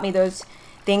 which got me those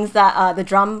things that,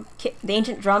 the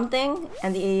ancient drum thing,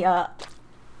 and the,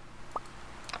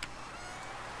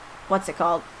 what's it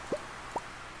called?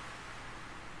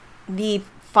 The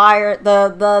fire,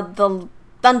 the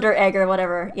thunder egg or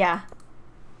whatever, yeah.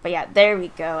 But yeah, there we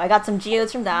go. I got some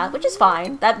geodes from that, which is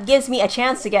fine. That gives me a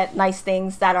chance to get nice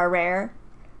things that are rare.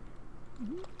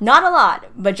 Not a lot,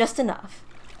 but just enough.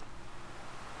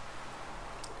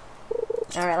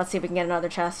 Alright, let's see if we can get another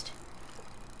chest.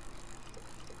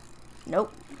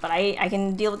 Nope, but I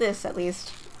can deal with this at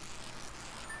least.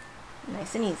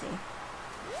 Nice and easy.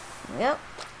 Yep.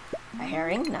 A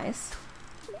herring, nice.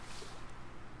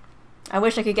 I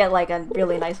wish I could get like a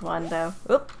really nice one though.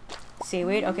 Oop.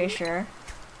 Seaweed, okay, sure.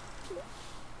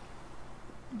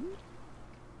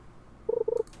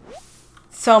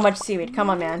 So much seaweed, come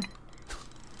on man.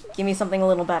 Give me something a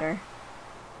little better.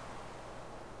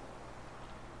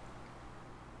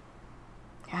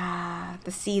 Ah,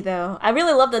 the sea though. I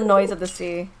really love the noise of the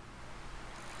sea.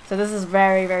 So this is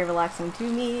very, very relaxing to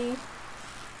me.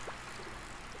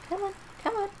 Come on,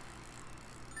 come on.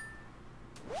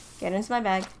 Get into my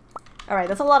bag. Alright,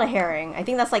 that's a lot of herring. I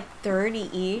think that's like 30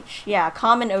 each. Yeah,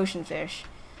 common ocean fish.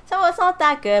 So it's not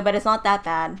that good, but it's not that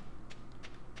bad.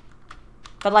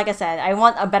 But like I said, I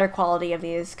want a better quality of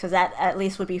these, because that at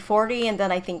least would be 40, and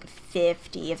then I think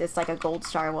 50 if it's like a gold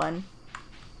star one.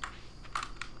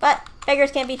 But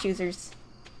beggars can't be choosers.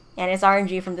 And it's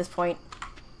RNG from this point.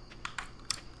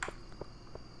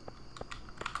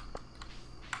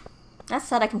 That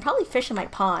said, I can probably fish in my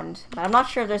pond, but I'm not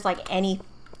sure if there's like any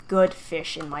good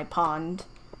fish in my pond.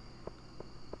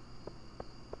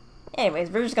 Anyways,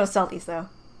 we're just gonna sell these though.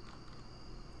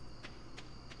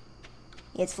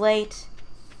 It's late.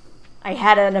 I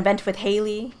had an event with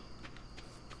Haley.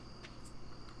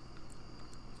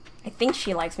 I think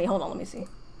she likes me. Hold on, let me see.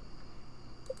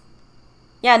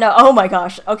 Yeah, no, oh my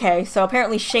gosh. Okay, so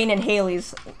apparently Shane and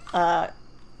Haley's,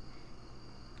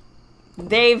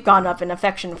 they've gone up in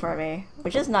affection for me,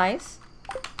 which is nice.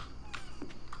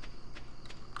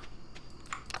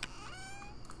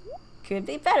 Could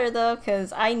be better though,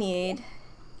 because I need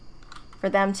for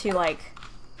them to like...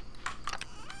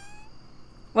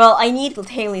 Well, I need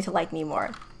Haley to like me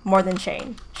more than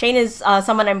Shane. Shane is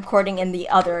someone I'm courting in the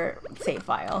other save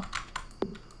file.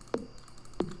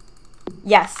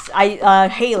 Yes,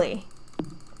 Haley.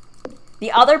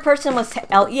 The other person was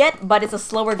Elliot, but it's a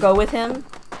slower go with him.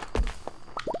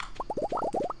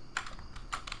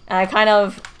 And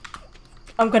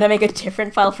I'm gonna make a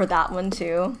different file for that one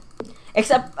too.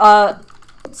 Except,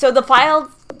 so the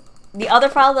other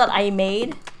file that I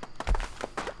made...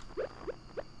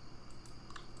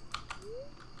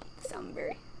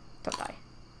 Don't die.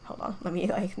 Hold on, let me,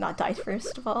 like, not die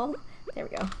first of all. There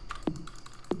we go.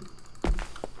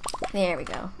 There we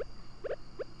go.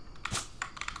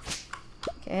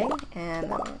 Okay, and then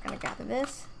we're gonna gather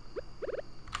this.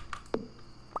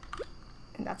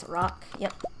 And that's a rock.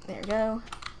 Yep, there we go.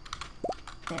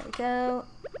 There we go.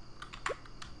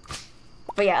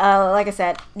 But yeah, like I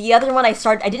said, the other one I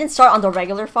didn't start on the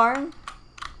regular farm.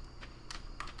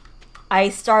 I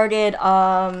started,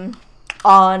 on,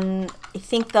 I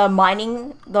think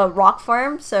the rock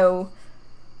farm, so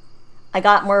I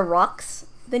got more rocks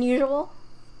than usual,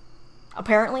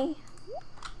 apparently.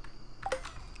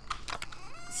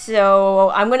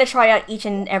 So I'm gonna try out each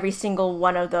and every single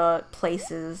one of the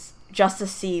places just to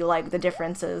see like the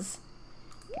differences.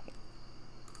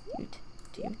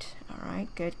 Dude. Alright,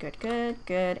 good,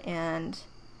 and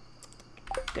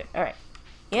good. Alright,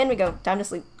 in we go. Time to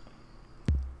sleep.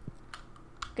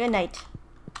 Good night,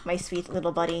 my sweet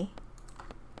little buddy.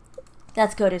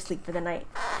 Let's go to sleep for the night.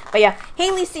 But yeah,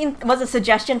 Haley was a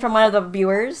suggestion from one of the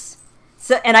viewers.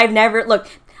 So, and I've never... Look,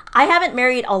 I haven't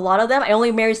married a lot of them. I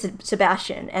only married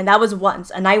Sebastian, and that was once.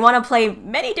 And I want to play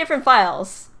many different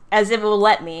files, as if it will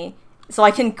let me, so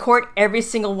I can court every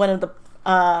single one of the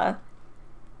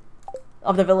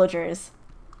villagers.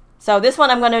 So this one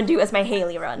I'm going to do as my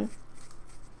Haley run.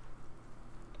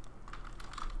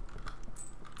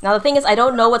 Now the thing is, I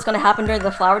don't know what's going to happen during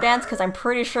the flower dance, because I'm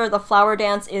pretty sure the flower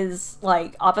dance is,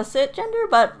 like, opposite gender,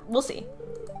 but we'll see.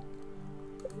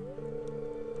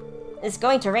 It's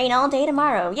going to rain all day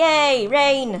tomorrow. Yay,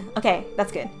 rain! Okay,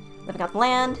 that's good. Living off the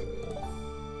land.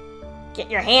 Get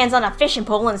your hands on a fishing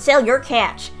pole and sell your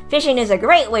catch. Fishing is a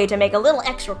great way to make a little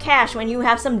extra cash when you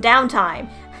have some downtime.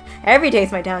 Every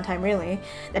day's my downtime, really.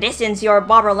 The distance your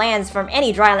bobber lands from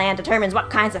any dry land determines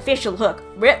what kinds of fish you'll hook.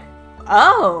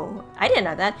 Oh, I didn't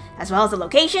know that. As well as the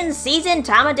location, season,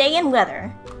 time of day, and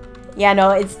weather. Yeah,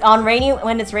 no, it's on rainy.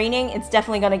 When it's raining, it's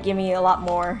definitely gonna give me a lot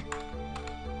more.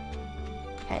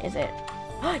 Okay, is it?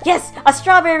 Yes, a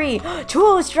strawberry!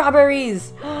 2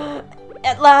 strawberries!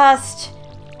 At last!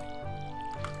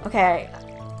 Okay.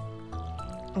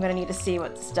 I'm gonna need to see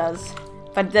what this does.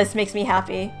 But this makes me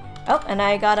happy. Oh, and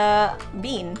I got a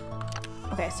bean.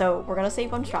 Okay, so we're gonna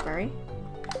save 1 strawberry.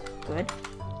 Good.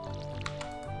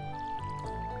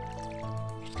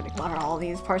 Just gonna water all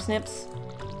these parsnips.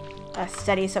 A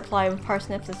steady supply of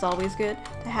parsnips is always good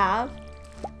to have.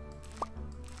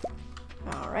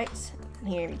 Alright,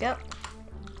 here we go.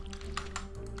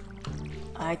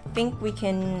 I think we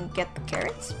can get the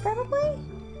carrots, probably?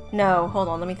 No, hold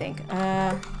on, let me think.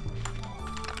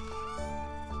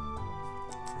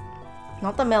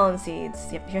 Not the melon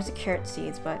seeds. Yep, here's the carrot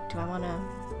seeds, but do I wanna...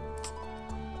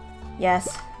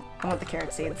 Yes, I want the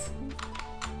carrot seeds.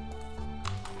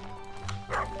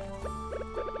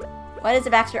 What is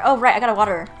it, Baxter? Oh, right, I gotta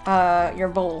water, your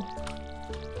bowl.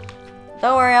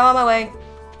 Don't worry, I'm on my way.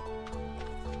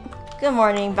 Good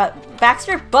morning,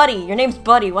 Baxter? Buddy! Your name's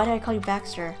Buddy. Why did I call you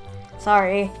Baxter?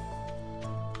 Sorry.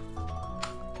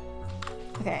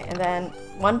 Okay, and then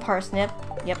 1 parsnip.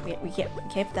 Yep, we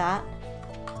kept that.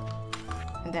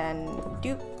 And then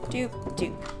doop, doop,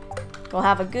 doop. We'll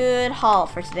have a good haul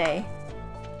for today.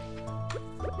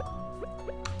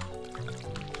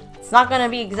 It's not gonna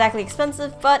be exactly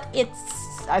expensive, but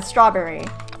it's a strawberry.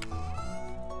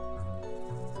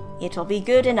 It'll be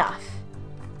good enough.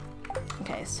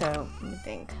 Okay, so let me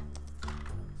think.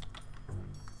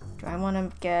 Do I want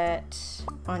to get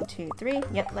 1, 2, 3?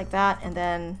 Yep, like that, and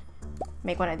then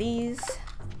make one of these.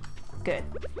 Good.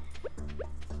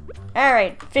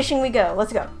 Alright, fishing we go.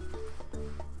 Let's go.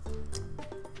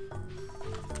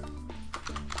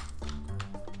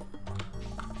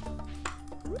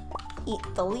 Eat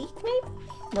the leek, maybe?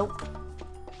 Nope.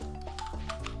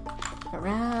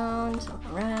 Around,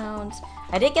 around.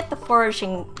 I did get the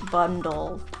foraging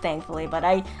bundle, thankfully, but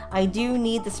I do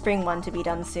need the spring one to be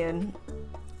done soon.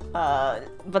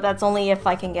 But that's only if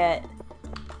I can get,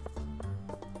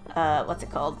 what's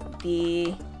it called?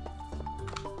 The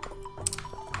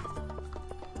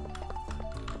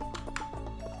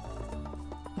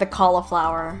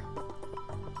cauliflower.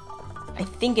 I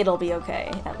think it'll be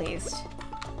okay, at least.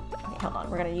 Okay, hold on.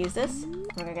 We're gonna use this.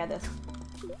 We're gonna get this.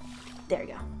 There we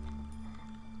go.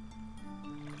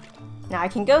 Now I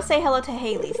can go say hello to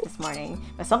Haley's this morning,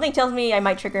 but something tells me I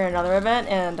might trigger another event,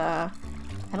 and I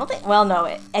don't think, well, no,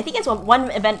 I think it's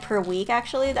one event per week,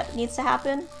 actually, that needs to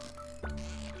happen.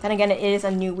 Then again, it is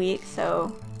a new week,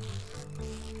 so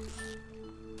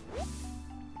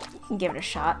you can give it a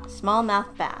shot.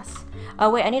 Smallmouth bass. Oh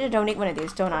wait, I need to donate one of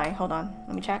these, don't I? Hold on,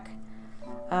 let me check.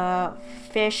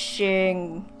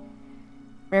 Fishing...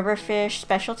 River fish,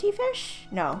 specialty fish?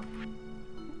 No.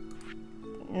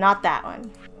 Not that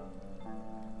one.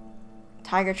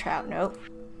 Tiger trout, nope.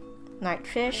 Night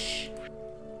fish.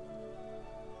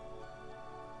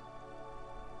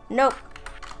 Nope.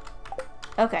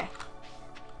 Okay.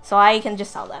 So I can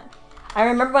just sell that. I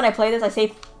remember when I played this, I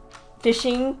saved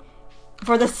fishing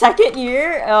for the second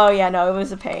year. Oh yeah, no, it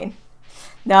was a pain.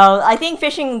 No, I think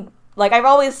fishing, like, I've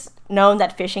always known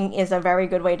that fishing is a very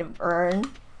good way to earn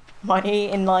money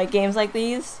in, like, games like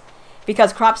these.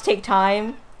 Because crops take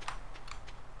time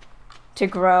to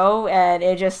grow, and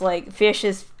it just, like, fish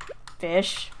is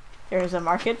fish. There's a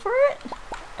market for it,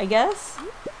 I guess.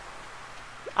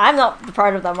 I'm not the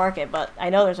part of the market, but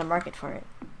I know there's a market for it.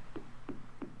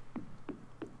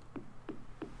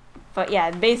 But yeah,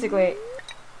 basically,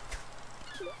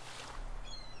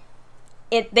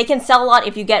 they can sell a lot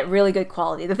if you get really good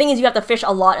quality. The thing is, you have to fish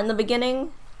a lot in the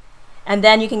beginning, and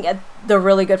then you can get the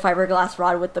really good fiberglass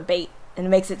rod with the bait, and it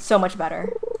makes it so much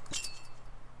better.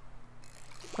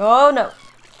 Oh no.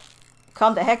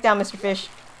 Calm the heck down, Mr. Fish.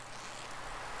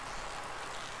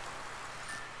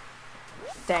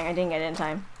 Dang, I didn't get it in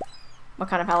time. What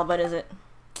kind of halibut is it?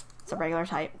 It's a regular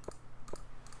type.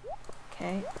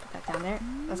 Okay, put that down there.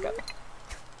 Let's go.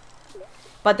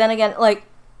 But then again, like,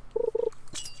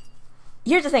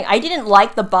 here's the thing. I didn't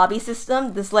like the bobby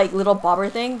system, this, like, little bobber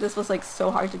thing. This was, like,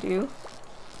 so hard to do.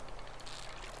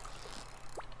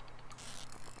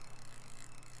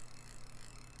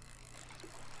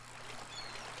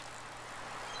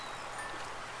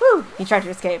 Whew! He tried to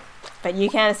escape. But you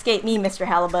can't escape me, Mr.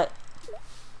 Halibut.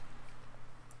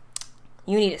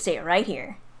 You need to stay right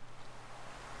here.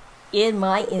 In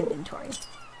my inventory.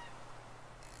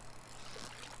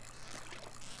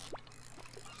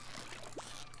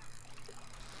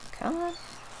 Come on.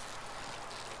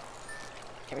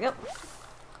 Here we go.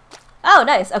 Oh,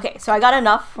 nice. Okay, so I got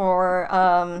enough for,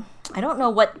 I don't know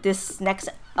what this next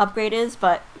upgrade is,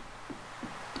 but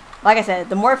like I said,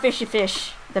 the more fish you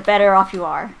fish, the better off you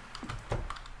are.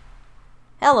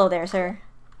 Hello there, sir.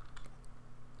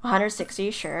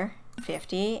 160, sure.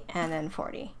 50, and then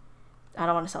 40. I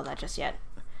don't want to sell that just yet.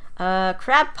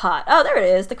 Crab pot. Oh, there it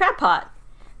is, the crab pot.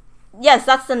 Yes,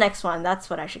 that's the next one. That's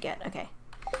what I should get. Okay.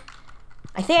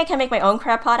 I think I can make my own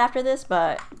crab pot after this,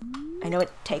 but I know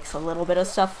it takes a little bit of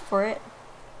stuff for it.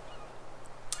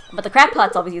 But the crab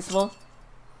pot's always useful.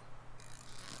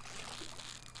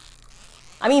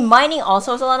 I mean, mining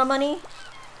also is a lot of money.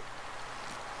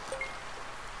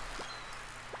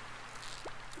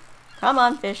 Come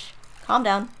on, fish. Calm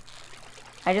down.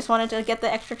 I just wanted to get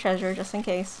the extra treasure, just in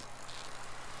case.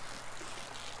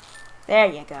 There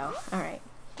you go. Alright.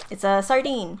 It's a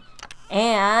sardine.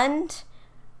 And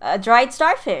a dried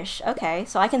starfish. Okay,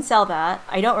 so I can sell that.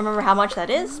 I don't remember how much that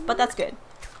is, but that's good.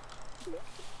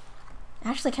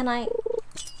 Actually, can I...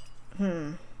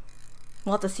 We'll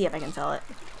have to see if I can sell it.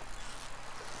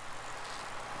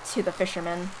 To the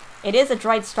fisherman. It is a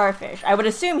dried starfish. I would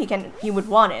assume he would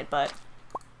want it, but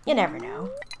you never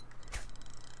know.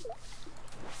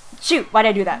 Shoot! Why'd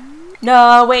I do that?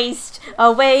 No, waste!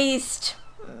 A waste!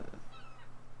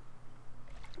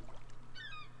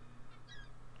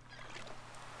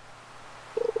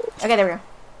 Okay, there we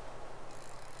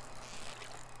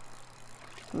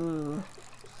go. Ooh.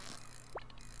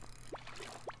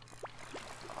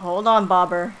 Hold on,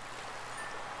 Bobber.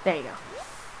 There you go.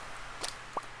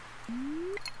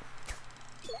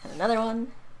 And another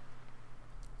one.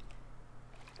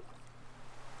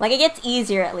 Like, it gets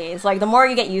easier at least. Like, the more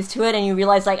you get used to it and you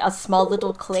realize, like, a small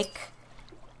little click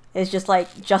is just,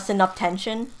 like, just enough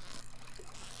tension.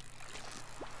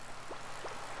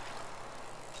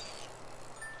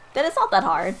 Then it's not that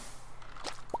hard.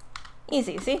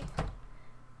 Easy, see?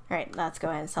 Alright, let's go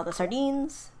ahead and sell the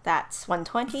sardines. That's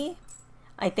 120.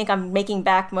 I think I'm making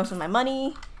back most of my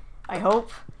money. I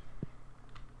hope.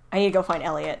 I need to go find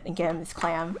Elliot and get him his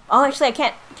clam. Oh, actually, I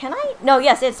can't. Can I? No,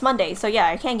 yes, it's Monday, so yeah,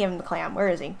 I can't give him the clam. Where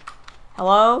is he?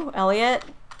 Hello, Elliot?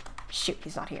 Shoot,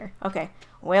 he's not here. Okay,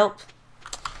 well,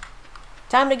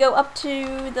 time to go up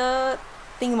to the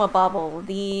thingamabobble.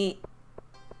 The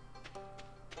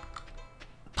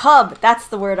pub. That's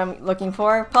the word I'm looking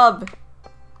for. Pub.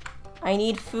 I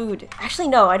need food. Actually,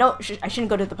 no, I don't. I shouldn't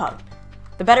go to the pub.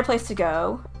 The better place to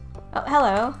go. Oh,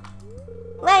 hello.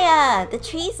 Leia, the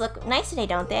trees look nice today,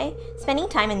 don't they? Spending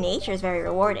time in nature is very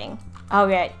rewarding.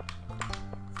 Okay.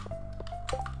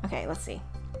 Okay, let's see.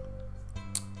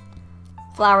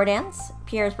 Flower dance,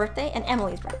 Pierre's birthday, and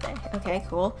Emily's birthday. Okay,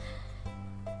 cool.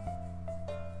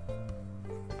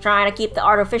 Trying to keep the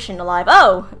art of fishing alive.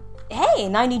 Oh! Hey,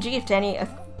 90G if any.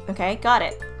 Okay, got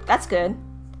it. That's good.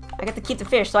 I get to keep the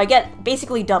fish, so I get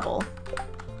basically double.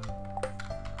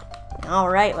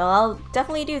 Alright, well, I'll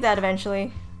definitely do that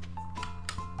eventually.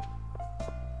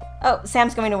 Oh,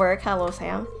 Sam's going to work. Hello,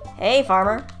 Sam. Hey,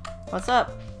 farmer. What's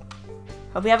up?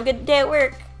 Hope you have a good day at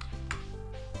work.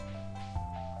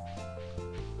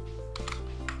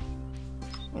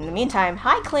 In the meantime,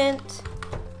 hi, Clint.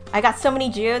 I got so many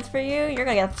geodes for you. You're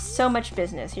gonna get so much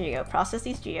business. Here you go. Process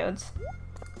these geodes.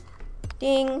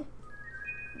 Ding.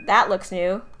 That looks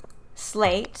new.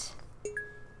 Slate.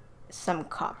 Some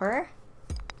copper.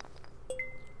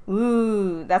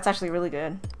 Ooh, that's actually really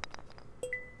good.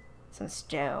 Some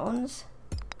stones.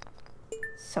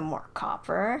 Some more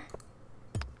copper.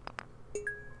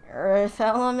 Earth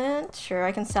element. Sure,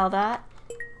 I can sell that.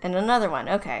 And another one.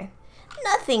 Okay.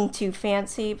 Nothing too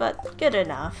fancy, but good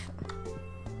enough.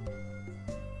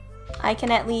 I can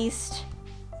at least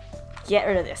get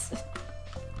rid of this.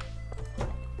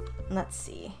 Let's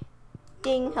see.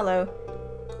 Ding. Hello.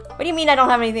 What do you mean I don't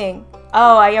have anything?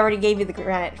 Oh, I already gave you the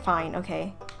granite. Fine.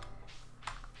 Okay.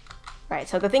 Right,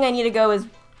 so the thing I need to go is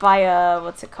buy a...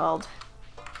 what's it called?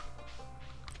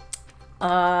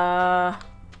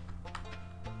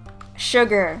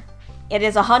 Sugar. It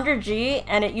is 100G,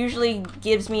 and it usually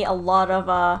gives me a lot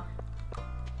of,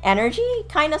 energy?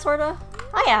 Kinda, sorta.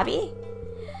 Hi, Abby.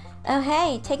 Oh,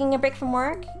 hey, taking a break from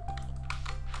work?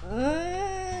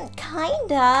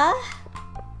 Kinda.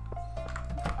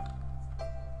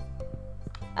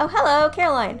 Oh, hello,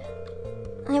 Caroline.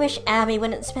 I wish Abby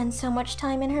wouldn't spend so much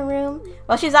time in her room.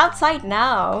 Well, she's outside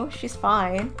now. She's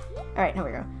fine. Alright, here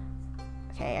we go.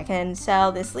 Okay, I can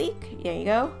sell this leek. There you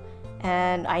go.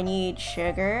 And I need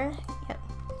sugar. Yep.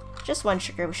 Just one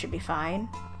sugar should be fine.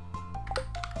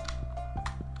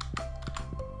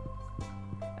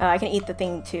 I can eat the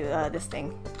thing too, this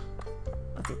thing.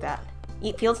 Let's eat that.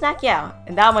 Eat field snack? Yeah.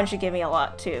 And that one should give me a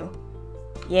lot too.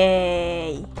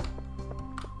 Yay.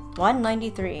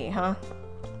 193, huh?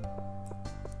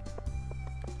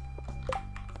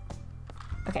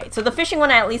 Okay, so the fishing one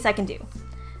at least I can do.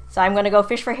 So I'm gonna go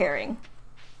fish for herring.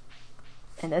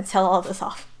 And then sell all this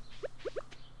off.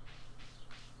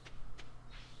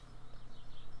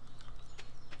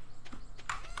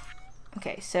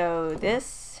 Okay, so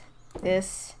this,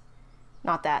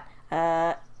 not that.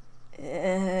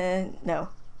 No.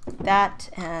 That,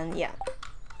 and yeah.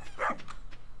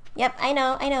 Yep, I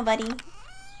know, buddy.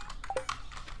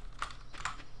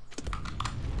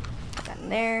 Put that in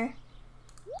there.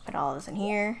 Put all this in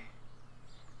here.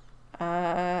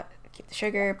 Keep the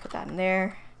sugar, put that in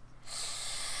there.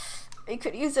 I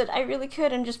could use it, I really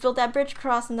could, and just build that bridge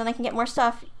across, and then I can get more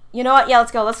stuff. You know what? Yeah,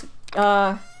 let's go. Let's,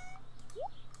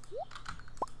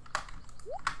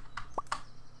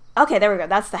 okay, there we go.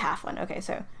 That's the half one. Okay,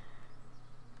 so...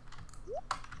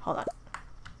 hold on.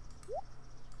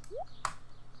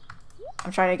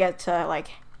 I'm trying to get to,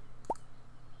 like...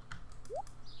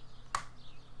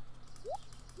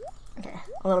 okay,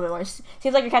 a little bit more.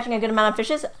 Seems like you're catching a good amount of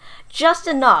fishes. Just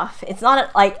enough. It's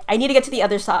not, like, I need to get to the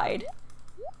other side.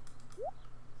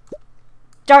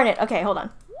 Darn it. Okay, hold on.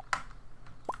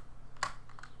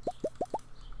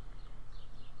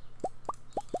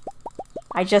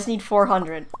 I just need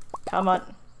 400. Come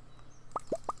on.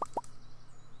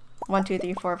 1, 2,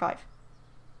 3, 4, 5.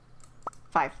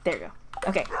 5. There you go.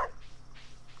 Okay.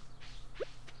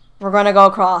 We're gonna go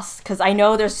across, because I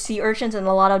know there's sea urchins and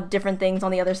a lot of different things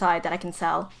on the other side that I can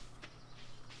sell.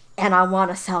 And I want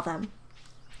to sell them.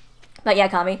 But yeah,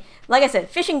 Kami, like I said,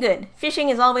 fishing good. Fishing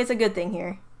is always a good thing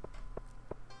here.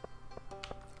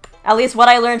 At least what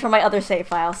I learned from my other save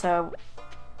file, so...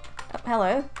 Oh,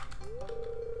 hello.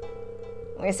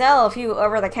 We sell a few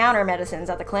over-the-counter medicines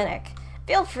at the clinic.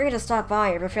 Feel free to stop by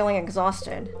if you're feeling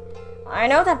exhausted. I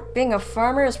know that being a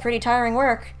farmer is pretty tiring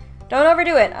work. Don't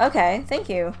overdo it. Okay, thank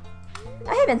you. Oh,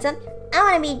 hey, Vincent. I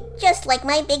want to be just like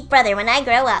my big brother when I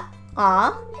grow up.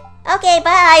 Aw. Okay,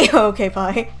 bye. Okay,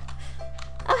 bye.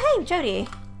 Oh, hey, Jody.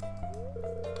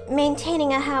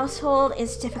 Maintaining a household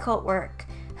is difficult work.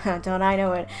 Don't I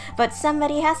know it. But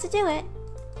somebody has to do it.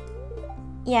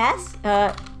 Yes?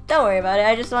 Don't worry about it.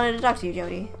 I just wanted to talk to you,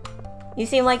 Jody. You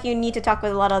seem like you need to talk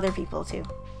with a lot of other people, too.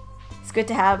 It's good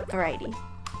to have variety.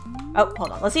 Oh,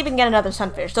 hold on. Let's see if we can get another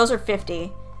sunfish. Those are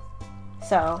 50.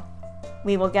 So,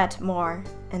 we will get more.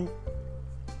 And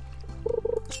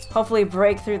hopefully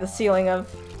break through the ceiling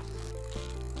of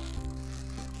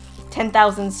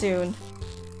 10,000 soon.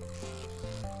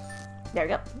 There we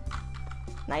go.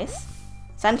 Nice.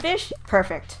 Sunfish?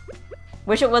 Perfect.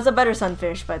 Wish it was a better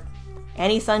sunfish, but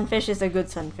any sunfish is a good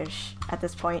sunfish at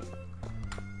this point.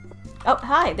 Oh,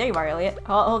 hi. There you are, Elliot.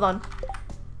 Hold on.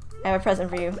 I have a present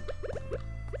for you.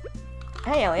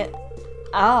 Hey, Elliot.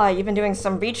 Ah, you've been doing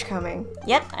some beachcombing.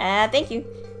 Yep, thank you.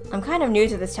 I'm kind of new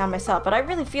to this town myself, but I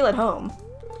really feel at home.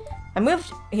 I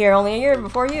moved here only a year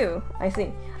before you. I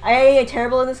see. I am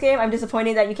terrible in this game. I'm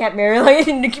disappointed that you can't marry, like,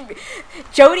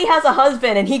 Jody has a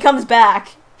husband and he comes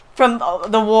back from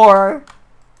the war.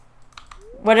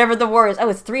 Whatever the war is. Oh,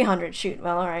 it's 300. Shoot.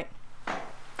 Well, alright.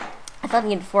 I thought we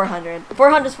needed 400.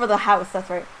 400 is for the house, that's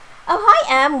right. Oh,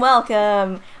 hi, Em.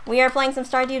 Welcome. We are playing some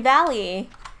Stardew Valley.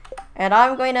 And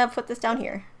I'm going to put this down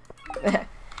here.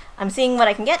 I'm seeing what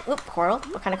I can get. Oop, coral.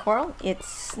 What kind of coral?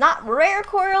 It's not rare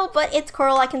coral, but it's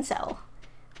coral I can sell.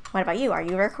 What about you? Are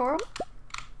you rare coral?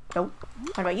 Nope.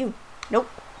 What about you? Nope.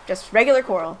 Just regular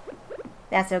coral.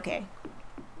 That's okay.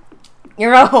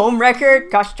 You're a home record?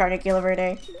 Gosh darn it, Gila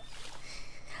Verde.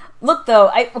 Look, though,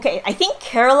 I think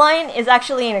Caroline is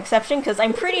actually an exception, because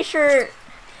I'm pretty sure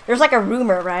there's like a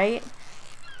rumor, right?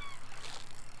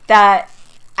 That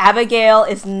Abigail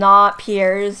is not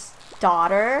Pierre's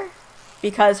daughter,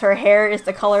 because her hair is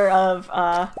the color of,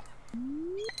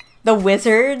 the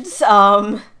wizard's,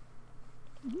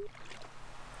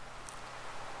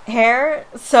 hair.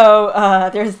 So,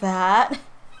 there's that.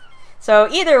 So,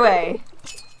 either way.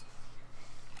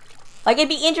 Like, it'd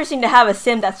be interesting to have a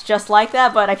sim that's just like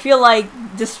that, but I feel like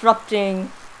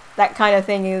disrupting that kind of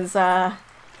thing is,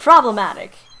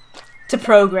 problematic. To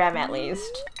program, at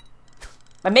least.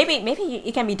 But maybe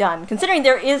it can be done. Considering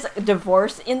there is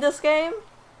divorce in this game.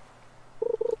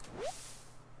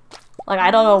 Like, I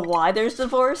don't know why there's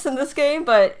divorce in this game,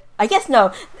 but I guess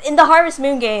no. In the Harvest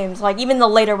Moon games, like, even the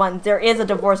later ones, there is a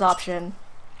divorce option.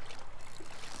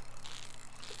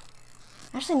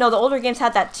 Actually, no, the older games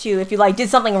had that too. If you, like, did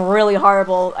something really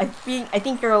horrible, I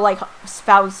think your, like,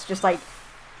 spouse just, like,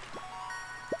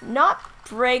 not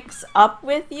breaks up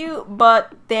with you,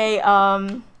 but they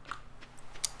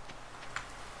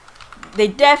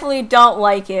definitely don't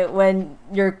like it when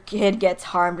your kid gets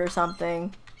harmed or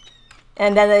something.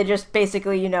 And then they just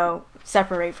basically, you know,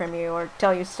 separate from you or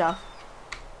tell you stuff.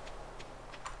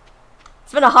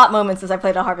 It's been a hot moment since I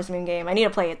played a Harvest Moon game. I need to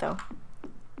play it, though.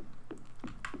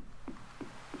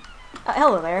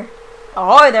 Hello there.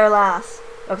 Oh, there, lass.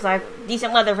 Looks like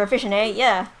decent weather for fishing, eh?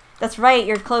 Yeah. That's right,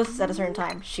 you're closed at a certain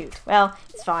time. Shoot. Well,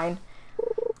 it's fine.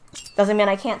 Doesn't mean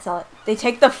I can't sell it. They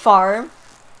take the farm?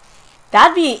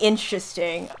 That'd be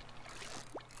interesting.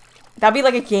 That'd be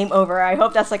like a game over. I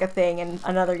hope that's like a thing in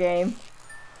another game.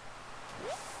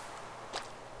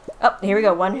 Oh, here we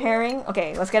go. One herring.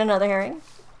 Okay, let's get another herring.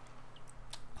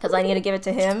 Because I need to give it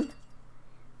to him.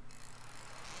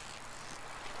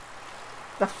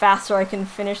 The faster I can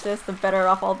finish this, the better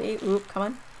off I'll be. Oop, come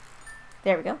on.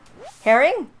 There we go.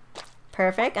 Herring.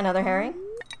 Perfect. Another herring.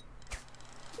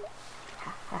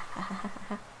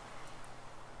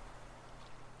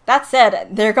 That said,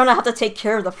 they're gonna have to take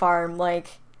care of the farm.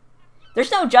 Like,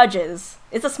 there's no judges.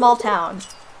 It's a small town.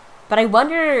 But I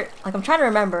wonder, like, I'm trying to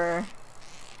remember,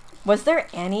 was there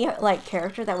any, like,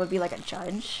 character that would be, like, a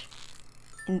judge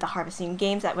in the Harvesting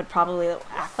games that would probably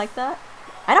act like that?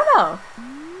 I don't know.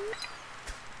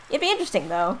 It'd be interesting,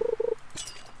 though.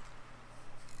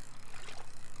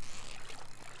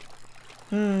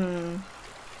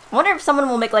 I wonder if someone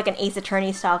will make, like, an Ace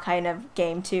Attorney style kind of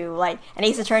game, too. Like, an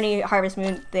Ace Attorney Harvest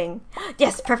Moon thing.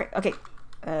 Yes, perfect. Okay.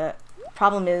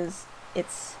 Problem is,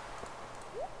 it's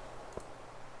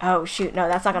Oh, shoot. No,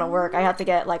 that's not gonna work. I have to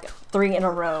get, like, 3 in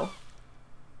a row.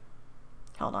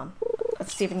 Hold on.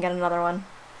 Let's see if we can get another one.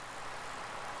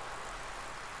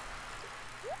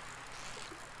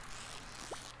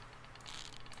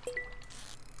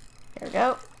 There we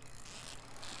go.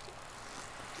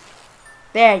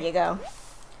 There you go.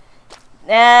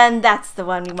 And that's the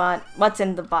one we want. What's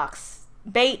in the box?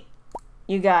 Bait.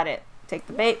 You got it. Take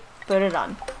the bait, put it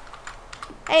on.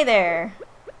 Hey there.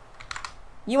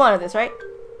 You wanted this, right?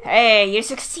 Hey, you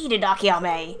succeeded,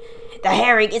 AkiAme. The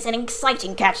herring is an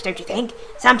exciting catch, don't you think?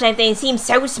 Sometimes they seem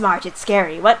so smart, it's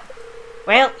scary. What?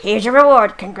 Well, here's your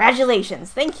reward. Congratulations.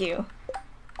 Thank you.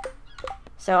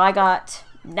 So I got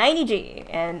 90G,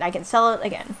 and I can sell it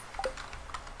again.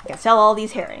 I can sell all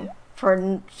these herring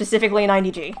for specifically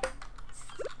 90G.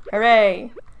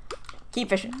 Hooray! Keep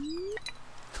fishing.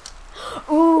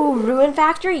 Ooh, Ruin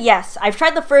Factory? Yes, I've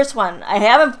tried the first one. I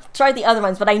haven't tried the other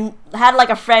ones, but I had like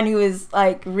a friend who is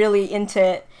like really into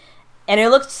it. And it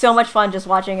looked so much fun just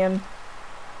watching him.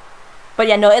 But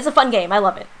yeah, no, it's a fun game. I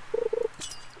love it.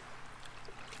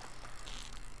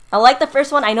 I like the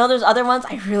first one. I know there's other ones.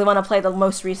 I really want to play the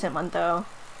most recent one, though.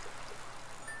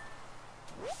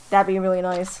 That'd be really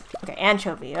nice. Okay,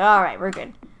 anchovy. Alright, we're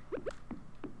good.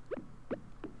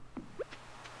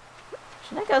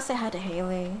 Should I go say hi to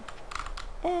Haley?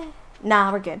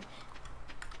 Nah, we're good.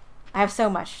 I have so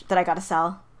much that I gotta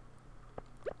sell.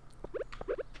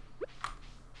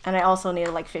 And I also need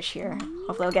to, like, fish here.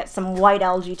 Hopefully I'll get some white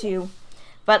algae, too.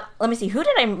 But, let me see. Who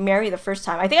did I marry the first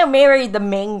time? I think I married the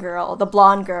main girl. The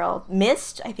blonde girl.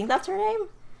 Mist? I think that's her name?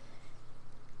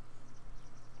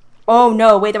 Oh,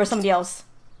 no. Wait, there was somebody else.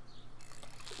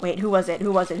 Wait, who was it?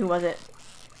 Who was it? Who was it?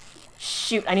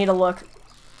 Shoot, I need to look.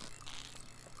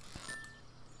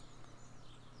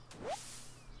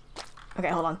 Okay,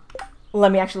 hold on.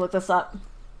 Let me actually look this up.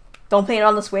 Don't play it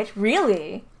on the Switch?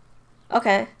 Really?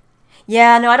 Okay.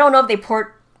 Yeah, no, I don't know if they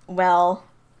port well.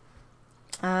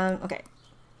 Okay.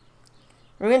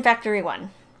 Ruin Factory 1.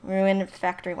 Ruin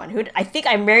Factory 1. Who? I think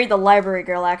I married the library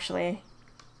girl, actually.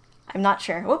 I'm not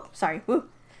sure. Whoop, sorry. Whoop.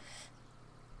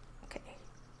 Okay.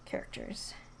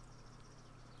 Characters.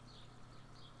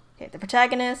 Okay, the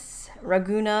protagonist.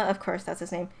 Raguna, of course, that's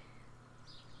his name.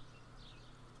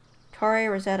 Tori,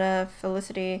 Rosetta,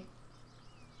 Felicity.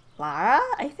 Lara,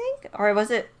 I think? Or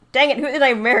was it... Dang it, who did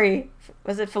I marry?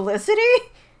 Was it Felicity?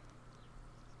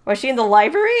 Was she in the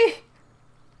library?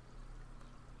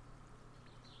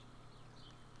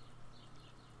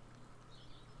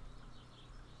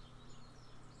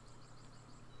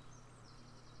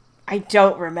 I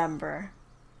don't remember.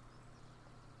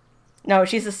 No,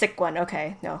 she's the sick one.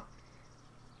 Okay, no.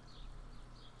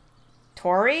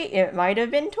 Tori? It might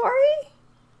have been Tori?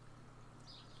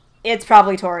 It's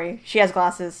probably Tori. She has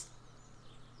glasses.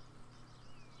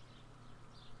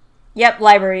 Yep,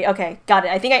 library. Okay, got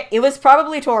it. I think it was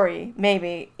probably Tori.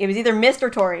 Maybe. It was either Mist or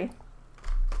Tori.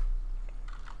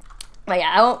 But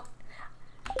yeah,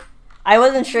 I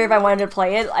wasn't sure if I wanted to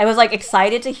play it. I was like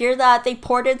excited to hear that they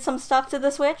ported some stuff to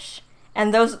the Switch.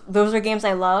 And those are games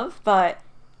I love, but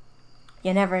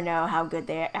you never know how good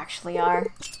they actually are.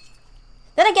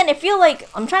 Then again, I feel like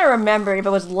I'm trying to remember if it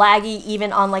was laggy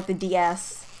even on like the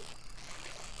DS.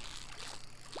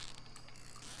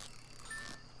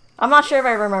 I'm not sure if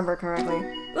I remember correctly.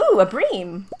 Ooh, a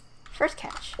bream! First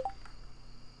catch.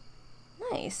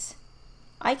 Nice.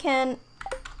 I can...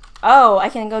 Oh, I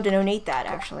can go donate that,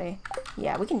 actually.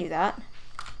 Yeah, we can do that.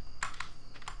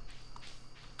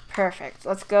 Perfect.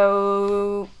 Let's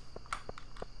go...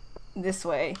 this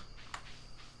way.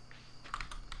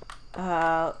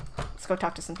 Let's go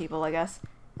talk to some people, I guess.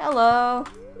 Hello!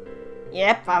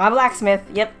 Yep, I'm a blacksmith.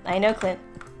 Yep, I know Clint.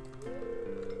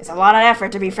 It's a lot of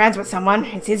effort to be friends with someone.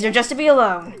 It's easier just to be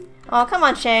alone. Oh, come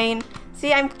on, Shane.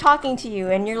 See, I'm talking to you,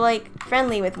 and you're, like,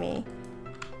 friendly with me.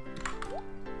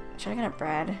 Should I get a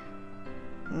bread?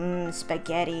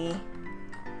 Spaghetti.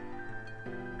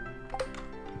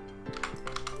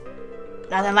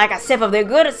 Nothing like a sip of the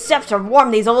good stuff to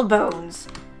warm these old bones.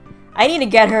 I need to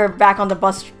get her back on the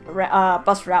bus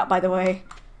route, by the way.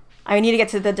 I need to get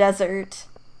to the desert.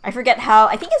 I forget how.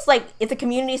 I think it's like, if the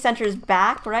community center is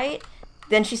back, right?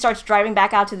 Then she starts driving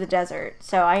back out to the desert.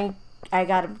 So I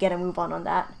gotta get a move on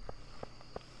that.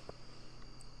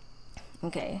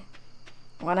 Okay.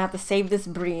 I'm gonna have to save this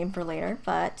bream for later,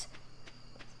 but...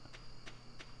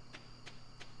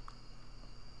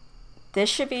 this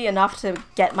should be enough to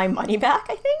get my money back,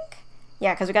 I think?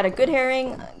 Yeah, because we got a good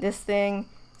herring, this thing,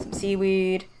 some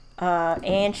seaweed,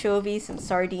 anchovies, some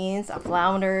sardines, a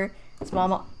flounder,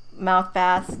 smallmouth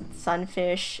bass,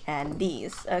 sunfish, and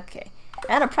these. Okay.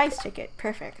 And a price ticket.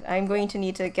 Perfect. I'm going to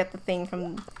need to get the thing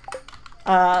from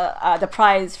the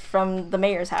prize from the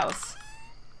mayor's house.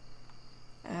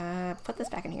 Put this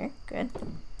back in here. Good.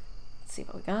 Let's see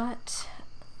what we got.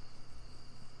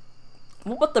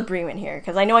 We'll put the broom in here,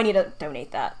 because I know I need to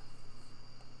donate that.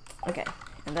 Okay,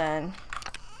 and then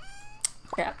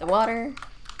grab the water,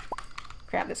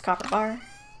 grab this copper bar,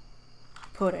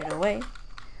 put it away,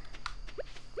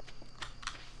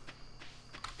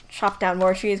 chop down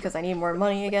more trees because I need more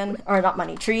money again. Or not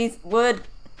money, trees, wood.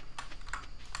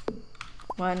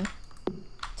 1,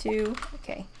 2,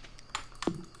 okay.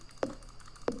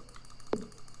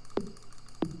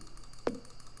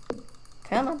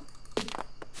 Come on.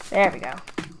 There we go.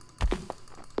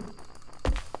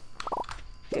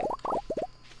 Good.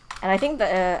 And I think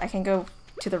that I can go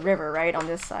to the river, right, on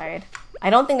this side. I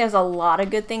don't think there's a lot of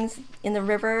good things in the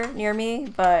river near me,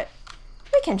 but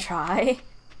we can try.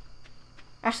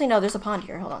 Actually, no, there's a pond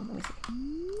here. Hold on, let me see.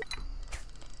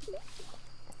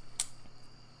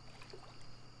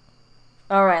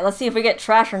 Alright, let's see if we get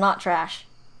trash or not trash.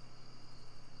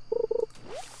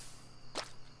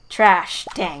 Trash.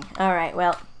 Dang. Alright,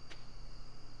 well.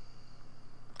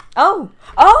 Oh!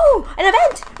 Oh! An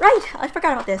event! Right! I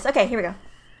forgot about this. Okay, here we go.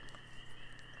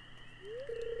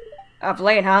 Up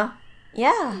late, huh?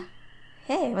 Yeah.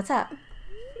 Hey, what's up?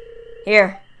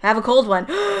 Here, have a cold one.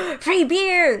 Free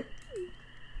beer!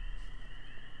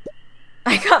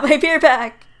 I got my beer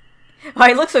back! Oh,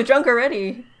 I look so drunk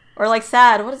already. Or like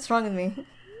sad. What is wrong with me?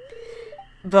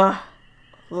 Buh.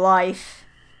 Life.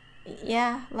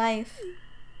 Yeah, life.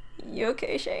 You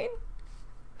okay, Shane?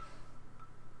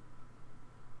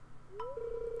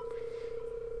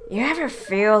 You ever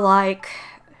feel like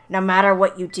no matter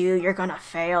what you do, you're gonna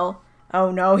fail? Oh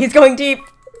no, he's going deep!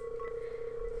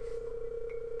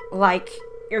 Like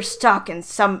you're stuck in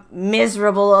some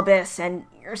miserable abyss and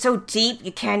you're so deep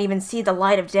you can't even see the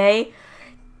light of day?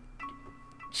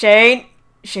 Shane?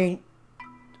 Shane.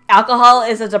 Alcohol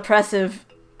is a depressive.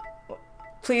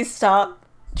 Please stop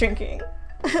drinking.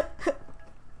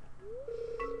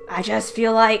 I just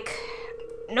feel like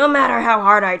no matter how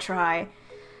hard I try,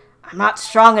 I'm not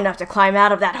strong enough to climb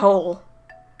out of that hole.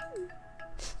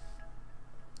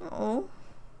 Oh.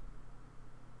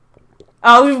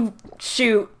 Oh,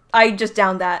 shoot. I just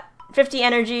downed that. 50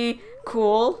 energy.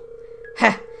 Cool.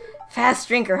 Heh. Fast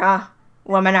drinker, huh?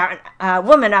 Woman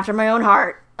after my own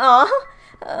heart.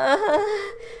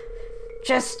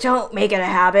 Just don't make it a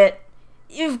habit.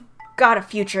 You've got a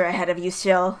future ahead of you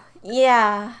still.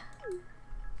 Yeah.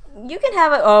 You can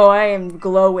have it. Oh, I am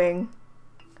glowing.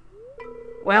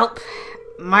 Welp,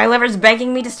 my liver's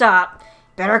begging me to stop.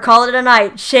 Better call it a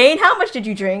night. Shane, how much did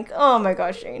you drink? Oh my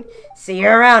gosh, Shane. See you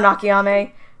around,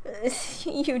 AkiAme.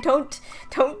 You don't...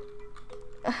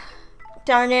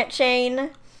 Darn it,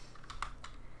 Shane.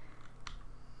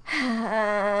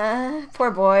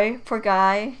 Poor boy. Poor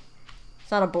guy.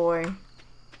 He's not a boy.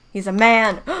 He's a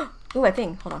man. Ooh, a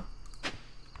thing. Hold on.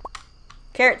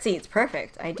 Carrot seeds.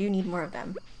 Perfect. I do need more of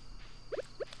them.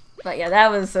 But yeah,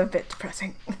 that was a bit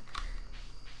depressing.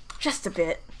 Just a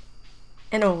bit.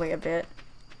 And only a bit.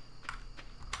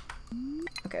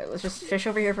 Okay, let's just fish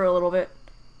over here for a little bit.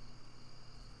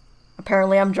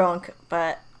 Apparently I'm drunk,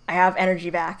 but I have energy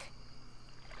back.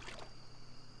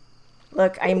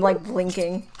 Look, I'm like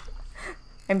blinking.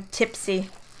 I'm tipsy.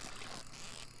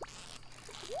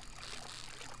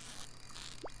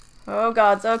 Oh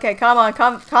gods, okay, come on,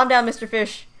 calm down, Mr.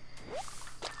 Fish.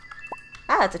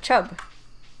 Ah, it's a chub.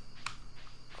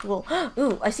 Cool.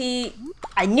 Ooh,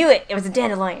 I knew it! It was a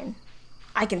dandelion.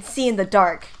 I can see in the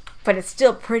dark, but it's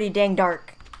still pretty dang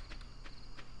dark.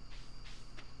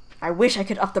 I wish I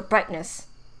could up the brightness.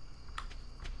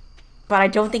 But I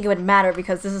don't think it would matter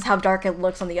because this is how dark it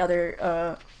looks on the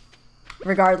other,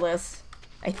 regardless,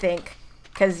 I think.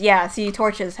 Because, yeah, see,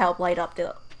 torches help light up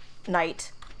the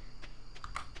night.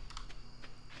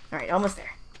 Alright, almost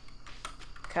there.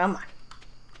 Come on.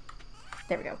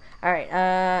 There we go.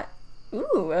 Alright,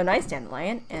 ooh, a nice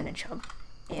dandelion and a chub.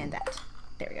 And that.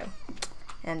 There we go.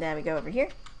 And then we go over here.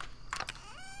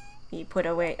 We put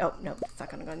away... Oh, no, it's not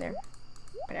gonna go in there.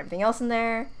 Put everything else in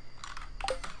there.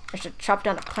 I should chop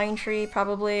down a pine tree,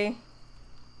 probably.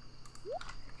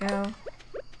 There we go.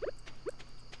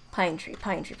 Pine tree,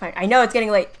 pine tree, pine... I know it's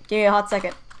getting late. Give me a hot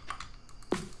second.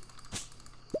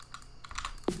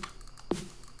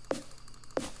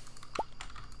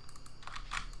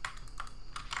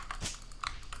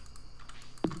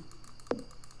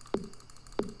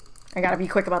 I gotta be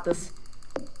quick about this.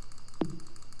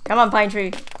 Come on, pine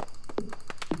tree.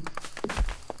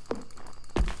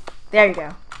 There you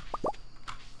go.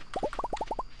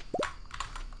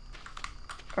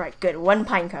 Alright, good. 1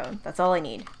 pine cone. That's all I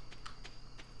need.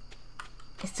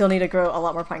 I still need to grow a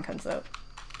lot more pine cones, though.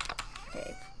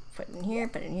 Okay, put it in here,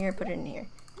 put it in here, put it in here.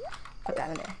 Put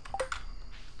that in there.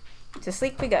 To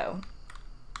sleep we go.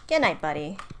 Good night,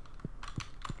 buddy.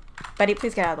 Buddy,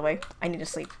 please get out of the way. I need to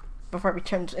sleep before it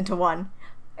turns into one.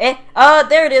 Eh? Oh,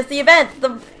 there it is, the event!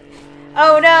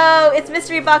 Oh no! It's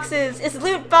mystery boxes! It's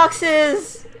loot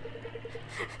boxes!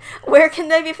 Where can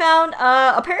they be found?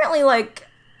 Apparently, like,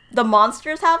 the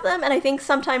monsters have them, and I think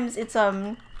sometimes it's,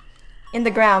 in the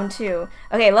ground, too.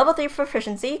 Okay, level 3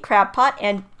 proficiency, crab pot,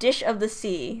 and dish of the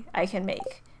sea I can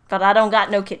make. But I don't got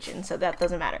no kitchen, so that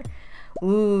doesn't matter.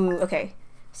 Ooh, okay.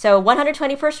 So,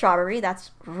 120 per strawberry,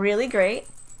 that's really great.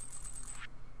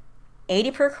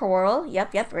 80 per coral,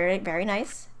 yep, very, very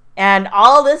nice. And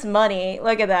all this money,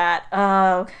 look at that.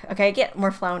 Oh, okay, get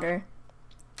more flounder.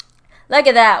 Look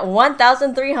at that,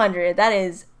 1,300. That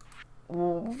is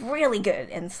really good.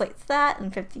 And slates that,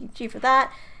 and 50G for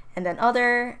that. And then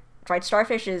other dried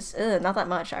starfish is not that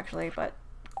much actually, but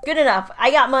good enough.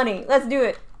 I got money. Let's do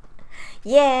it.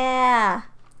 Yeah.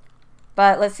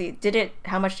 But let's see.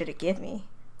 How much did it give me?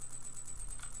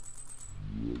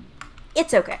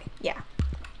 It's okay. Yeah.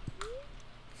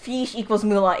 Feesh equals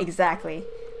moolah, exactly.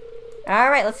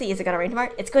 Alright, let's see. Is it gonna rain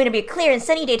tomorrow? It's going to be a clear and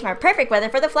sunny day tomorrow. Perfect weather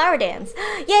for the flower dance.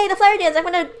 Yay, the flower dance! I'm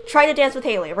gonna try to dance with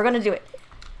Haley. We're gonna do it.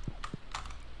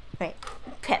 Right.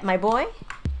 Pet my boy.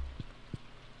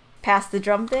 Pass the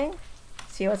drum thing.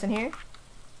 See what's in here.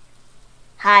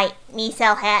 Hi, me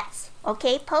sell hats.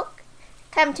 Okay, Poke?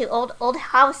 Come to old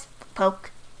house,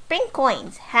 Poke. Bring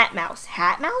coins. Hat mouse.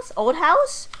 Hat mouse? Old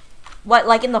house? What,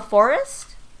 like in the forest?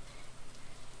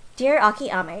 Dear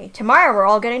AkiAme, tomorrow we're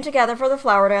all getting together for the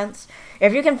flower dance.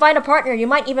 If you can find a partner, you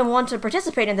might even want to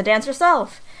participate in the dance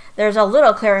yourself. There's a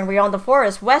little clearing beyond the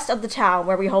forest west of the town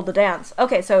where we hold the dance.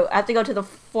 Okay, so I have to go to the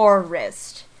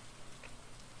forest.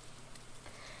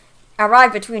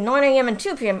 Arrive between 9 AM and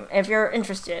 2 PM if you're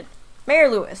interested. Mayor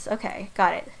Lewis. Okay,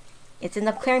 got it. It's in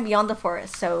the clearing beyond the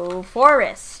forest. So,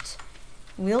 forest.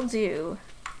 Will do.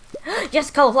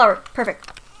 Yes, cauliflower. Perfect.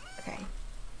 Okay.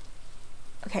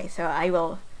 Okay, so I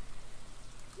will...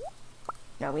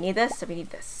 No, we need this, so we need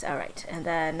this. Alright, and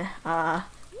then, no,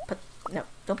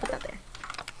 don't put that there.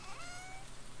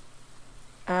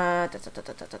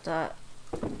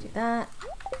 Do that.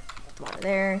 Water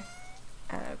there.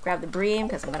 Grab the bream,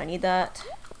 because I'm gonna need that.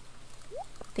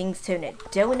 Things to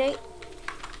donate.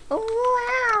 Oh,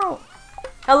 wow!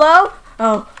 Hello?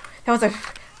 Oh, that was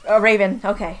a raven.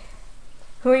 Okay.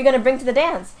 Who are you gonna bring to the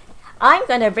dance? I'm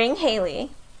gonna bring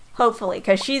Haley. Hopefully,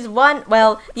 because she's one...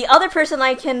 Well, the other person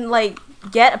I can, like,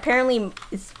 get apparently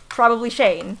is probably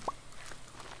Shane.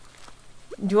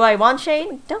 Do I want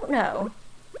Shane? Don't know.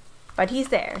 But he's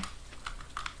there.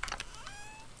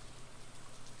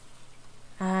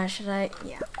 Should I?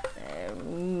 Yeah.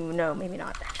 No, maybe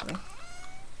not, actually.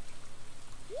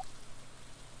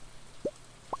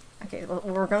 Okay, well,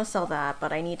 we're gonna sell that,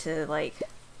 but I need to, like...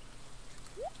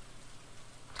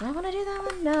 Do I want to do that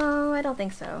one? No, I don't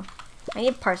think so. I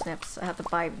need parsnips. I have to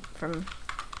buy from...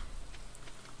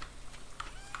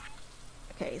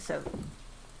 Okay, so...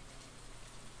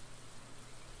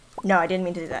 No, I didn't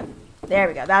mean to do that. There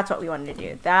we go. That's what we wanted to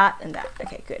do. That and that.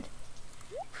 Okay, good.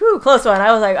 Whew, close one.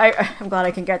 I was like, I'm glad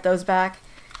I can get those back.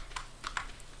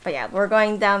 But yeah, we're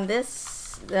going down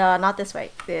this... not this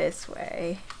way. This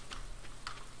way.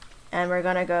 And we're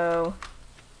gonna go...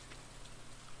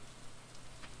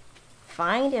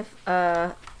 Find if,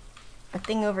 a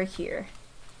thing over here.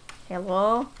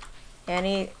 Hello?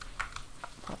 Any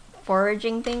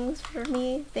foraging things for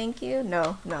me? Thank you?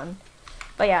 No, none.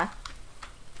 But yeah.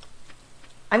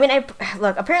 I mean,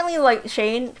 look, apparently, like,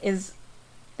 Shane is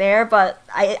there, but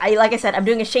like I said, I'm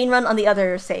doing a Shane run on the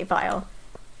other save file.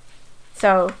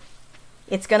 So,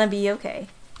 it's gonna be okay.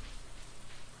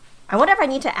 I wonder if I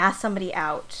need to ask somebody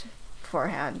out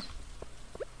beforehand.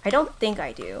 I don't think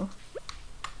I do.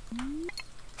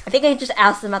 I think I can just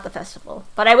ask them at the festival,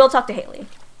 but I will talk to Haley.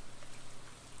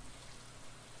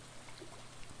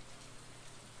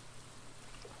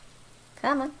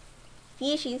 Come on.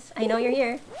 Fishies, I know you're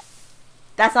here.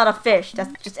 That's not a fish,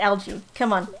 that's just algae.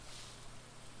 Come on.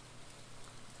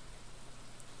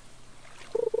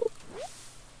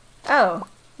 Oh,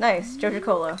 nice. Jojo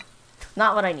Cola.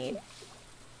 Not what I need.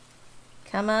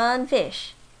 Come on,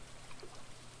 fish.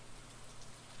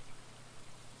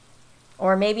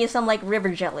 Or maybe some, like, river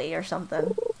jelly or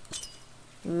something.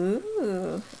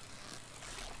 Ooh.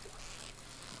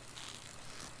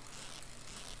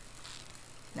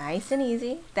 Nice and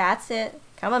easy. That's it.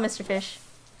 Come on, Mr. Fish.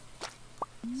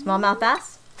 Smallmouth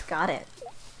bass? Got it.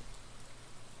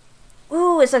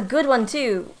 Ooh, it's a good one,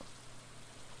 too.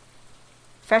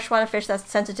 Freshwater fish that's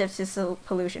sensitive to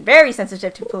pollution. Very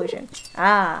sensitive to pollution.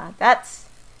 Ah, that's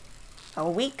a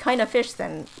weak kind of fish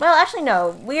then. Well, actually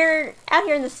no. We're out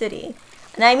here in the city.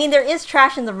 And I mean, there is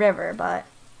trash in the river, but...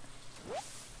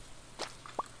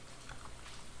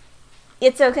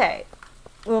 it's okay.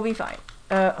 We'll be fine.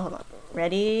 Hold on.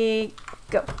 Ready?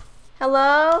 Go.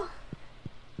 Hello?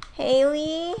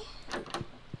 Haley?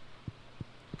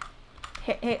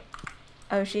 Hey.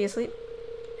 Oh, is she asleep?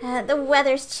 The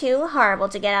weather's too horrible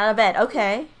to get out of bed.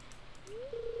 Okay.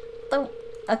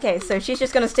 Okay, so she's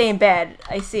just gonna stay in bed.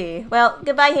 I see. Well,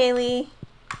 goodbye, Haley.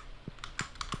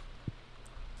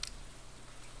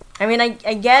 I mean, I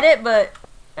get it, but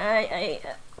I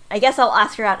guess I'll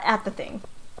ask her out at the thing.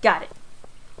 Got it.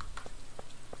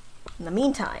 In the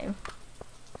meantime,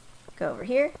 go over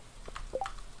here.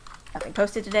 Nothing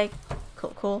posted today.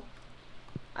 Cool.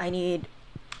 I need...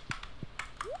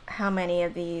 how many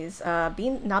of these?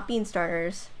 Not bean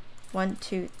starters. 1,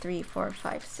 2, 3, 4,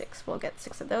 5, 6. We'll get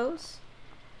 6 of those.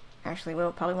 Actually,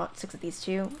 we'll probably want 6 of these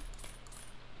too.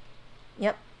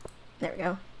 Yep. There we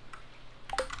go.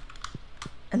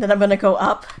 And then I'm gonna go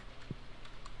up.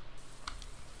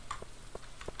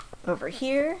 Over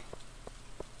here.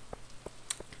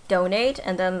 Donate,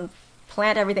 and then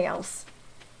plant everything else.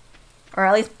 Or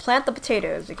at least plant the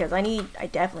potatoes, because I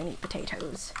definitely need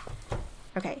potatoes.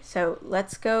 Okay, so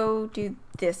let's go do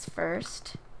this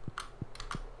first.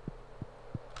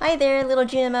 Hi there, little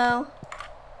GMO.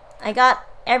 I got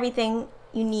everything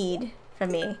you need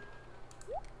from me.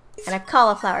 And a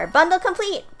cauliflower. Bundle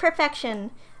complete!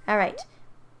 Perfection! Alright.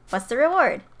 What's the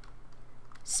reward?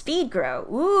 Speed grow.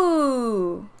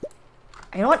 Ooh!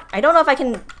 I don't know if I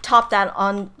can top that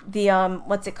on the,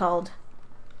 what's it called?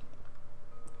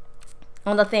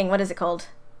 On the thing, what is it called?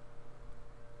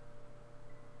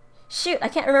 Shoot, I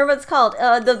can't remember what it's called.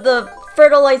 The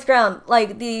fertilized ground.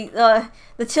 Like, the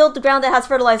tilled ground that has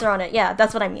fertilizer on it. Yeah,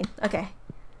 that's what I mean. Okay.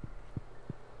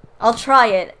 I'll try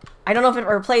it. I don't know if it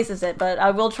replaces it, but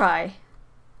I will try.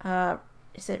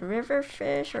 Is it river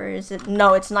fish, or is it...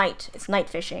 no, it's night. It's night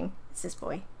fishing. It's this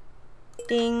boy.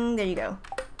 Ding, there you go.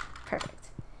 Perfect.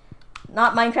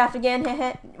 Not Minecraft again,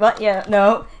 heh. What? Yeah,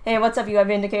 no. Hey, what's up, you web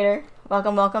indicator?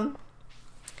 Welcome.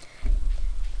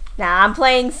 Now, I'm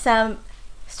playing some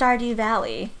Stardew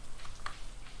Valley.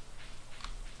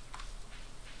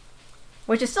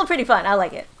 Which is still pretty fun. I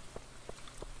like it.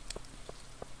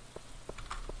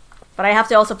 But I have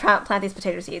to also plant these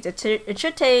potato seeds. It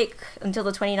should take until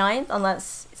the 29th,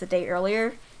 unless it's a day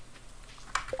earlier.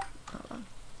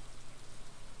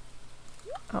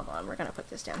 Hold on, we're gonna put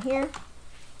this down here.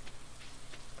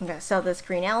 I'm gonna sell this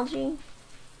green algae.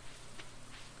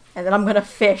 And then I'm gonna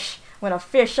fish. I'm gonna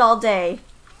fish all day.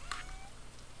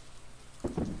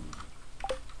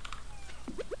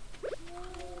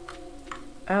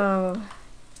 Oh.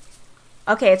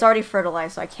 Okay, it's already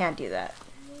fertilized, so I can't do that.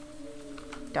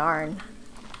 Darn.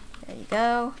 There you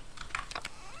go.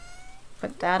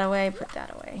 Put that away, put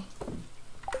that away.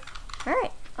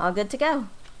 Alright, all good to go.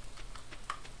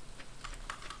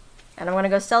 And I'm gonna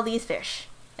go sell these fish.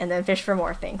 And then fish for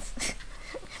more things.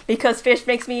 Because fish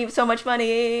makes me so much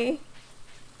money.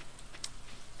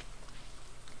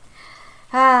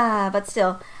 But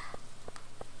still.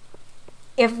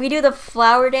 If we do the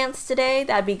flower dance today,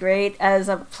 that'd be great as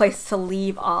a place to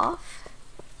leave off.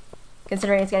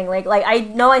 Considering it's getting late. Like, I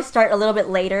know I start a little bit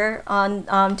later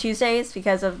on Tuesdays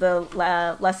because of the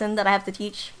lesson that I have to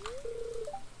teach.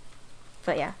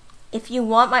 But yeah. If you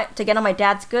want to get on my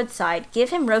dad's good side, give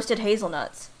him roasted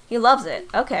hazelnuts. He loves it.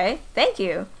 Okay, thank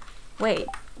you. Wait.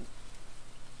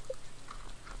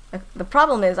 The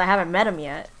problem is I haven't met him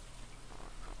yet.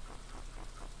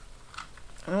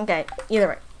 Okay, either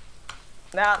way.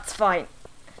 That's fine.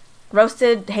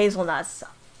 Roasted hazelnuts.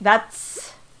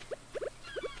 That's...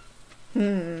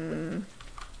 That's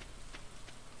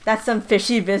some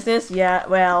fishy business? Yeah,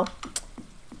 well...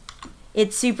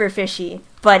 It's super fishy,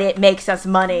 but it makes us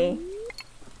money.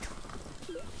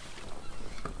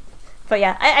 But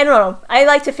yeah, I don't know. I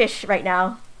like to fish right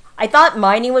now. I thought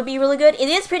mining would be really good. It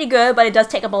is pretty good, but it does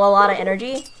take up a lot of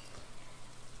energy.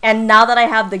 And now that I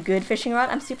have the good fishing rod,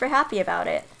 I'm super happy about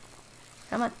it.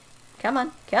 Come on. Come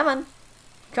on. Come on.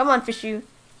 Come on, fish you.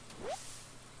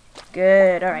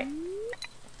 Good. Alright.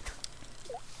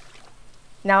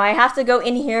 Now I have to go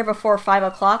in here before 5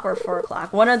 o'clock or 4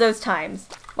 o'clock. One of those times.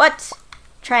 What?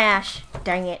 Trash.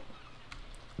 Dang it.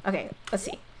 Okay, let's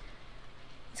see.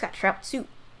 It's got trout soup.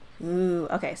 Ooh,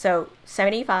 okay, so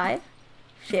 75,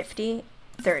 50,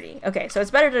 30. Okay, so it's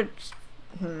better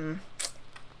to...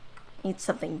 Need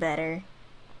something better.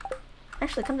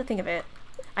 Actually, come to think of it.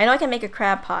 I know I can make a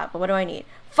crab pot, but what do I need?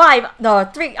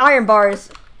 3 iron bars!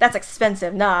 That's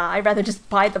expensive. Nah, I'd rather just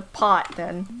buy the pot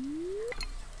then.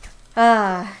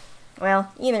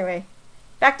 Well, either way.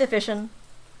 Back to fishing.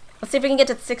 Let's see if we can get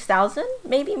to 6,000?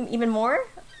 Maybe even more?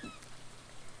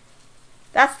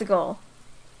 That's the goal.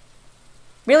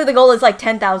 Really, the goal is like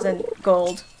 10,000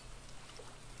 gold.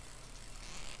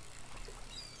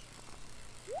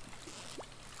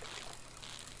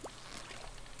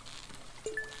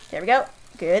 There we go.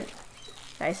 Good.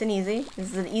 Nice and easy.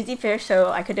 This is an easy fish, so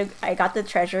I got the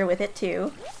treasure with it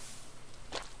too.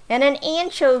 And an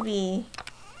anchovy.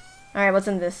 Alright, what's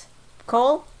in this?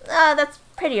 Coal? That's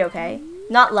pretty okay.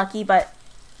 Not lucky, but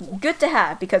good to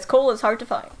have, because coal is hard to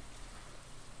find.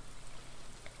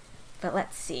 But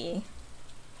let's see.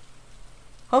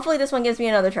 Hopefully this one gives me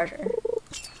another treasure.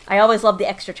 I always love the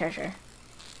extra treasure.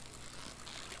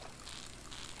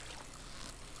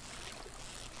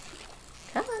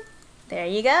 Come on. There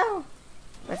you go.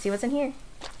 Let's see what's in here.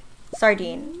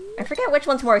 Sardine. I forget which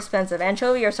one's more expensive,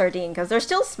 anchovy or sardine, because they're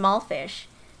still small fish.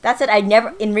 That's it.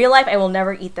 In real life, I will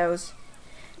never eat those.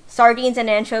 Sardines and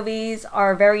anchovies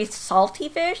are very salty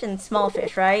fish and small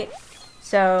fish, right?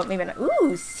 So maybe not.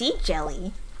 Ooh, sea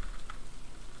jelly.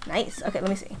 Nice. Okay, let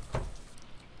me see.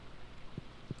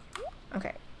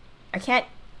 Okay. I can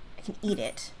eat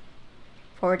it.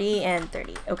 40 and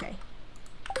 30. Okay.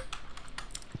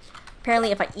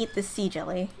 Apparently if I eat this sea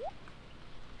jelly.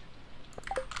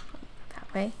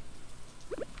 That way.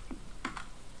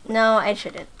 No, I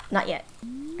shouldn't. Not yet.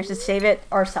 I should save it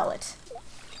or sell it.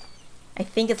 I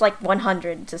think it's like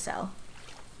 100 to sell.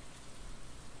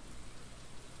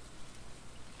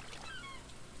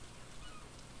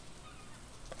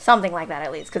 Something like that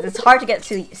at least, because it's hard to get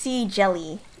to sea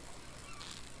jelly.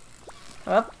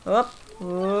 Up, up.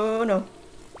 Oh no.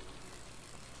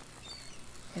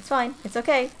 It's fine. It's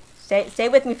okay. Stay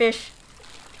with me, fish.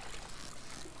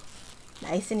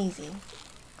 Nice and easy.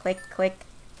 Click, click.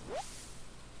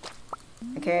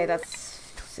 Okay,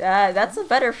 that's a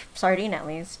better sardine at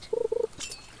least.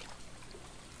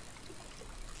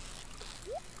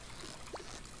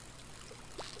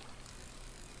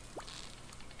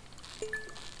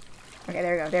 Okay,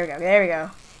 there we go, there we go, there we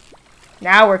go.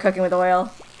 Now we're cooking with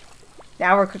oil.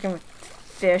 Now we're cooking with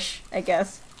fish, I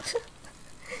guess.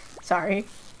 Sorry.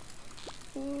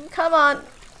 Come on.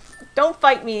 Don't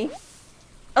fight me.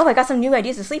 Oh, I got some new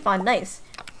ideas to sleep on. Nice.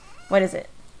 What is it?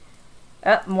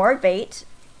 More bait.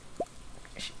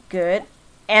 Good.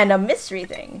 And a mystery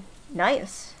thing.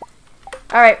 Nice.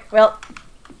 Alright, well,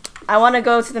 I want to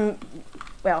go to the...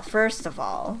 Well, first of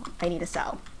all, I need to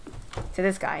sell to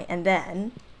this guy, and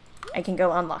then I can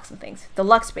go unlock some things. The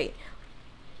Lux bait.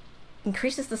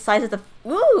 Increases the size of the...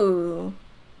 Ooh!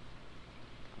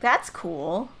 That's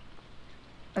cool.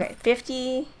 Okay,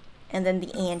 50, and then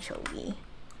the anchovy.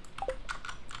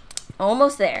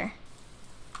 Almost there.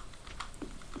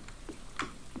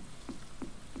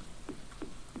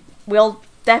 We'll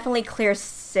definitely clear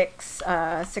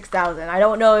 6,000. I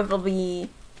don't know if it'll be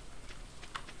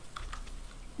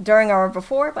during or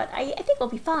before, but I think we'll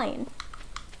be fine.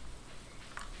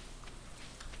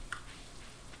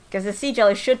 Because the sea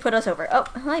jelly should put us over. Oh,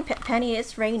 hi, Penny.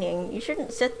 It's raining. You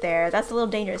shouldn't sit there. That's a little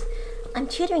dangerous. I'm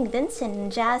tutoring Vincent and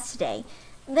Jazz today.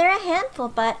 They're a handful,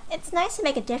 but it's nice to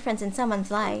make a difference in someone's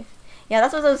life. Yeah,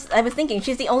 that's what I was thinking.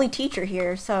 She's the only teacher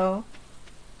here, so...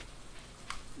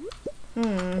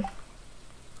 Ooh,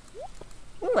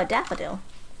 a daffodil.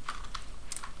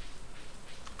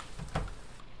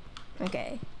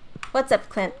 Okay. What's up,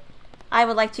 Clint? I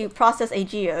would like to process a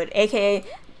geode, aka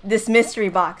this mystery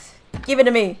box. Give it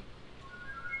to me.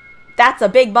 That's a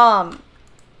big bomb.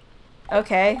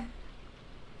 Okay.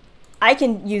 I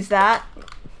can use that.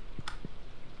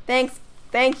 Thanks.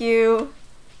 Thank you.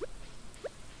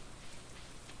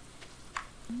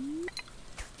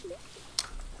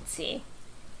 Let's see.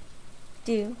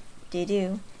 Do, do,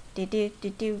 do, do, do, do,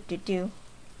 do, do, do.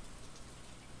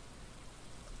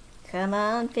 Come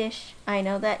on, fish. I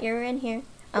know that you're in here.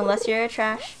 Unless you're a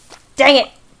trash. Dang it!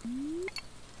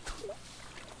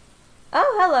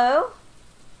 Oh, hello.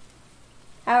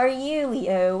 How are you,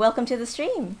 Leo? Welcome to the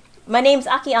stream. My name's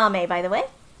AkiAme, by the way.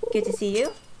 Good to see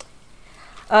you.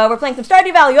 We're playing some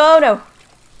Stardew Valley. Oh, no.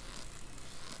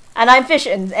 And I'm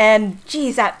fishing. And,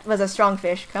 geez, that was a strong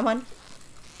fish. Come on.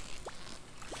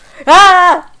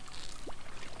 Ah!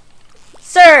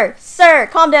 Sir! Sir!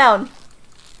 Calm down.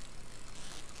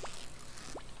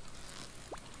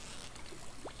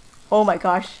 Oh my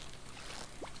gosh.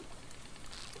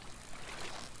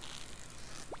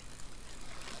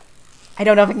 I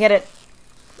don't know if I can get it.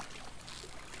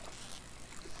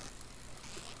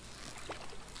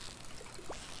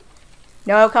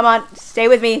 No, come on. Stay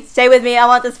with me. Stay with me. I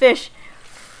want this fish.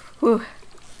 Whew.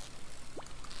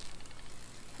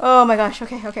 Oh my gosh.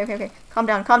 Okay, okay, okay, okay. Calm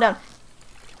down, calm down.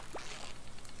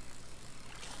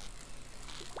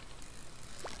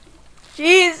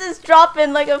 Jesus,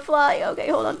 dropping like a fly. Okay,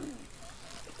 hold on.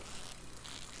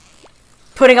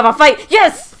 Putting up a fight.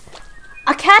 Yes!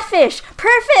 A catfish.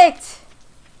 Perfect!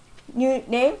 New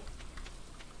name?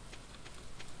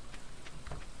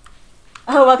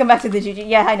 Oh, welcome back to the GG.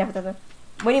 Yeah, I never done that.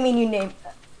 What do you mean new name?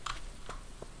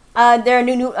 They're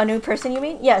a new person, you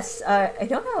mean? Yes, I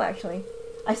don't know, actually.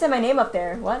 I said my name up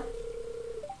there. What?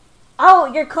 Oh,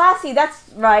 you're Classy. That's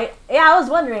right. Yeah, I was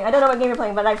wondering. I don't know what game you're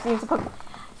playing, but I've seen some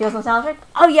Feels nostalgic?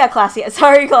 Oh, yeah, Classy.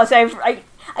 Sorry, Classy. I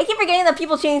keep forgetting that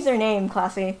people change their name,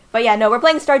 Classy. But yeah, no, we're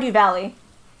playing Stardew Valley.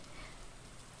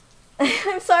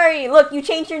 I'm sorry. Look, you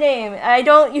changed your name. I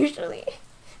don't usually.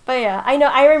 But yeah, I know.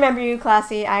 I remember you,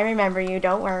 Classy. I remember you.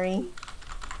 Don't worry.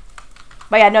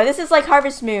 But yeah, no, this is like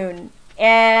Harvest Moon.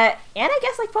 And I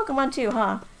guess like Pokemon too,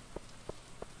 huh?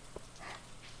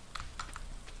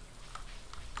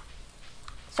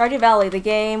 Stardew Valley, the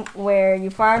game where you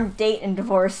farm, date, and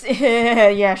divorce.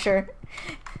 Yeah, sure.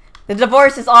 The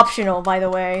divorce is optional, by the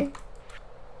way.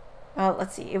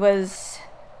 Let's see. It was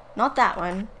not that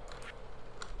one.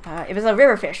 It was a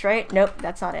river fish, right? Nope,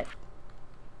 that's not it.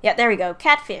 Yeah, there we go.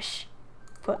 Catfish.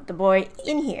 Put the boy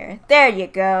in here. There you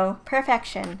go.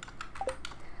 Perfection.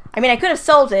 I mean, I could have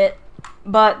sold it,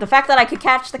 but the fact that I could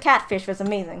catch the catfish was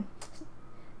amazing.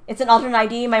 It's an alternate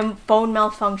ID, my phone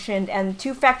malfunctioned, and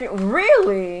two-factor...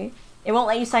 Really? It won't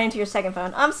let you sign into your second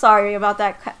phone. I'm sorry about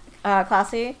that,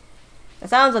 Classy. That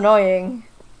sounds annoying.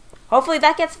 Hopefully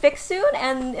that gets fixed soon,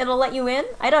 and it'll let you in?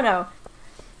 I don't know.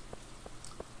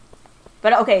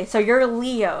 But okay, so you're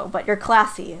Leo, but you're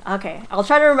Classy. Okay, I'll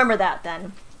try to remember that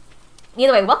then.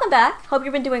 Either way, welcome back. Hope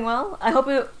you've been doing well. I hope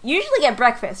you usually get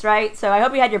breakfast, right? So I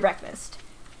hope you had your breakfast.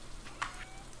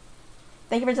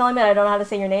 Thank you for telling me that I don't know how to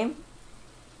say your name.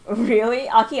 Really?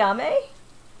 AkiAme?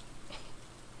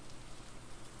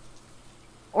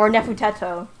 Or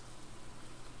Nefuteto?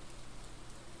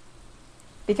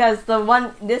 Because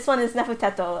this one is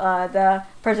Nefuteto, the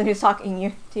person who's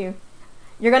talking to you.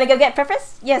 You're gonna go get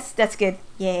breakfast? Yes, that's good.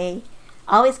 Yay.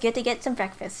 Always good to get some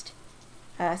breakfast.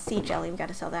 Sea jelly, we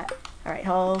gotta sell that. Alright,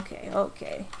 okay.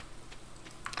 Alright,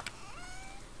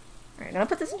 I'm gonna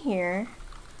put this in here.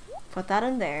 Put that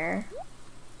in there.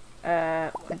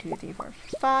 1, 2, 3, 4,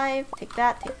 5. Take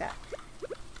that.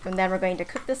 And then we're going to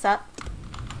cook this up.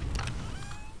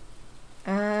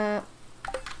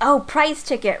 Oh, prize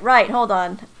ticket. Right, hold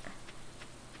on.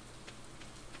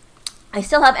 I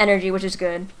still have energy, which is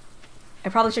good. I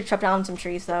probably should chop down some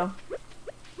trees, though.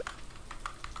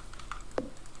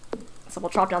 So we'll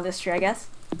chop down this tree, I guess.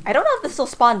 I don't know if this will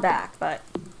spawn back, but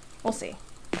we'll see.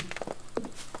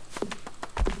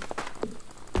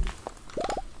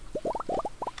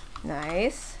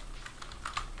 Nice.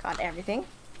 Got everything.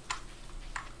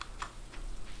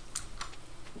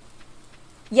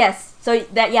 Yes, so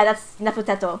that's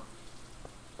Nefuteto.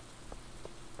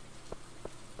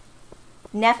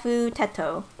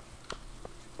 Nefuteto.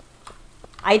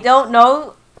 I don't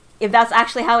know if that's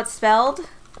actually how it's spelled,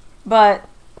 but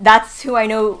that's who I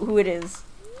know who it is.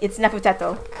 It's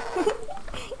Nefuteto.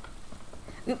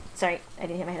 Oops, sorry, I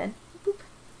didn't hit my head. Boop.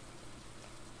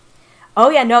 Oh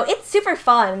yeah, no, it's super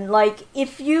fun. Like,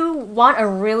 if you want a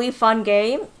really fun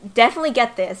game, definitely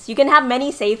get this. You can have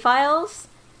many save files,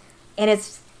 and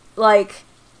it's, like,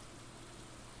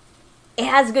 it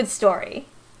has a good story.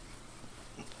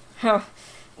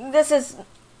 This is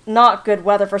not good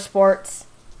weather for sports.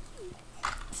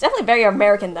 It's definitely very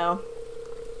American, though.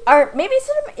 Or maybe is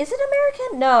it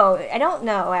American? No, I don't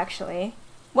know, actually.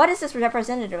 What is this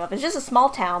representative of? It's just a small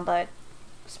town, but...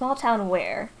 Small town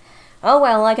where? Oh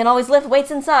well, I can always lift weights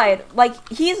inside. Like,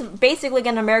 he's basically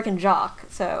an American jock,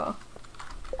 so...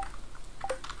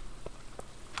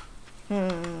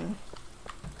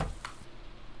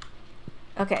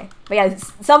 Okay, but yeah,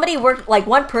 somebody worked, like,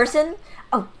 one person...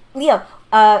 Oh, Leo,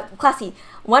 Classy,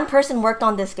 one person worked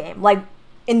on this game, like,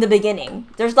 in the beginning.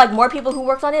 There's, like, more people who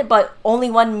worked on it, but only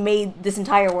one made this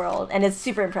entire world, and it's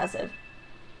super impressive.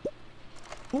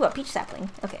 Ooh, a peach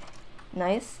sapling. Okay,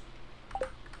 nice.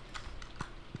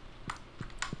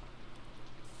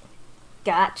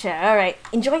 Gotcha, alright.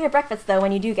 Enjoy your breakfast, though,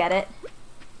 when you do get it.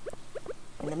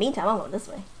 In the meantime, I'm going this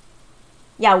way.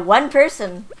 Yeah, one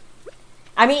person.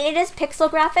 I mean, it is pixel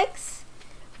graphics,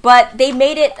 but they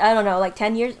made it, I don't know, like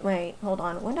 10 years... Wait, hold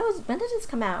on. When did this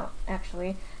come out,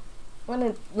 actually?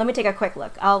 Let me take a quick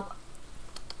look. I'll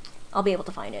be able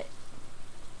to find it.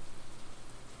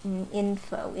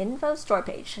 Info store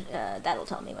page. That'll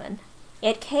tell me when.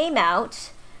 It came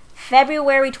out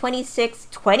February 26,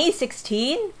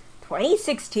 2016?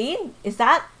 2016? Is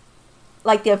that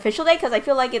like the official date? Because I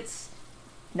feel like it's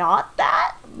not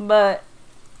that, but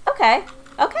okay.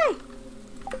 Okay.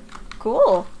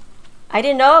 Cool. I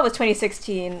didn't know it was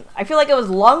 2016. I feel like it was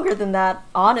longer than that,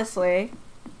 honestly.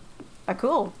 But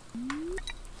cool.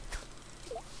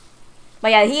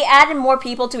 But yeah, he added more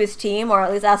people to his team, or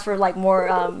at least asked for like more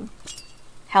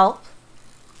help.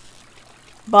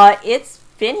 But it's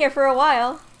been here for a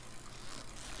while.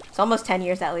 It's almost 10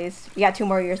 years at least. We got 2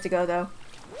 more years to go though.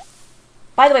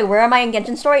 By the way, where am I in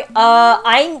Genshin story?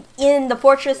 I'm in the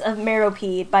Fortress of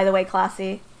Meropide, by the way,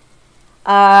 Classy.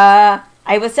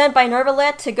 I was sent by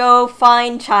Nervalet to go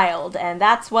find Child, and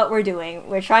that's what we're doing.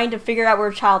 We're trying to figure out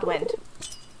where Child went.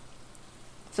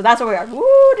 So that's where we are.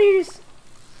 Woo, jeez.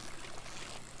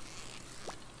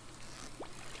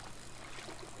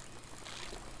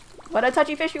 What a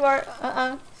touchy fish you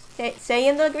are. Stay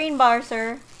in the green bar,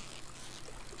 sir.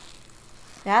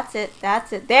 That's it.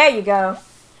 That's it. There you go.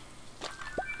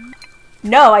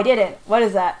 No, I didn't. What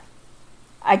is that?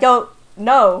 I don't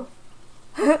know.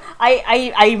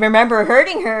 I remember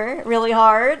hurting her really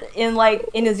hard in like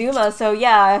Inazuma, so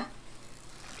yeah.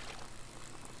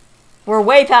 We're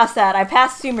way past that. I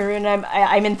passed Sumeru and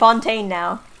I'm in Fontaine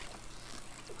now.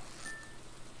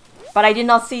 But I did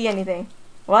not see anything.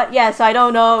 What? Yes, I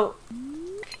don't know.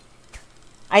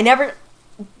 I never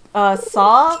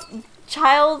saw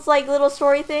Child's like little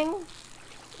story thing.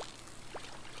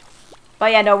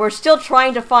 But yeah, no, we're still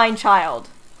trying to find Child.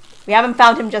 We haven't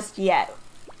found him just yet.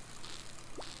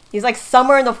 He's like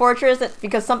somewhere in the fortress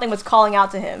because something was calling out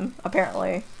to him,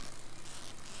 apparently.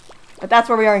 But that's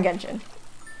where we are in Genshin.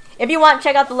 If you want,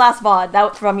 check out the last VOD. That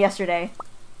was from yesterday.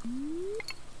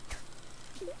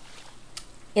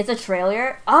 It's a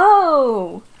trailer?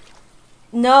 Oh!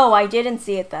 No, I didn't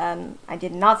see it then. I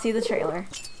did not see the trailer.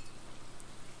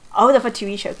 Oh, the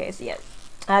Fatui showcase, yes.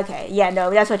 Okay, yeah, no,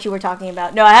 that's what you were talking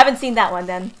about. No, I haven't seen that one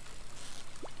then.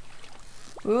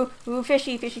 Ooh,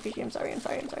 fishy, fishy, fishy. I'm sorry.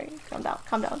 Calm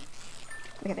down.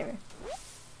 Okay, there we go.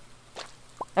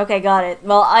 Okay, got it.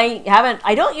 Well,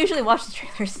 I don't usually watch the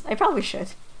trailers. I probably should.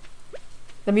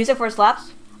 The music for it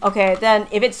slaps? Okay, then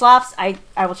if it slaps, I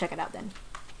will check it out then.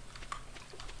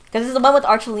 Because this is the one with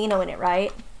Archelino in it,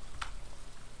 right?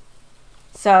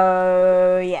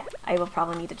 So, yeah, I will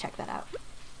probably need to check that out.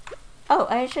 Oh,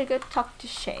 I should go talk to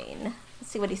Shane.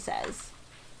 Let's see what he says.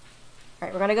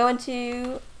 Alright, we're gonna go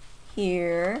into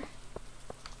here.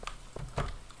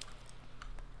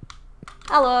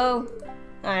 Hello.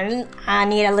 I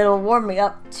need a little warming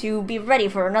up to be ready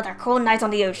for another cold night on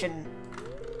the ocean.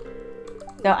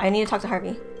 No, I need to talk to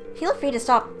Harvey. Feel free to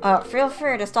stop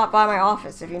by my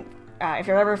office if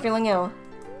you're ever feeling ill.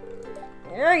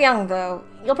 You're young though.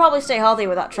 You'll probably stay healthy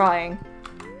without trying.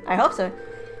 I hope so.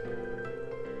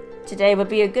 Today would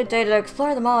be a good day to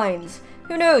explore the mines.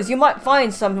 Who knows, you might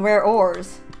find some rare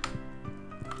ores.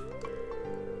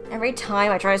 Every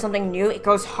time I try something new, it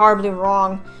goes horribly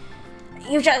wrong.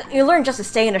 You learn just to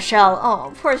stay in a shell.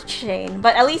 Oh, poor Shane.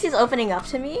 But at least he's opening up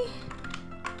to me.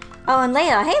 Oh, and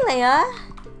Leia. Hey, Leia.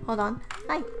 Hold on.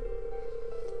 Hi.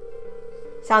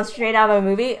 Sounds straight out of a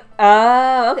movie.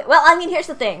 Okay. Well, I mean, here's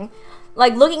the thing.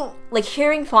 Like,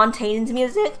 hearing Fontaine's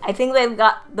music, I think they've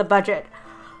got the budget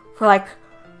for, like,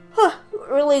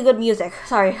 really good music.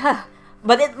 Sorry.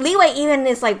 But Leeway even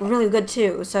is, like, really good,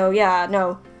 too. So, yeah,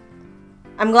 no.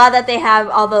 I'm glad that they have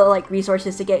all the, like,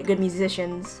 resources to get good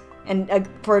musicians and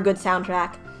for a good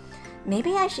soundtrack.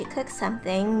 Maybe I should cook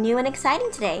something new and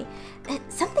exciting today.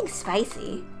 Something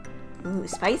spicy. Ooh,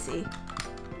 spicy.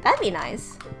 That'd be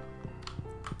nice.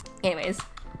 Anyways,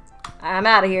 I'm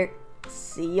out of here.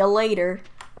 See ya later.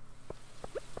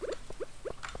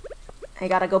 I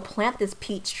gotta go plant this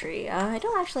peach tree. I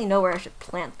don't actually know where I should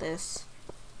plant this.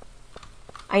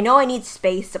 I know I need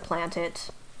space to plant it.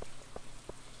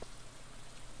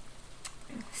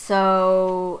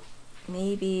 So,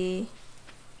 maybe...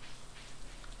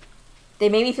 They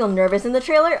made me feel nervous in the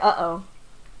trailer? Uh-oh.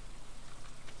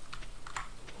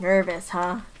 Nervous,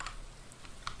 huh?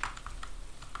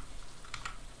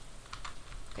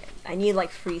 Okay, I need,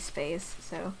 like, free space,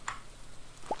 so...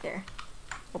 There.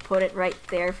 We'll put it right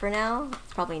there for now.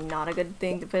 It's probably not a good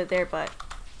thing to put it there, but...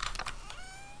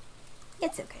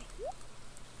 It's okay.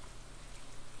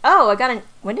 Oh, I got an...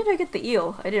 When did I get the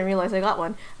eel? I didn't realize I got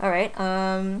one. Alright,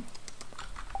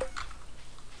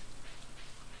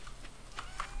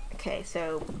 Okay,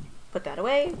 so put that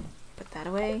away,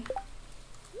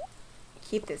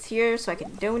 keep this here so I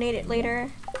can donate it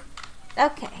later.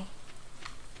 Okay.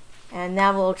 And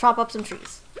now we'll chop up some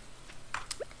trees.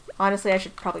 Honestly, I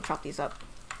should probably chop these up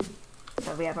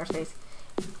so we have more space.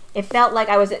 It felt like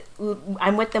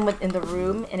I'm with them in the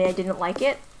room and I didn't like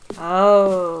it.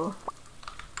 Oh.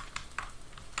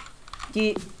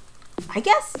 I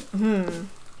guess,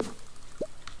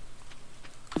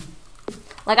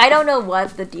 Like, I don't know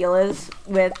what the deal is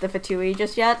with the Fatui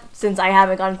just yet, since I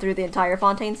haven't gone through the entire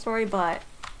Fontaine story, but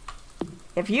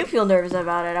if you feel nervous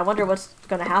about it, I wonder what's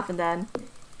gonna happen then.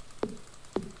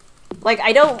 Like,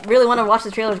 I don't really want to watch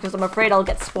the trailers because I'm afraid I'll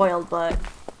get spoiled, but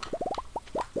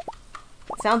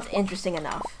it sounds interesting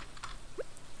enough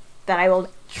that I will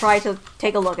try to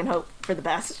take a look and hope for the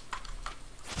best.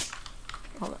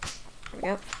 Hold on. There we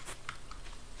go.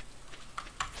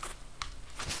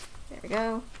 There we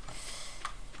go.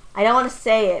 I don't want to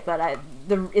say it, but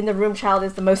in the room child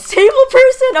is the most stable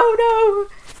person. Oh no!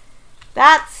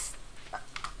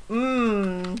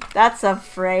 That's a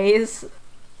phrase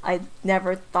I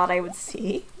never thought I would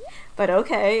see. But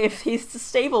okay, if he's the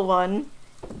stable one,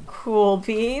 cool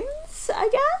beans, I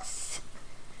guess.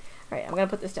 Alright, I'm gonna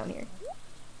put this down here.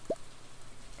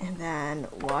 And then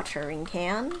watering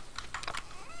can.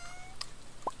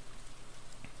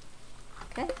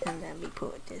 Okay, and then we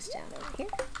put this down over here.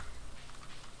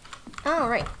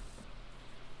 Alright.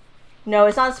 No,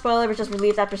 it's not a spoiler, it's just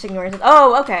relieved after ignoring it.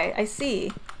 Oh, okay, I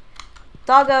see.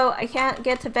 Doggo, I can't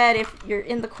get to bed if you're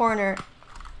in the corner.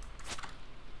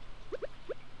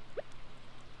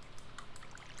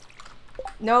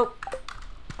 Nope.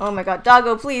 Oh my god,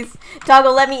 Doggo, please. Doggo,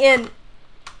 let me in.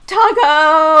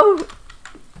 Doggo!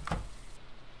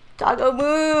 Doggo,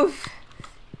 move.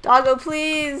 Doggo,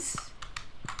 please.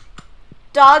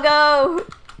 Doggo!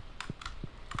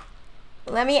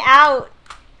 Let me out.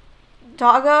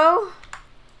 Doggo?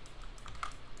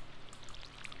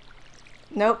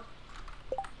 Nope.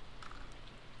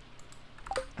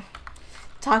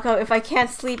 Doggo, if I can't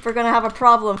sleep, we're gonna have a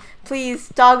problem. Please,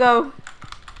 Doggo.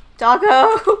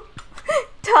 Doggo!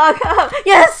 Doggo!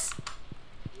 Yes!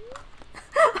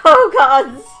 Oh,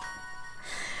 gods.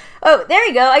 Oh, there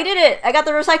you go. I did it. I got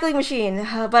the recycling machine.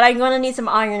 But I'm gonna need some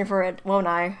iron for it, won't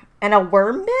I? And a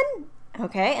worm bin?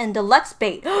 Okay, and deluxe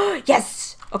bait.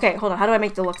 Yes! Okay, hold on. How do I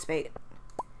make deluxe bait?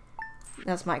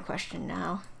 That's my question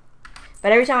now.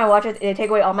 But every time I watch it, they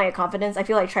take away all my confidence. I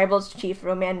feel like Tribal's chief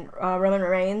Roman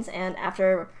Reigns, and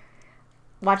after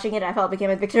watching it, I felt I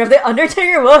became a victim of the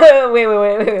Undertaker. Whoa, wait,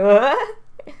 what?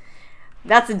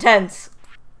 That's intense.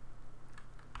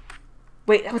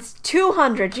 Wait, that was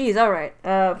 200. Jeez, alright.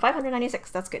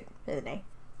 596. That's good for the day.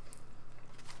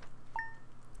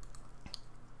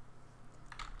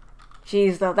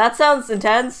 Jeez, though, that sounds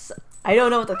intense. I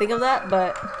don't know what to think of that,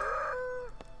 but...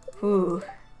 Ooh.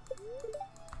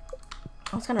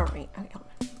 I was gonna read. Okay, hold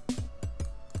on.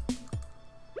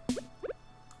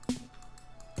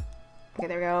 Okay,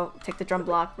 there we go. Take the drum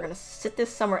block. We're gonna sit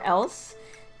this somewhere else,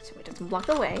 so it doesn't block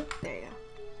the way. There you go.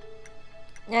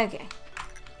 Okay,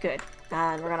 good.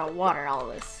 And we're gonna water all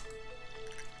of this.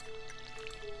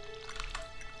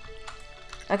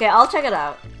 Okay, I'll check it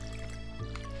out.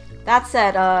 That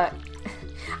said,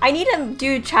 I need to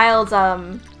do Child's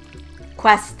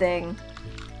quest thing.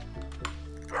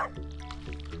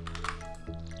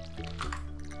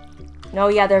 No,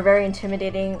 yeah, they're very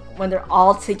intimidating when they're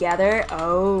all together.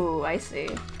 Oh, I see.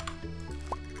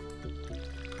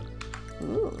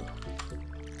 Ooh.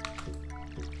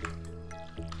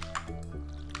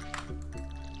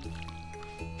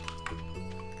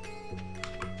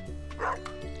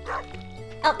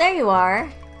 Oh, there you are.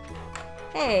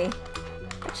 Hey,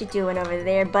 what you doing over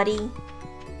there, buddy?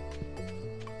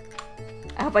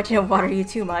 I hope I didn't water you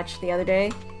too much the other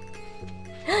day.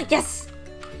 Yes!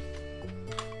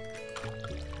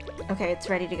 Okay, it's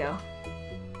ready to go.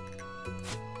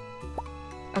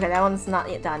 Okay, that one's not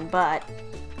yet done, but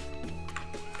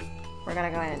we're gonna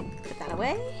go ahead and put that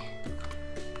away.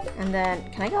 And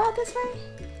then, can I go out this way?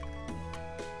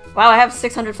 Wow, I have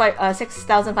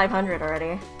 6,500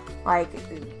 already. Like,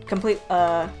 complete,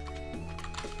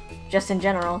 just in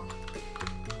general.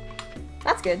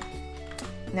 That's good.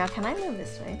 Now, can I move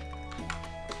this way?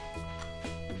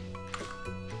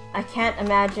 I can't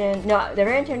imagine. No, they're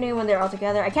very entertaining when they're all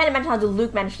together. I can't imagine how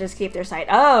Diluc managed to escape their sight.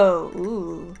 Oh,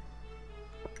 ooh.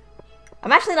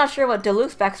 I'm actually not sure what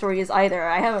Diluc's backstory is either.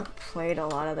 I haven't played a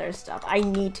lot of their stuff. I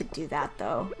need to do that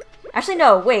though. Actually,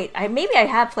 no, wait. Maybe I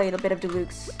have played a bit of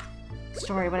Diluc's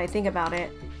story when I think about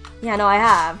it. Yeah, no, I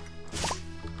have.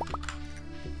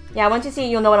 Yeah, once you see it,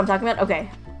 you'll know what I'm talking about. Okay.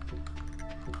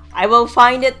 I will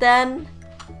find it then.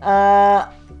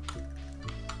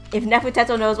 If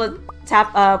Nefutetsu knows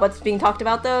what's being talked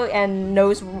about though, and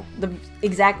knows the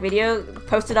exact video,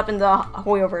 post it up in the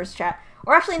Hoyoverse chat.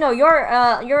 Or actually, no, you're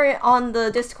on the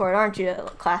Discord, aren't you,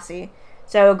 Classy?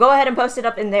 So go ahead and post it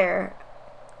up in there.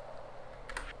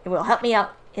 It will help me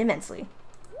out immensely.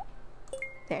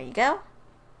 There you go.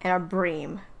 And our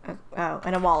bream. Oh,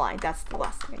 and a walleye. That's the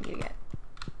last thing I need to get.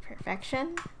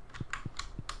 Perfection.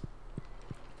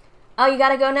 Oh, you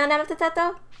gotta go now,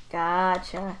 Navatato?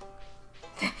 Gotcha.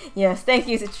 Yes, thank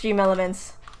you, Stream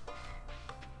Elements.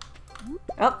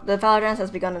 Oh, the flower dance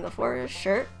has begun in the forest.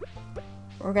 Sure.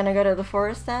 We're gonna go to the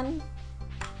forest then.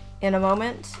 In a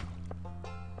moment.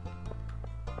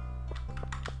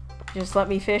 Just let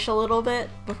me fish a little bit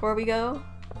before we go.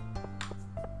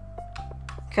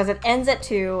 Because it ends at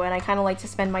 2, and I kind of like to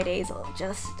spend my days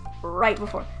just right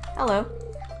before. Hello.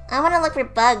 I want to look for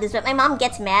bugs, but my mom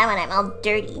gets mad when I'm all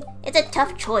dirty. It's a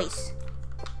tough choice.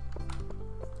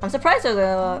 I'm surprised there's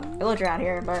a villager out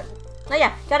here, but... Oh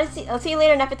yeah, I'll see you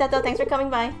later, Nefitato. Thanks for coming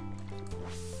by.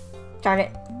 Darn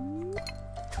it.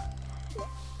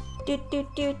 Do do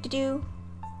do do do.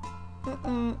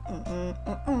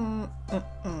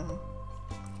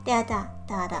 Da da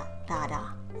da da da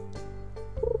da.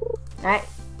 Alright.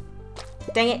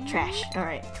 Dang it, trash.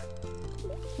 Alright.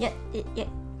 Yeah, yeah,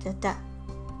 da da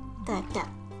da da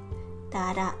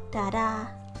da da da da.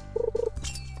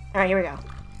 Alright, here we go.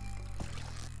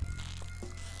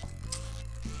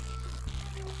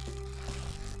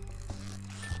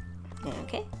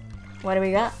 Okay. What do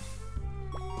we got?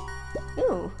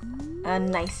 Ooh. A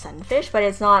nice sunfish, but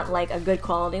it's not like a good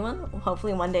quality one.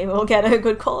 Hopefully one day we'll get a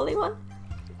good quality one.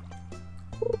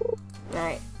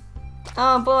 Alright.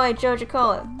 Oh boy, Jojo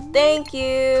Cola. Thank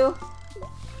you!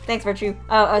 Thanks, Virtue.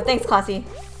 Thanks, Classy.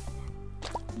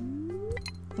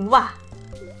 Wah!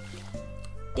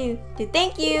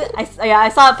 Thank you! I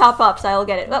saw it pop up, so I'll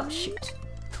get it. Oh, shoot.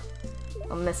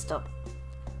 I messed up.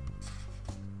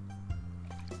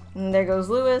 And there goes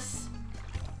Lewis.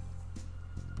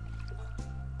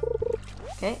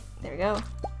 Okay, there we go.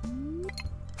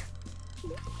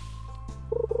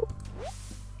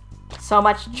 So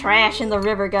much trash in the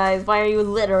river, guys. Why are you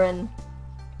littering?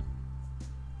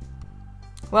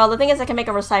 Well, the thing is I can make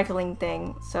a recycling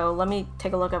thing, so let me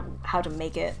take a look at how to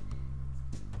make it.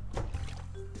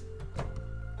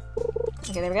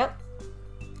 Okay, there we go.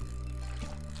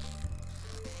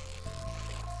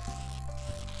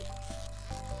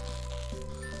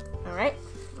 Alright,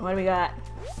 what do we got?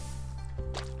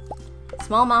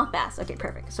 Smallmouth bass. Okay,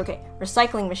 perfect. So, okay,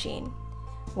 recycling machine.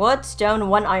 Wood, stone,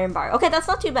 1 iron bar. Okay, that's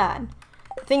not too bad.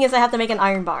 The thing is I have to make an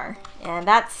iron bar, and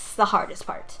that's the hardest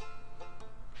part.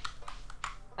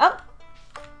 Oh!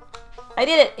 I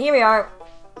did it! Here we are!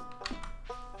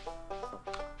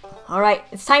 Alright,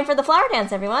 it's time for the flower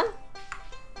dance, everyone!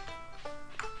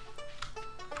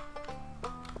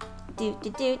 Do do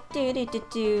do do do do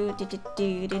do do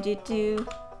do do do do.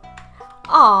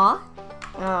 Aw.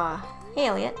 Hey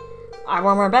Elliot. I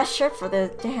wore my best shirt for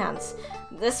the dance.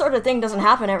 This sort of thing doesn't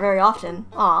happen very often.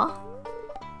 Aw.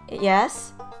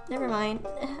 Yes? Never mind.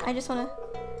 I just wanna...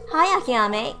 Hi,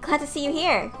 AkiAme. Glad to see you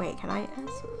here. Wait, can I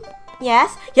ask?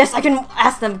 Yes? Yes, I can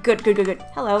ask them. Good, good, good, good.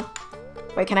 Hello.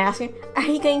 Wait, can I ask you? Are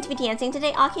you going to be dancing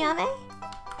today, AkiAme?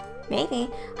 Maybe.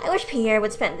 I wish Pierre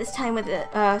would spend this time with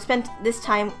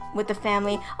the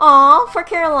family. Aw, for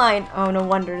Caroline. Oh, no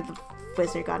wonder the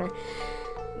wizard got her.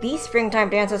 These springtime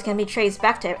dances can be traced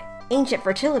back to ancient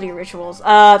fertility rituals.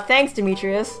 Thanks,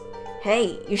 Demetrius.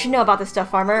 Hey, you should know about this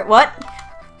stuff, farmer. What?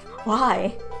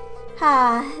 Why?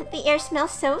 The air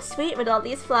smells so sweet with all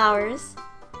these flowers.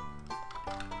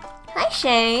 Hi,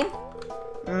 Shane.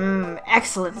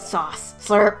 Excellent sauce.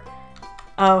 Slurp.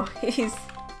 Oh, he's...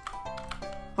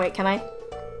 Wait, can I?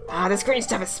 This green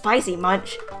stuff is spicy.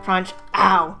 Munch. Crunch.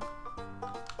 Ow.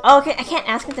 Oh, okay, I can't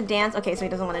ask him to dance. Okay, so he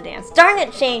doesn't want to dance. Darn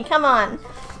it, Shane, come on.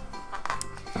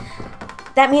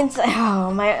 That means, oh,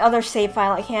 my other save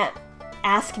file, I can't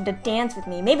ask him to dance with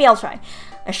me. Maybe I'll try.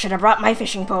 I should have brought my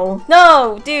fishing pole.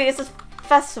 No, dude, it's a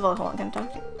festival. Hold on, can I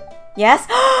talk to you? Yes?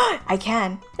 I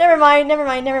can. Never mind,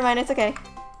 it's okay.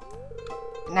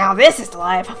 Now this is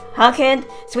live. Huh, kid?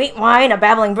 Sweet wine, a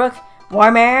babbling brook,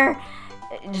 warm air.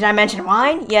 Did I mention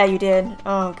wine? Yeah, you did.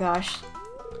 Oh, gosh.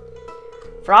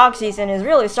 Frog season is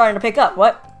really starting to pick up.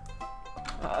 What?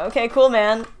 Okay, cool,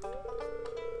 man.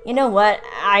 You know what?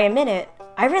 I admit it.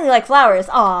 I really like flowers.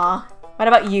 Aw. What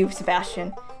about you,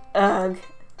 Sebastian? Ugh.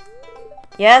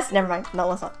 Yes? Never mind. No,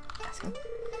 let's not ask him.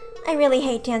 I really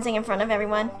hate dancing in front of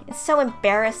everyone. It's so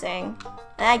embarrassing.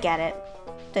 I get it.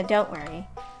 Then don't worry.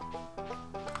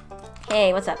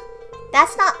 Hey, what's up?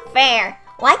 That's not fair.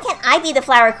 Why can't I be the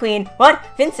flower queen? What?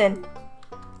 Vincent?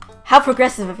 How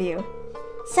progressive of you.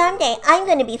 Someday, I'm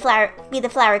gonna be the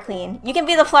flower queen. You can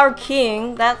be the flower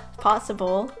king. That's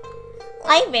possible.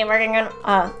 I've been working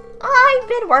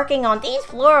on these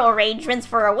floral arrangements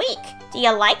for a week. Do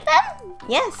you like them?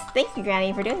 Yes, thank you,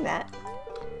 Granny, for doing that.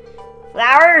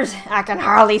 Flowers? I can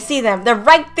hardly see them. They're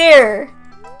right there.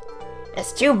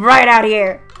 It's too bright out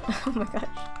here. Oh my gosh.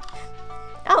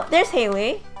 Oh, there's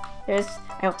Haley.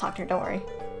 I'll talk to her, don't worry.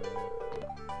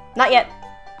 Not yet.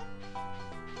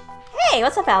 Hey,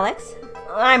 what's up, Alex?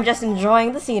 I'm just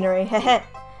enjoying the scenery. Heh.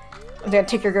 I'm gonna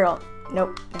take your girl.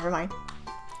 Nope, never mind.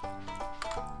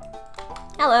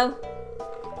 Hello.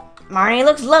 Marnie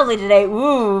looks lovely today.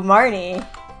 Ooh, Marnie.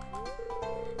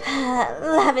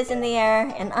 Love is in the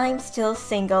air, and I'm still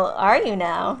single. Are you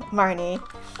now, Marnie?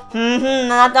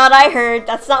 Not what I heard.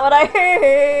 That's not what I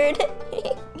heard.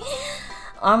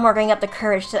 I'm working up the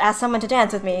courage to ask someone to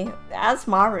dance with me. Ask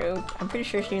Maru. I'm pretty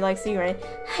sure she likes you, right?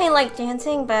 I like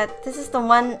dancing, but this is the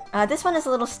one. This one is a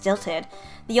little stilted.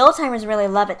 The old timers really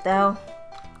love it, though.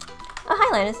 Oh,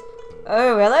 hi, Linus.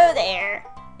 Oh, hello there.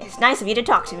 It's nice of you to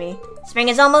talk to me. Spring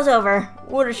is almost over.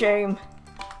 What a shame.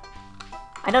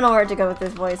 I don't know where to go with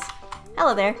this voice.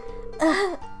 Hello there.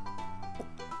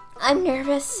 I'm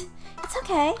nervous. It's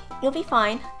okay. You'll be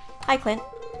fine. Hi, Clint.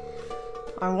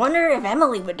 I wonder if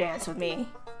Emily would dance with me.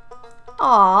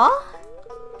 Aww.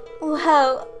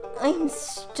 Whoa, I'm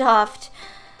stuffed.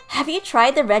 Have you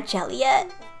tried the red jelly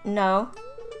yet? No.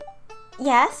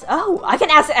 Yes? Oh, I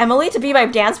can ask Emily to be my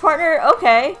dance partner?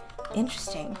 Okay.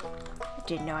 Interesting. I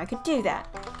didn't know I could do that.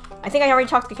 I think I already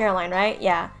talked to Caroline, right?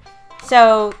 Yeah.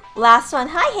 So, last one.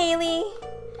 Hi, Haley.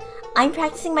 I'm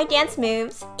practicing my dance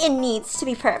moves. It needs to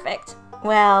be perfect.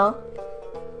 Well,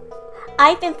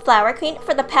 I've been Flower Queen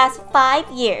for the past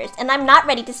 5 years, and I'm not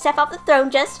ready to step off the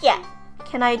throne just yet.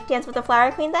 Can I dance with the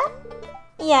Flower Queen then?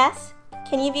 Yes.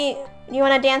 You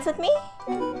want to dance with me?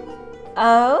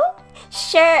 Oh?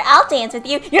 Sure, I'll dance with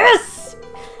you. Yes!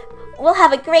 We'll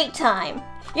have a great time.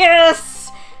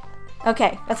 Yes!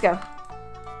 Okay, let's go.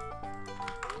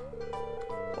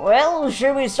 Well,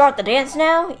 should we start the dance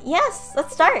now? Yes,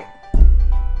 let's start.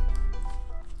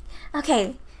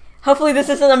 Okay, hopefully this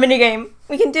isn't a minigame.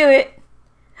 We can do it.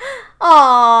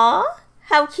 Aww,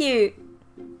 how cute.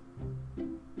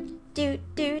 Do,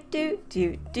 do, do,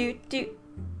 do, do, do.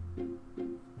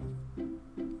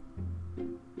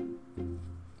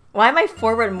 Why am I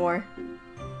forward more?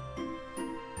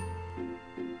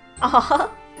 Aww.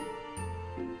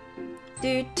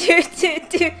 Do, do, do,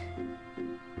 do.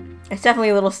 It's definitely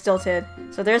a little stilted.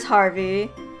 So there's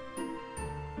Harvey.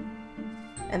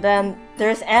 And then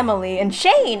there's Emily and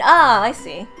Shane. Ah, I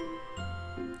see.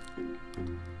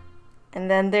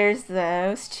 And then there's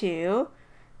those two.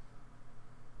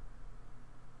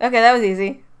 Okay, that was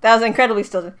easy. That was incredibly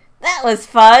stilted. That was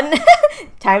fun.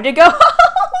 Time to go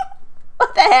home.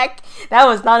 What the heck? That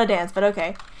was not a dance, but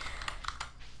okay.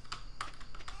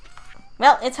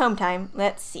 Well, it's home time.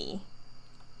 Let's see.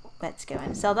 Let's go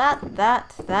and sell that,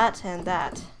 that, and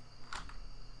that.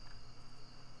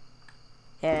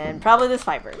 And probably this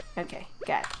fiber. Okay,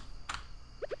 got it.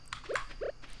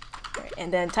 Alright,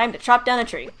 and then time to chop down a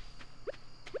tree.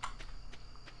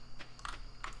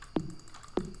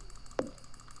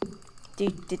 Do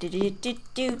do do do do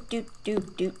do do do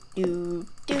do do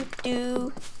do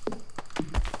do.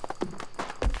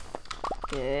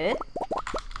 Good.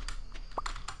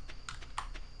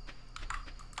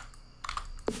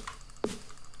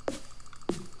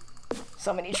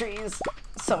 So many trees,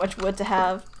 so much wood to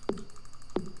have.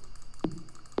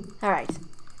 Alright,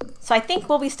 so I think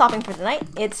we'll be stopping for the night.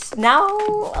 It's now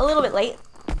a little bit late,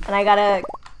 and I gotta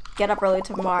get up early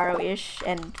tomorrow-ish,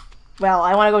 and, well,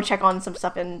 I want to go check on some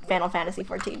stuff in Final Fantasy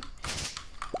 14.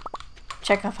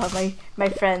 Check up on my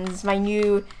friends, my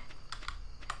new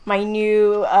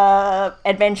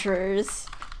adventurers.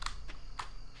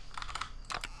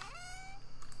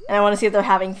 And I want to see if they're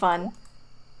having fun.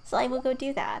 So I will go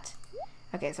do that.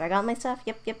 Okay, so I got my stuff.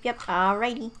 Yep.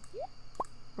 Alrighty.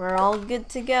 We're all good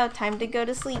to go. Time to go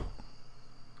to sleep.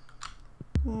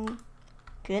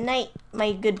 Good night,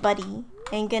 my good buddy.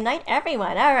 And good night,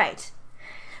 everyone. Alright.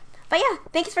 But yeah,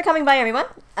 thanks for coming by, everyone.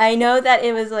 I know that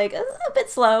it was like a bit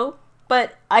slow,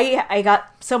 but I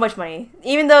got so much money.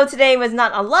 Even though today was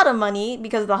not a lot of money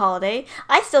because of the holiday,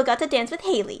 I still got to dance with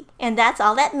Haley. And that's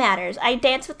all that matters. I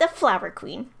danced with the Flower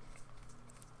Queen.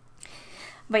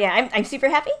 But yeah, I'm super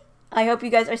happy. I hope you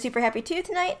guys are super happy too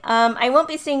tonight. I won't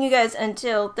be seeing you guys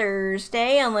until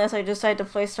Thursday unless I decide to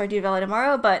play Stardew Valley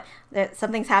tomorrow, but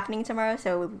something's happening tomorrow,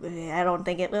 so I don't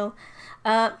think it will.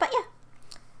 But yeah.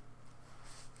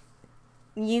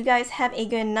 You guys have a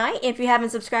good night. If you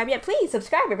haven't subscribed yet, please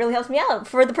subscribe. It really helps me out.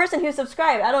 For the person who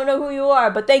subscribed, I don't know who you are,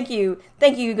 but thank you.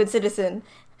 Thank you, good citizen.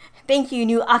 Thank you,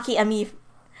 new AkiAme.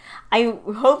 I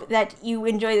hope that you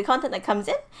enjoy the content that comes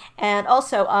in. And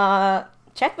also,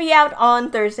 check me out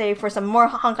on Thursday for some more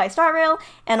Honkai Star Rail,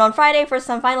 and on Friday for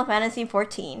some Final Fantasy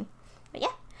 14. But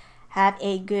yeah, have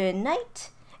a good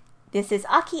night. This is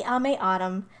AkiAme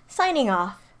Autumn, signing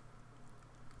off.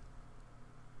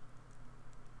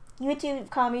 You too,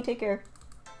 Kami, take care.